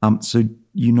 so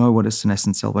you know what a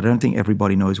senescent cell, but I don't think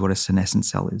everybody knows what a senescent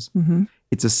cell is.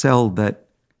 It's a cell that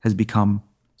has become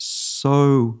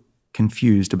so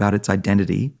confused about its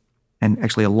identity, and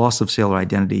actually a loss of cellular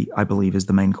identity, I believe, is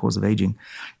the main cause of aging,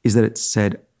 is that it's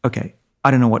said, okay, I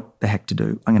don't know what the heck to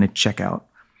do. I'm going to check out.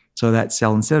 So that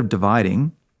cell, instead of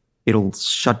dividing, it'll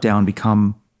shut down,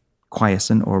 become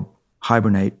quiescent or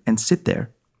hibernate and sit there.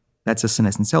 That's a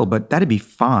senescent cell. But that'd be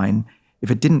fine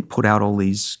if it didn't put out all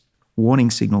these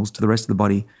warning signals to the rest of the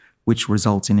body, which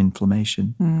results in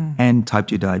inflammation and type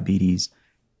 2 diabetes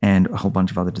and a whole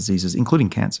bunch of other diseases, including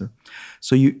cancer.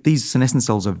 So these senescent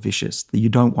cells are vicious. You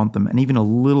don't want them. And even a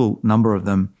little number of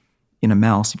them in a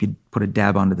mouse, if you put a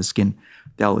dab under the skin,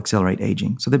 they'll accelerate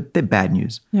aging. So they're bad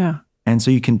news. Yeah. And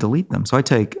so you can delete them. So I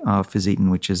take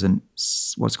fisetin, which is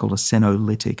what's called a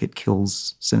senolytic. It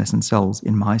kills senescent cells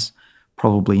in mice,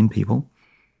 probably in people.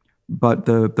 But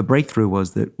the breakthrough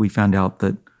was that we found out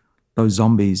that those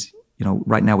zombies,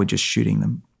 right now we're just shooting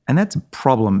them. And that's a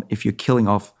problem if you're killing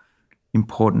off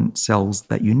important cells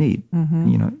that you need.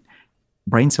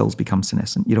 Brain cells become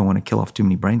senescent. You don't want to kill off too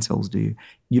many brain cells, do you?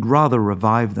 You'd rather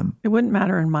revive them. It wouldn't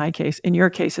matter in my case. In your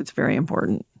case, it's very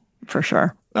important, for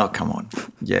sure. Oh, come on.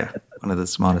 Yeah, one of the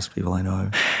smartest people I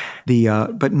know.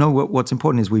 But no, what's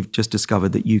important is we've just discovered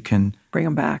that you can bring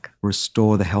them back,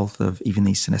 restore the health of even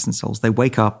these senescent cells. They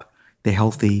wake up, they're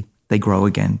healthy, they grow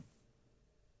again.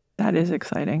 That is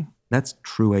exciting. That's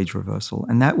true age reversal.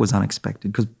 And that was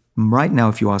unexpected because right now,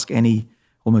 if you ask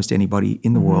almost anybody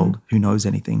in the world who knows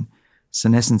anything,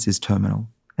 senescence is terminal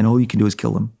and all you can do is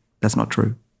kill them. That's not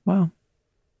true. Wow.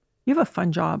 You have a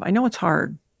fun job. I know it's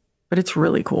hard, but it's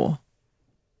really cool.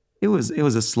 It was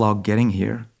a slog getting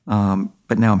here,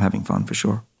 but now I'm having fun for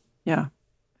sure. Yeah.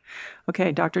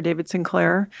 Okay, Dr. David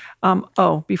Sinclair.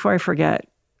 Before I forget,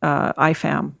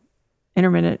 IFAM,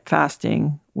 intermittent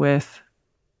fasting with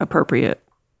appropriate,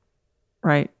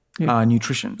 right?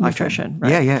 Nutrition. Nutrition,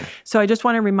 right? Yeah. So I just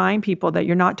want to remind people that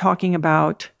you're not talking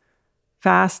about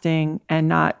fasting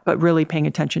but really paying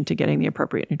attention to getting the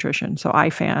appropriate nutrition. So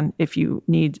IFAN, if you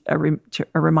need a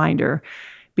reminder,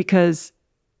 because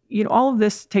all of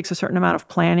this takes a certain amount of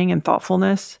planning and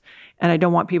thoughtfulness. And I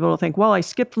don't want people to think, well, I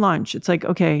skipped lunch. It's like,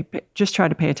 okay, just try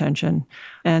to pay attention.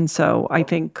 And so I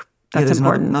think that's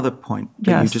important. Another point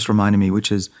that you just reminded me,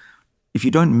 which is if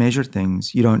you don't measure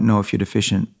things, you don't know if you're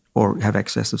deficient or have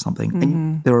excess of something.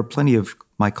 And there are plenty of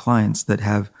my clients that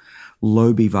have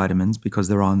low B vitamins because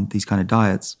they're on these kind of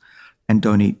diets and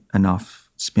don't eat enough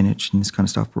spinach and this kind of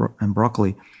stuff and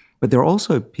broccoli. But there are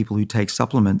also people who take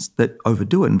supplements that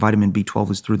overdo it, and vitamin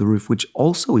B12 is through the roof, which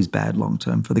also is bad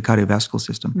long-term for the cardiovascular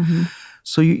system.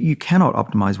 So you cannot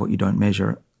optimize what you don't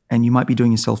measure, and you might be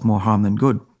doing yourself more harm than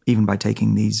good, even by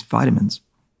taking these vitamins.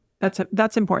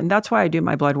 That's important. That's why I do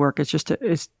my blood work. It's just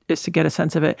to get a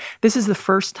sense of it. This is the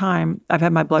first time I've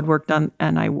had my blood work done,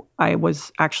 and I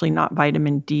was actually not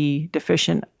vitamin D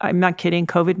deficient. I'm not kidding.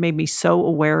 COVID made me so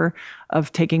aware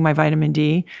of taking my vitamin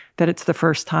D that it's the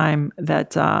first time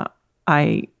that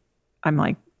I'm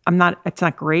like, it's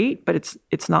not great, but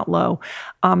it's not low.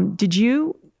 Did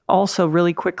you also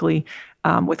really quickly,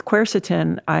 with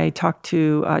quercetin, I talked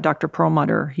to Dr.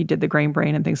 Perlmutter. He did the Grain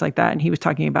Brain and things like that. And he was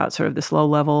talking about sort of this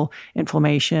low-level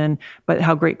inflammation, but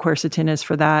how great quercetin is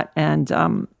for that.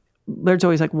 And Laird's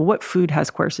always like, well, what food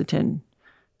has quercetin?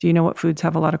 Do you know what foods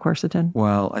have a lot of quercetin?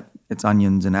 Well, it's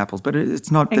onions and apples, but it's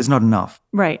not. There's not enough.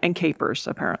 Right, and capers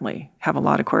apparently have a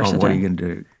lot of quercetin. Oh, what are you going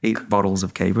to do? Eat bottles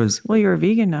of capers? Well, you're a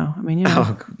vegan now. I mean, you know,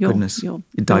 oh goodness, you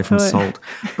die from salt.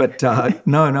 But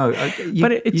no.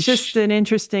 But it's just an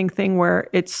interesting thing where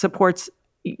it supports.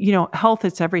 You know, health,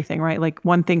 it's everything, right? Like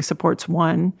one thing supports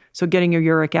one. So getting your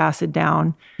uric acid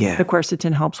down, the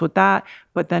quercetin helps with that.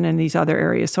 But then in these other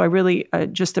areas. So I really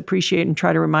just appreciate and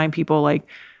try to remind people like,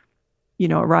 you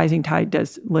know, a rising tide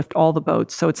does lift all the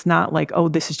boats. So it's not like, oh,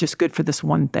 this is just good for this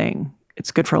one thing.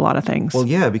 It's good for a lot of things. Well,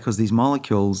 yeah, because these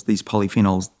molecules, these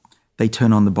polyphenols, they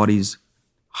turn on the body's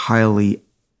highly,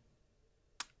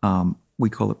 we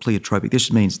call it pleiotropic. This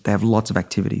just means they have lots of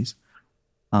activities.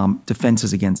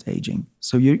 Defenses against aging.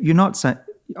 So you're not saying,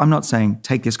 I'm not saying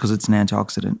take this because it's an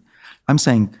antioxidant. I'm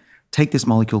saying take this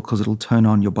molecule because it'll turn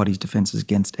on your body's defenses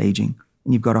against aging.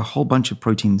 And you've got a whole bunch of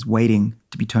proteins waiting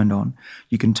to be turned on.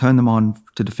 You can turn them on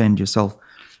to defend yourself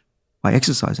by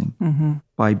exercising,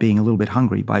 by being a little bit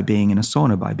hungry, by being in a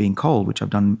sauna, by being cold, which I've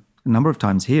done a number of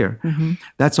times here.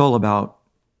 That's all about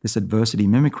this adversity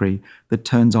mimicry that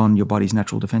turns on your body's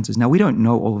natural defenses. Now, we don't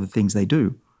know all of the things they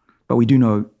do, but we do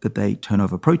know that they turn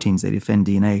over proteins, they defend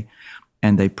DNA,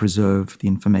 and they preserve the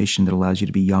information that allows you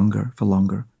to be younger for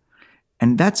longer.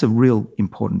 And that's a real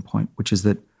important point, which is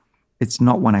that it's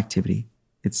not one activity.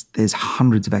 There's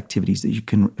hundreds of activities that you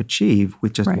can achieve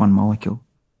with just one molecule.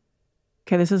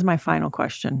 Okay, this is my final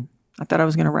question. I thought I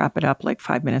was going to wrap it up like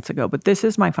 5 minutes ago, but this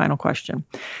is my final question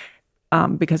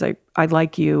because I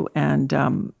like you and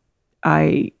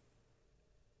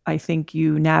I think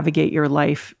you navigate your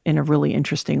life in a really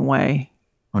interesting way.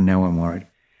 Oh, now I'm worried.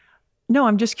 No,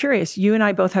 I'm just curious. You and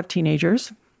I both have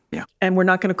teenagers. Yeah. And we're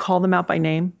not going to call them out by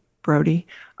name, Brody.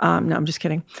 No, I'm just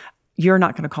kidding. You're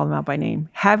not going to call them out by name.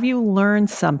 Have you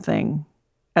learned something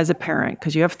as a parent?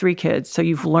 Because you have 3 kids, so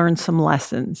you've learned some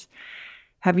lessons.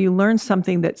 Have you learned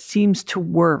something that seems to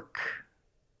work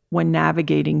when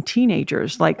navigating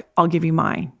teenagers? Like, I'll give you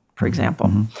mine, for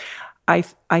example. I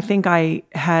think I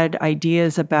had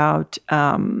ideas about,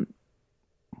 I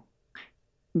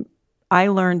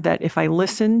learned that if I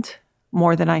listened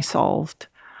more than I solved,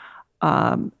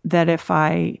 that if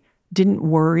I didn't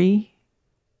worry,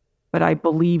 but I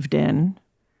believed in,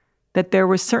 that there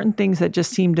was certain things that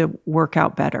just seemed to work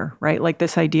out better, right? Like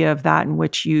this idea of that in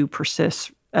which you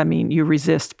persist. I mean, you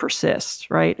resist, persists,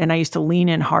 right? And I used to lean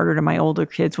in harder to my older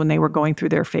kids when they were going through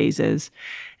their phases.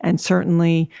 And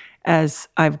certainly as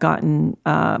I've gotten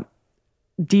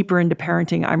deeper into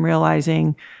parenting, I'm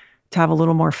realizing to have a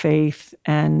little more faith.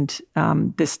 And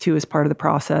this too is part of the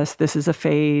process. This is a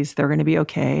phase. They're going to be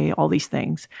okay, all these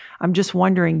things. I'm just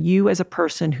wondering, you as a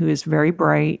person who is very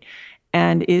bright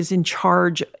and is in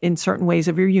charge in certain ways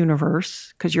of your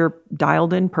universe, because you're a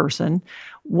dialed in person,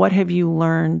 what have you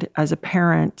learned as a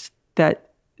parent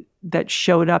that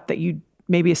showed up that you,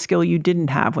 maybe a skill you didn't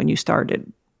have when you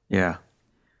started? Yeah.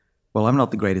 Well, I'm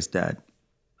not the greatest dad,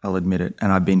 I'll admit it,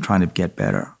 and I've been trying to get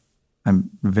better.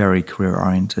 I'm very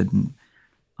career-oriented, and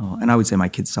I would say my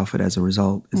kids suffered as a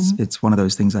result. It's one of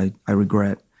those things I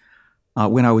regret.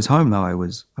 When I was home, though, I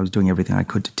was doing everything I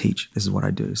could to teach. This is what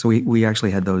I do. So we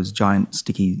actually had those giant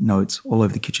sticky notes all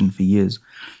over the kitchen for years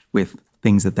with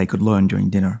things that they could learn during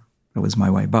dinner. That was my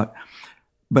way. But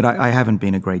I haven't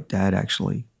been a great dad,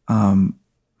 actually. I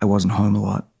wasn't home a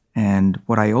lot. And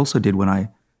what I also did when I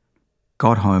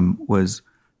got home was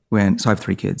so I have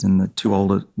 3 kids, and the 2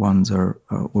 older ones were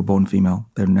born female.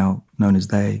 They're now known as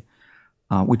they,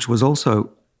 which was also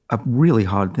a really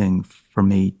hard thing for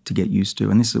me to get used to.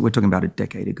 And we're talking about a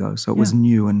decade ago, so it was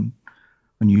new and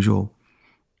unusual.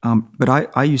 But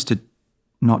I used to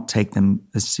not take them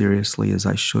as seriously as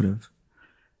I should have.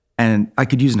 And I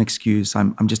could use an excuse.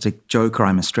 I'm just a joker.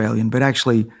 I'm Australian. But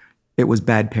actually, it was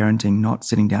bad parenting, not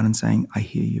sitting down and saying, I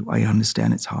hear you. I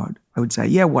understand it's hard. I would say,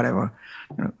 yeah, whatever.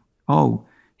 Oh,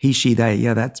 he, she, they.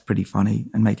 Yeah, that's pretty funny,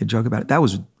 and make a joke about it. That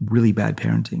was really bad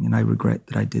parenting, and I regret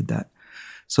that I did that.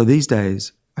 So these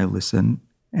days, I listen,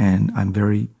 and I'm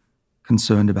very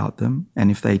concerned about them.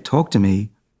 And if they talk to me,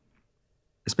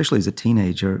 especially as a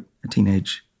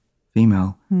teenage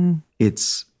female,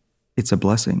 it's a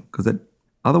blessing, because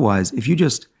otherwise, if you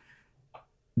just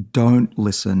don't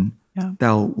listen,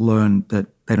 they'll learn that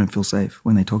they don't feel safe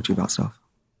when they talk to you about stuff.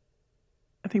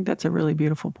 I think that's a really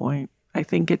beautiful point. I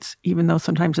think it's, even though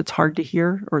sometimes it's hard to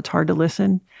hear or it's hard to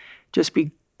listen, just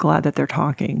be glad that they're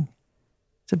talking.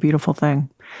 It's a beautiful thing.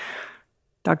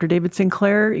 Dr. David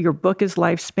Sinclair, your book is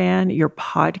Lifespan, your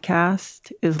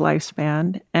podcast is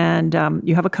Lifespan, and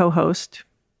you have a co-host.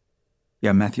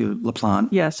 Yeah, Matthew LaPlante.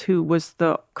 Yes, who was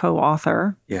the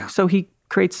co-author. Yeah. So he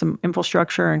creates some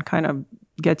infrastructure and kind of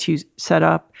gets you set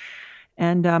up.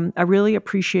 And I really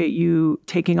appreciate you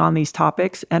taking on these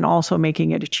topics and also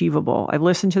making it achievable. I've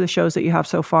listened to the shows that you have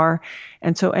so far.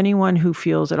 And so anyone who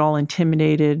feels at all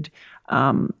intimidated,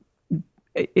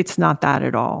 it's not that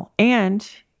at all. And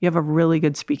you have a really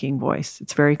good speaking voice.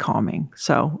 It's very calming.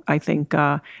 So I think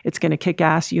it's going to kick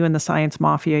ass, you and the Science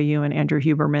Mafia, you and Andrew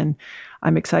Huberman.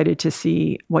 I'm excited to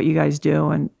see what you guys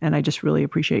do. And I just really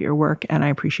appreciate your work. And I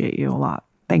appreciate you a lot.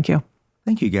 Thank you.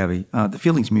 Thank you, Gabby. The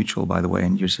feeling's mutual, by the way,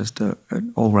 and you're just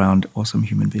an all-round awesome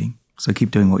human being. So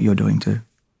keep doing what you're doing too.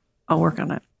 I'll work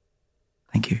on it.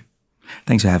 Thank you.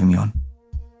 Thanks for having me on.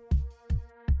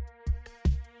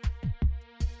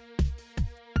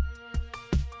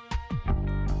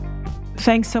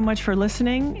 Thanks so much for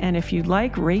listening. And if you'd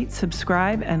like, rate,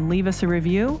 subscribe, and leave us a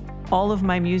review. All of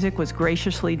my music was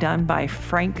graciously done by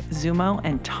Frank Zumo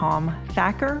and Tom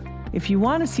Thacker. If you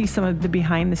want to see some of the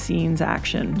behind-the-scenes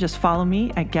action, just follow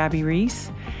me at Gabby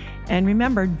Reese. And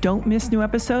remember, don't miss new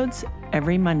episodes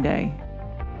every Monday.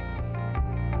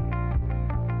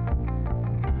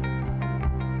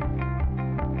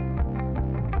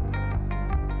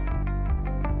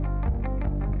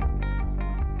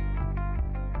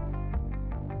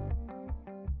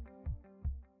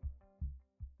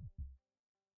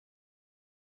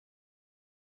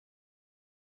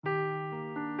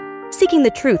 Seeking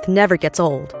the truth never gets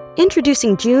old.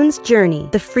 Introducing June's Journey,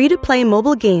 the free-to-play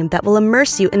mobile game that will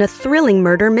immerse you in a thrilling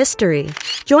murder mystery.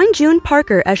 Join June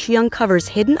Parker as she uncovers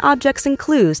hidden objects and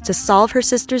clues to solve her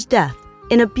sister's death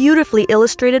in a beautifully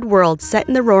illustrated world set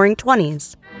in the Roaring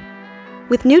 '20s.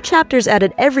 With new chapters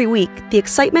added every week, the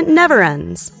excitement never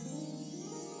ends.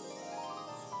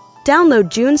 Download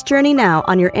June's Journey now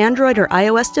on your Android or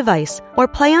iOS device or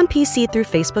play on PC through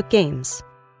Facebook Games.